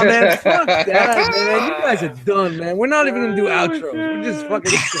 Oh man, fuck that, man. You guys are done, man. We're not even gonna do outros. We're just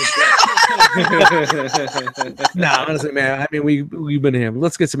fucking. Nah, honestly, man. I mean, we've been here.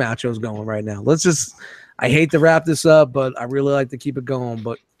 Let's get some outros going right now. I hate to wrap this up, but I really like to keep it going.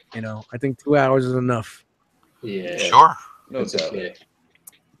 But I think 2 hours is enough. Yeah. Sure. That's okay.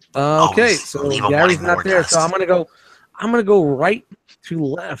 Okay, Always so leave 'em Gary's wanting not more, there, Dust. so I'm gonna go right to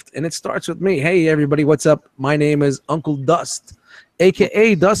left, and it starts with me. Hey, everybody, what's up? My name is Uncle Dust,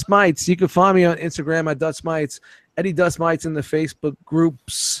 aka Dust Mites. You can find me on Instagram at Dust Mites, Eddie Dust Mites in the Facebook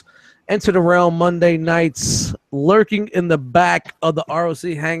groups. Enter the Realm Monday nights, lurking in the back of the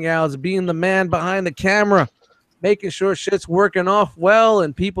ROC Hangouts, being the man behind the camera, making sure shit's working off well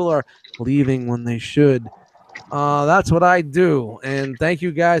and people are leaving when they should. That's what I do. And thank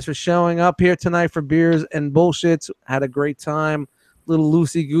you guys for showing up here tonight for beers and bullshits. Had a great time. Little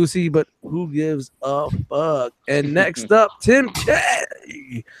loosey-goosey, but who gives a fuck? And next up, Tim K.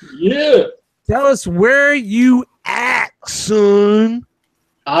 Yeah. Tell us where you at, son.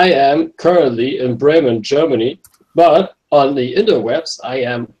 I am currently in Bremen, Germany, but on the interwebs, I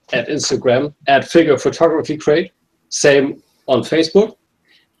am at Instagram at Figure Photography Crate, same on Facebook,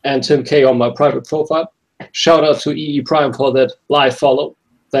 and Tim K on my private profile. Shout out to EE Prime for that live follow.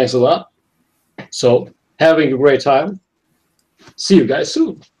 Thanks a lot. So, having a great time. See you guys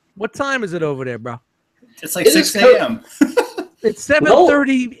soon. What time is it over there, bro? It's like 6 a.m. It's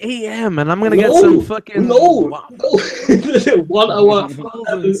 7:30 a.m. and I'm gonna get some fucking 1 hour. waffles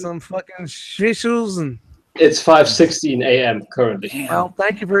and some fucking shishels and It's 5:16 a.m. currently. Well,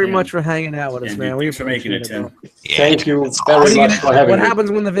 thank you very Damn. much for hanging out with us, And man. We thanks for making it, appreciate Tim. Yeah, Thank you it's very awesome. much for having What me.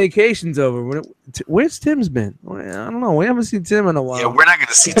 happens when the vacation's over? Where's Tim's been? I don't know. We haven't seen Tim in a while. Yeah, we're not going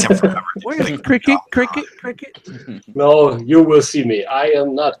to see Tim forever. Where's cricket? No, you will see me. I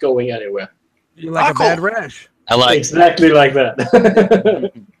am not going anywhere. You're like a cool. bad rash. I like Exactly like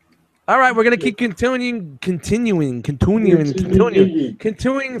that. All right, we're gonna keep continuing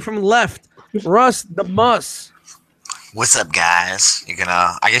from left. Russ the Muss. What's up, guys? You're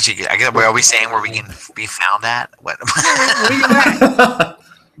gonna. I guess. Where are we saying where we can be found at? What? Where you at?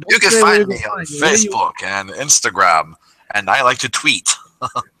 You can Say where find you me can on find you. Where you- Facebook and Instagram, and I like to tweet.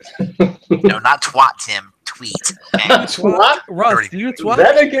 No, not twat, Tim. Tweet. Okay? What? Russ, do you twat?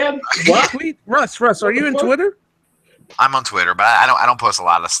 That again? Do you What? tweet? Russ, are you in Twitter? I'm on Twitter, but I don't post a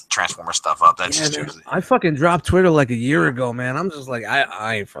lot of Transformer stuff up. That's Yeah, just man, usually. I fucking dropped Twitter like a year ago, man. I'm just like,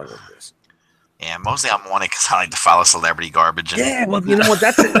 I ain't fucking with this. Yeah, mostly I'm on it because I like to follow celebrity garbage. And, Yeah, well, you know what?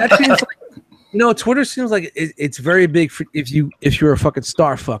 That seems like, Twitter seems like it's very big for if you're a fucking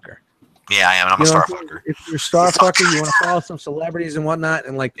star fucker. yeah, I am. And I'm a You know star what I'm saying? fucker. If you're a star fucker, you want to follow some celebrities and whatnot,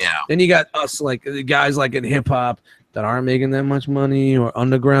 and like, Yeah. then you got us, like the guys like in hip hop that aren't making that much money or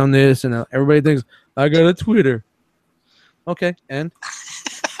underground this, and everybody thinks I got a Twitter. Okay, and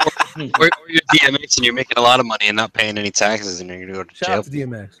or you're DMX and you're making a lot of money and not paying any taxes and you're gonna go to shout jail. out to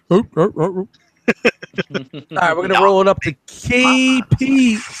DMX. All right, we're gonna roll it up to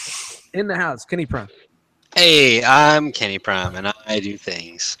KP in the house. Kenny Prime. Hey, I'm Kenny Prime and I do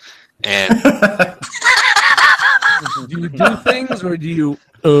things. And Do you do things or do you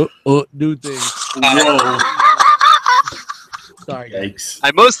do things? Whoa. Sorry, guys. Yikes.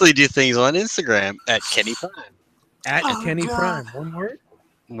 I mostly do things on Instagram at Kenny Prime. At Oh, Kenny God. Prime. One word.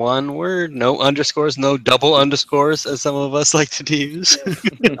 One word, no underscores, no double underscores, as some of us like to use.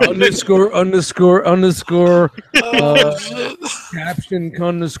 underscore. Caption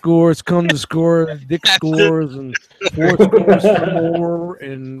underscores, dick scores, and 4 scores for more.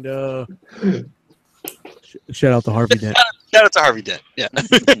 And shout out to Harvey Dent. Shout out to Harvey Dent. Yeah.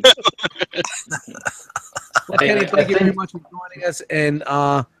 Well, Kenny, thank you very much for joining us. And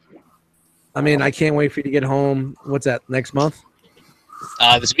I can't wait for you to get home. What's that? Next month?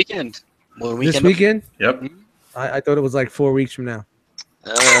 This weekend. This weekend? Yep. I thought it was like 4 weeks from now.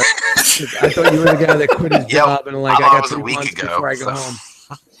 Uh, I thought you were the guy that quit his Yep. job and like I I thought it got was a 3 week months ago, before I go so. home.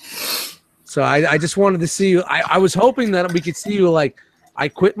 So I just wanted to see you. I was hoping that we could see you like I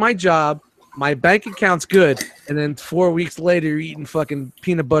quit my job, my bank account's good, and then 4 weeks later you're eating fucking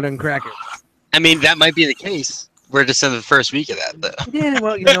peanut butter and crackers. I mean, that might be the case. We're just in the first week of that, though. Yeah,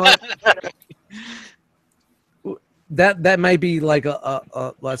 well, you know what? That might be like a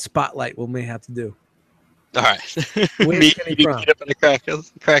spotlight we may have to do. All right. Where's Me Kenny eating Prime? peanut butter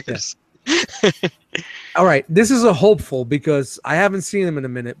crackers. All right, this is a hopeful because I haven't seen him in a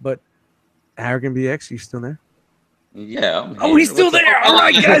minute, but Harrigan BX, he's still there? Yeah. I'm Oh, here. he's still What's up? there. All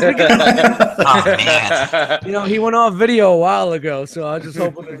right, guys. We got- Oh man. You know, he went off video a while ago, so I was just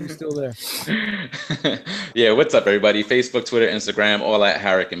hoping that he's still there. Yeah, what's up, everybody? Facebook, Twitter, Instagram, all at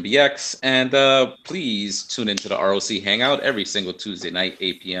Harrick and BX. And please tune into the ROC Hangout every single Tuesday night,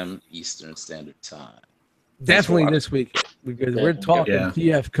 8 p.m. Eastern Standard Time. Definitely watching. this week because we're talking Yeah.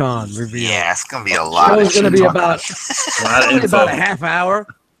 TF Con review. Yeah, it's gonna be a lot. Show's of gonna shit be talking about probably about a half hour.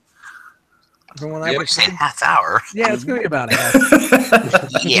 From when I Yeah, was we say half hour. yeah, it's gonna be about a half.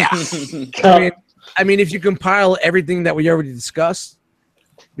 Yeah. I mean, if you compile everything that we already discussed,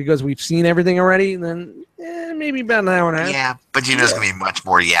 because we've seen everything already, then maybe about an hour and a half. Yeah, but you know, there's gonna be much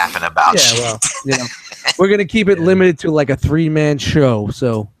more yapping about Yeah, shit. well, you know, we're gonna keep it limited to like a 3-man show.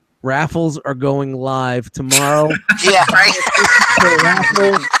 So raffles are going live tomorrow. Yeah, right. For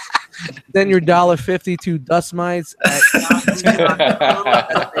raffles, send your $1.50 to Dust Mites at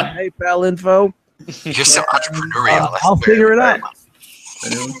PayPal info. You're so entrepreneurial. I'll figure it out.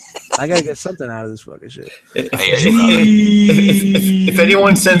 I gotta get something out of this fucking shit. If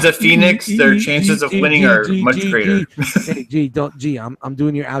anyone sends a Phoenix, their chances of winning are much greater. Hey, G, I'm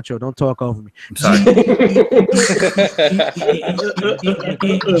doing your outro. Don't talk over me. I'm sorry.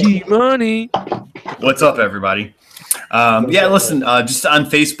 G money. What's up, everybody? Yeah, listen, just on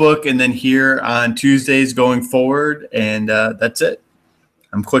Facebook and then here on Tuesdays going forward, and that's it.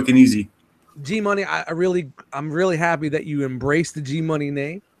 I'm quick and easy. G Money, I'm really happy that you embrace the G Money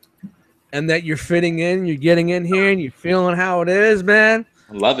name and that you're fitting in, you're getting in here and you're feeling how it is, man.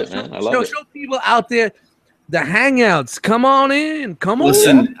 I love it, man. I love it. Show people out there. the Hangouts. Come on in. Come on.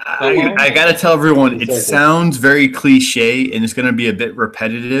 Listen, I got to tell everyone, it sounds very cliche and it's going to be a bit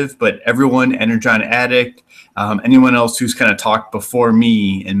repetitive, but everyone, Energon Addict, anyone else who's kind of talked before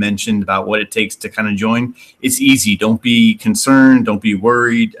me and mentioned about what it takes to kind of join, it's easy. Don't be concerned. Don't be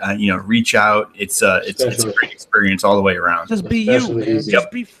worried. Reach out. It's a great experience all the way around. Just be you, man.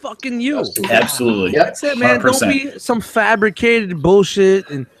 Just be fucking you. Absolutely. That's it, man. 100%. Don't be some fabricated bullshit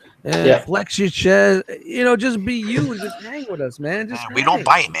and flex your chest. Just be you and just hang with us, man. Just we don't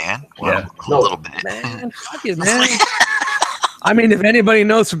bite, man. Well, a little bit. Man, fuck it, man. I mean, if anybody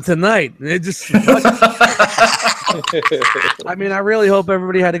knows from tonight, it just. I mean, I really hope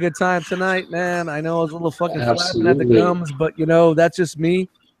everybody had a good time tonight, man. I know I was a little fucking flapping at the gums, but that's just me.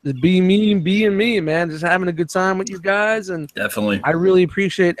 Just being me, man. Just having a good time with you guys, and definitely, I really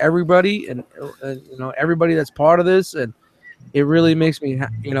appreciate everybody and everybody that's part of this, and it really makes me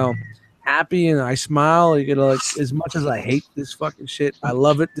happy, and I smile. As much as I hate this fucking shit, I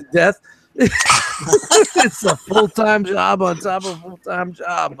love it to death. It's a full-time job on top of a full-time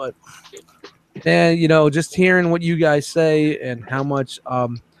job, but man, just hearing what you guys say and how much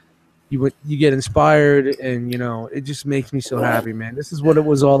you get inspired, and it just makes me so happy, man. This is what it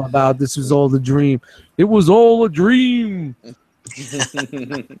was all about. This was all the dream. It was all a dream.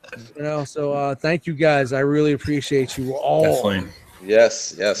 So thank you guys. I really appreciate you all. Definitely.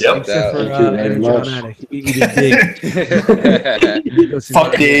 Yes. Yep. Like that. Thank you very much.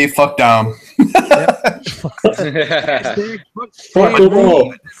 Fuck Dave. Fuck Dom. Fuck them all.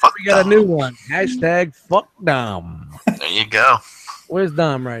 We got a new one. Hashtag fuck Dom. There you go. Where's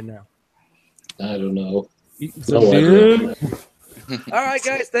Dom right now? I don't know. All right,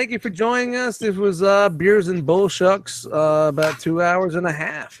 guys. Thank you for joining us. This was Beers and Bullshucks, about 2 hours and a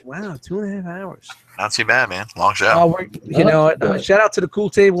half. Wow, 2.5 hours. Not too bad, man. Long show. Shout out to the Cool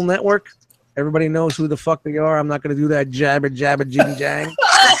Table Network. Everybody knows who the fuck they are. I'm not going to do that jabber, jing, jang. What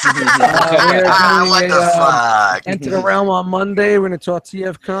the fuck? Enter the Realm on Monday. We're going to talk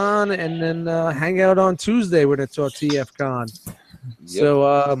TFCon, and then hang out on Tuesday. We're going to talk TFCon. Yep. So,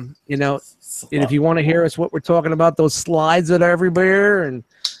 and if you want to hear us, what we're talking about, those slides that are everywhere, and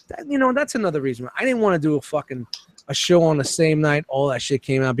that's another reason. I didn't want to do a show on the same night all that shit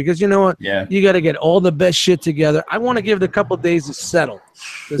came out, because you know what? Yeah. You got to get all the best shit together. I want to give it a couple days to settle,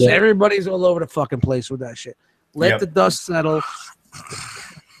 because everybody's all over the fucking place with that shit. Let the dust settle.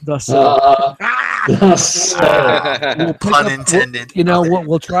 Pun intended.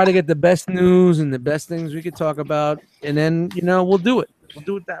 We'll try to get the best news and the best things we could talk about, and then we'll do it. We'll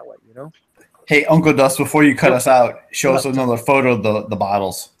do it that way. Hey, Uncle Dust, before you cut us out, show us another photo of the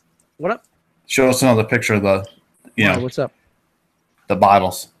bottles. What up? Show us another picture of the, what's up? The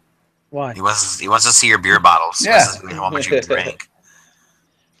bottles. Why? He wants to see your beer bottles. He wants to see how much you drink.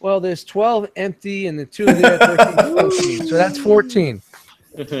 Well, there's 12 empty, and the 2 there, 13, so that's 14.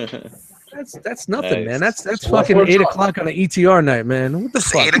 That's nothing, man. That's fucking 8 o'clock on an ETR night, man. What the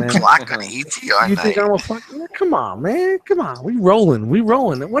fuck, 8 man? o'clock on an ETR You night. think I'm a fucking? Come on, man. Come on. We rolling.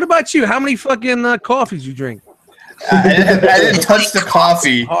 What about you? How many fucking coffees you drink? I didn't touch the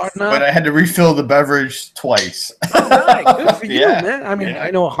coffee, Hard knock? but I had to refill the beverage twice. All right, good for you, Yeah. man. I mean, I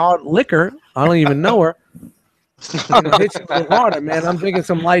know hard liquor. I don't even know her. Hit you with the water, man. I'm drinking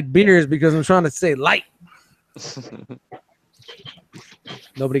some light beers because I'm trying to stay light.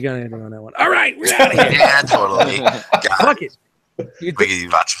 Nobody got anything on that one. All right, we're out of here. Yeah, totally. Fuck it. We can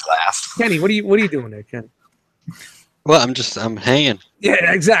watch last. Kenny, what are you doing there, Ken? Well, I'm hanging.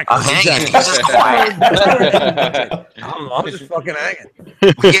 Yeah, exactly. I'm hanging. Exactly. He's just quiet. I'm just fucking hanging.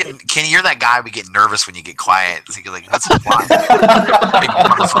 Kenny, you're that guy we get nervous when you get quiet. So you're like, let's comply. Big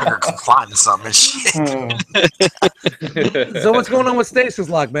motherfucker complying to something and shit. So what's going on with Stasis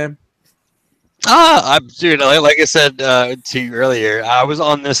Lock, man? I'm dude. Like I said to you earlier, I was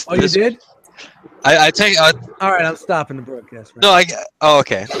on this. Oh, you did? I take. All right, I'm stopping the broadcast. Right? No,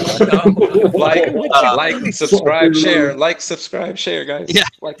 okay. Like, subscribe, share. Like, subscribe, share, guys. Yeah.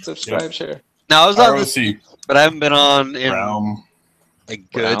 Like, subscribe, share. Now I was on this, ROC. but I haven't been on in Realm. a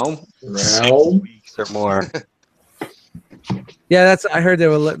good Realm. 6 weeks or more. Yeah, I heard they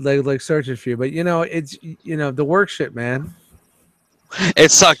were like searching for you, but it's the work shit, man.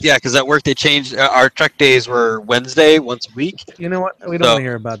 It sucked, yeah, because at work they changed. Our truck days were Wednesday once a week. You know what? We don't want to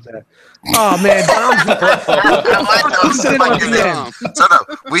hear about that. Oh man, So no,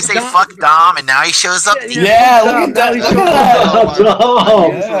 we say fuck Dom, and now he shows up. Yeah, look at that.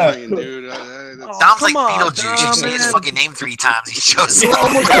 Oh, Yeah. Dude, Dom's like come on, Beetlejuice. You Dom, say his man. fucking name 3 times, he shows up.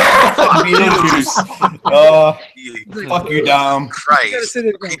 Beetlejuice. Fuck you, Dom. You gotta Christ. sit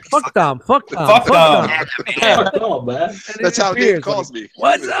there and go, fuck Dom, fuck Dom, Fuck Dom. Yeah, man. Oh man. And That's it how appears, Dave calls me.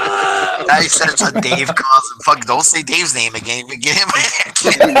 What's up? I said it's a Dave calls him. Fuck, don't say Dave's name again. Get him. Don't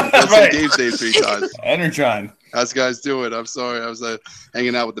say Right. Dave's name 3 times. Energon. How's you guys doing? I'm sorry. I was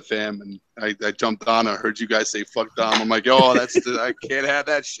hanging out with the fam and I jumped on. I heard you guys say "fuck Dom." I'm like, "Oh, I can't have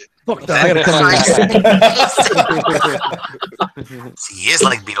that shit." Fuck Dom. I gotta come in. He is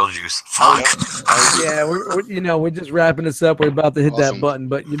like Beetlejuice. Fuck. Yeah, we're just wrapping this up. We're about to hit that Awesome. button,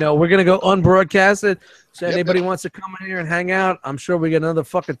 but we're gonna go unbroadcasted. So Yep. anybody wants to come in here and hang out, I'm sure we get another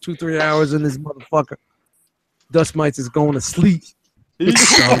fucking 2-3 hours in this motherfucker. Dust Mites is going to sleep.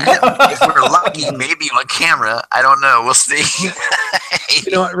 If we're lucky, maybe on camera. I don't know. We'll see.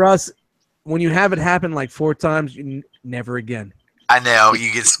 You know what, Russ? When you have it happen like 4 times, never again. I know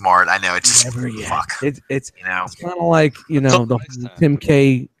you get smart. I know it's just Never again. fuck. It's You know. kind of like the Next whole time. Tim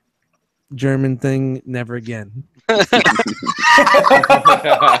K German thing. Never again. All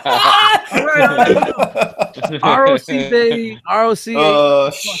right. ROC Bay, ROC. Oh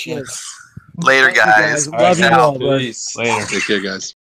Fuck shit. yes. Later, Thank you, guys. Love you Peace all, out. bud. Later. Take care, guys.